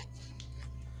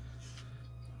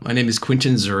 My name is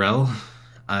Quentin Zarel.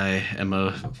 I am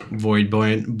a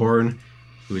Voidborn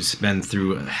who's been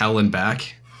through hell and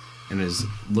back and is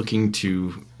looking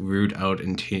to root out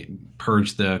and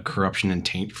purge the corruption and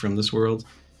taint from this world.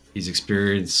 He's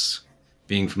experienced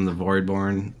being from the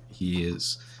Voidborn. He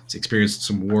is He's experienced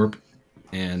some warp,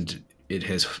 and it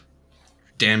has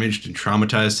damaged and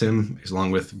traumatized him,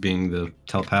 along with being the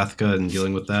telepathica and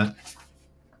dealing with that.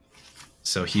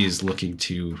 So he is looking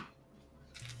to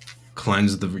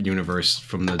cleanse the universe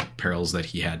from the perils that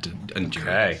he had to endure.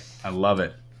 Okay, I love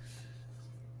it.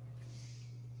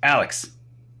 Alex.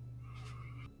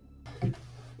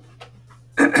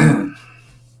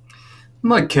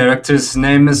 My character's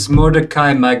name is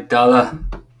Mordecai Magdala.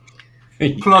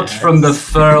 Plucked from the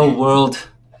feral world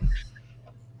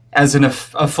as a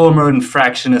former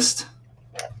infractionist.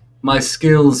 My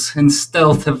skills in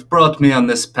stealth have brought me on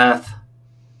this path.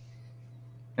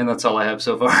 And that's all I have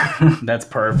so far. That's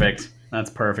perfect. That's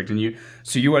perfect. And you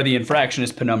are the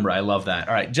infractionist penumbra. I love that.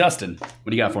 All right, Justin, what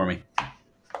do you got for me?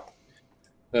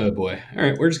 Oh boy! All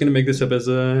right, we're just gonna make this up as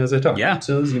I talk. Yeah.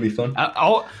 So this is gonna be fun.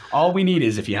 All we need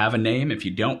is if you have a name. If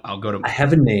you don't, I'll go to. I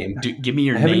have a name. Give me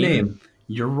your I have name, a name.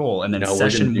 your role, and then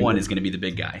session 1 is gonna be the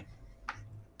big guy.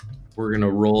 We're gonna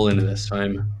roll into this. So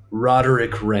I'm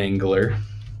Roderick Wrangler,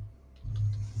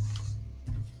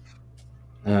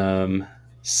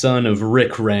 son of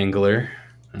Rick Wrangler.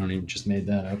 I don't even just made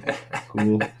that up.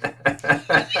 Cool.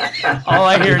 All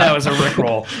I hear now is a Rick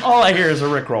roll. All I hear is a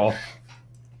Rick roll.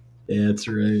 Yeah, that's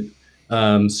right.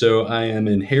 So I am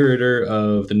inheritor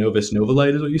of the Novus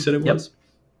Novalite, is what you said it was.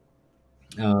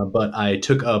 But I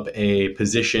took up a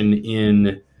position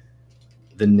in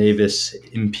the Navis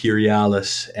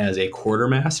Imperialis as a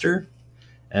quartermaster,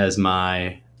 as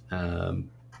my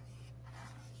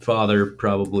father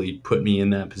probably put me in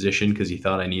that position because he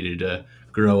thought I needed to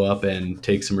grow up and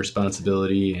take some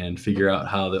responsibility and figure out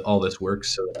how all this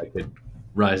works so that I could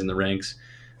rise in the ranks.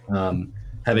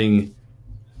 Having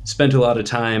spent a lot of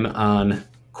time on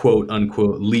quote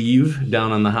unquote leave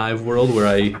down on the Hive world, where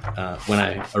when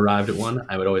I arrived at one,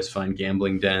 I would always find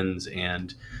gambling dens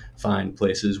and find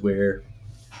places where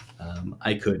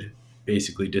I could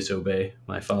basically disobey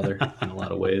my father in a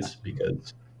lot of ways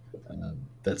because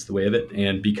that's the way of it.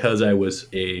 And because I was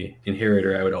a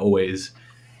inheritor, I would always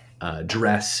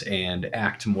dress and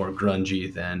act more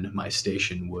grungy than my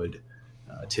station would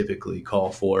typically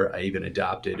call for. I even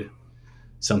adopted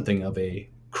something of a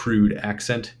crude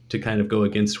accent to kind of go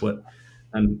against what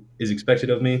is expected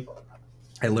of me.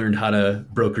 I learned how to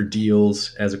broker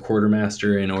deals as a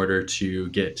quartermaster in order to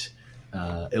get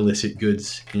illicit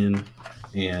goods in,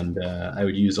 and I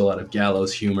would use a lot of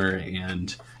gallows humor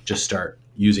and just start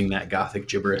using that gothic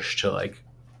gibberish to like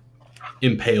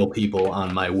impale people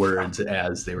on my words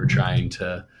as they were trying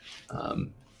to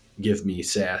give me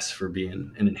sass for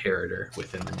being an inheritor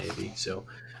within the Navy. So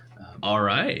all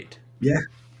right. Yeah.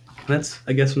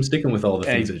 I guess I'm sticking with all the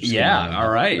things. All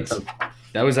right.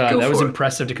 That was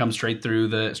impressive to come straight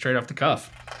off the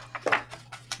cuff.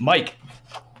 Mike,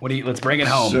 let's bring it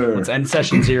home. Sure. Let's end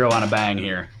session 0 on a bang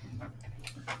here.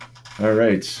 All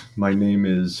right. My name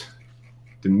is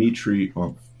Dimitri.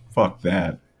 Oh, fuck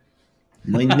that.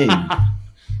 My name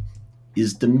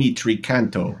is Dimitri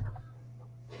Canto.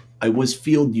 I was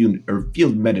field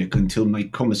medic until my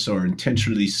commissar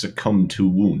intentionally succumbed to a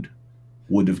wound.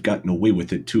 Would have gotten away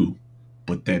with it too,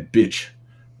 but that bitch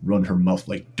run her mouth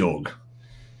like dog.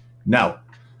 Now,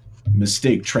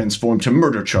 mistake transformed to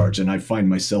murder charge, and I find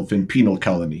myself in penal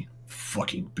colony.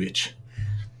 Fucking bitch.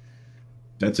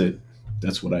 That's it.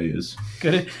 That's what I is.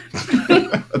 Good.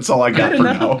 That's all I got for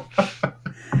now.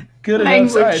 Good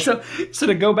enough. All right. So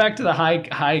to go back to the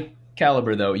high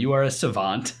caliber though, you are a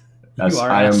savant. Yes, you are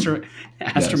Astra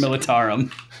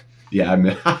Militarum.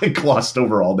 Yeah, I glossed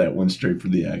over all that, went straight for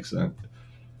the accent.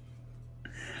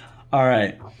 All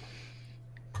right,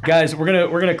 guys, we're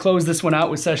gonna close this one out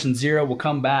with session 0. We'll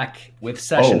come back with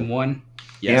session 1.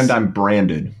 Yes. And I'm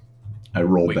branded. I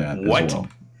rolled that what? as well.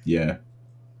 Yeah,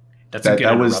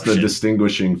 that was the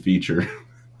distinguishing feature.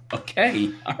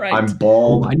 Okay, all right. I'm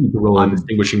bald. I need to roll a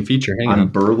distinguishing feature. Hang I'm on.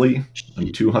 burly.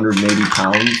 I'm 280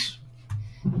 pounds,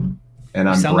 and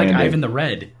I'm sound branded. like Ivan the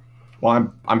Red.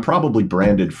 Well, I'm probably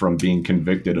branded from being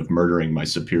convicted of murdering my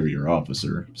superior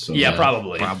officer. So yeah,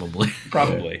 probably. Yeah.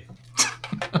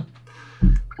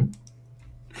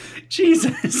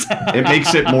 Jesus. It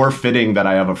makes it more fitting that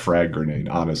I have a frag grenade,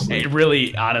 honestly. It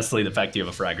really, honestly, the fact you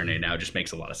have a frag grenade now just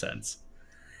makes a lot of sense.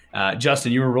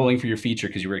 Justin, you were rolling for your feature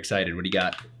because you were excited. What do you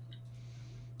got?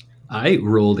 I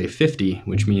rolled a 50,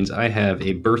 which means I have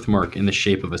a birthmark in the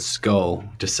shape of a skull.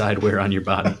 Decide where on your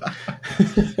body.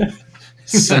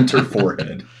 Center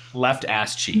forehead. Left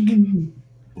ass cheek.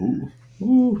 Ooh.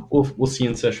 We'll see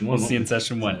in session 1. We'll see in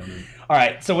session 1. All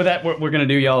right, so with that, what we're going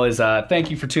to do, y'all, is thank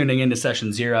you for tuning into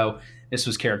session 0. This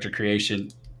was character creation.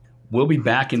 We'll be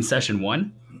back in session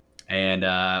 1, and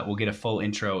we'll get a full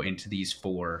intro into these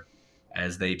 4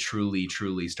 as they truly,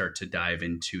 truly start to dive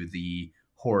into the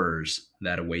horrors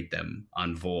that await them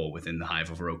on Vol within the Hive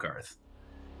of Rokarth.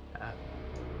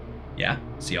 Yeah,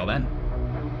 see y'all then.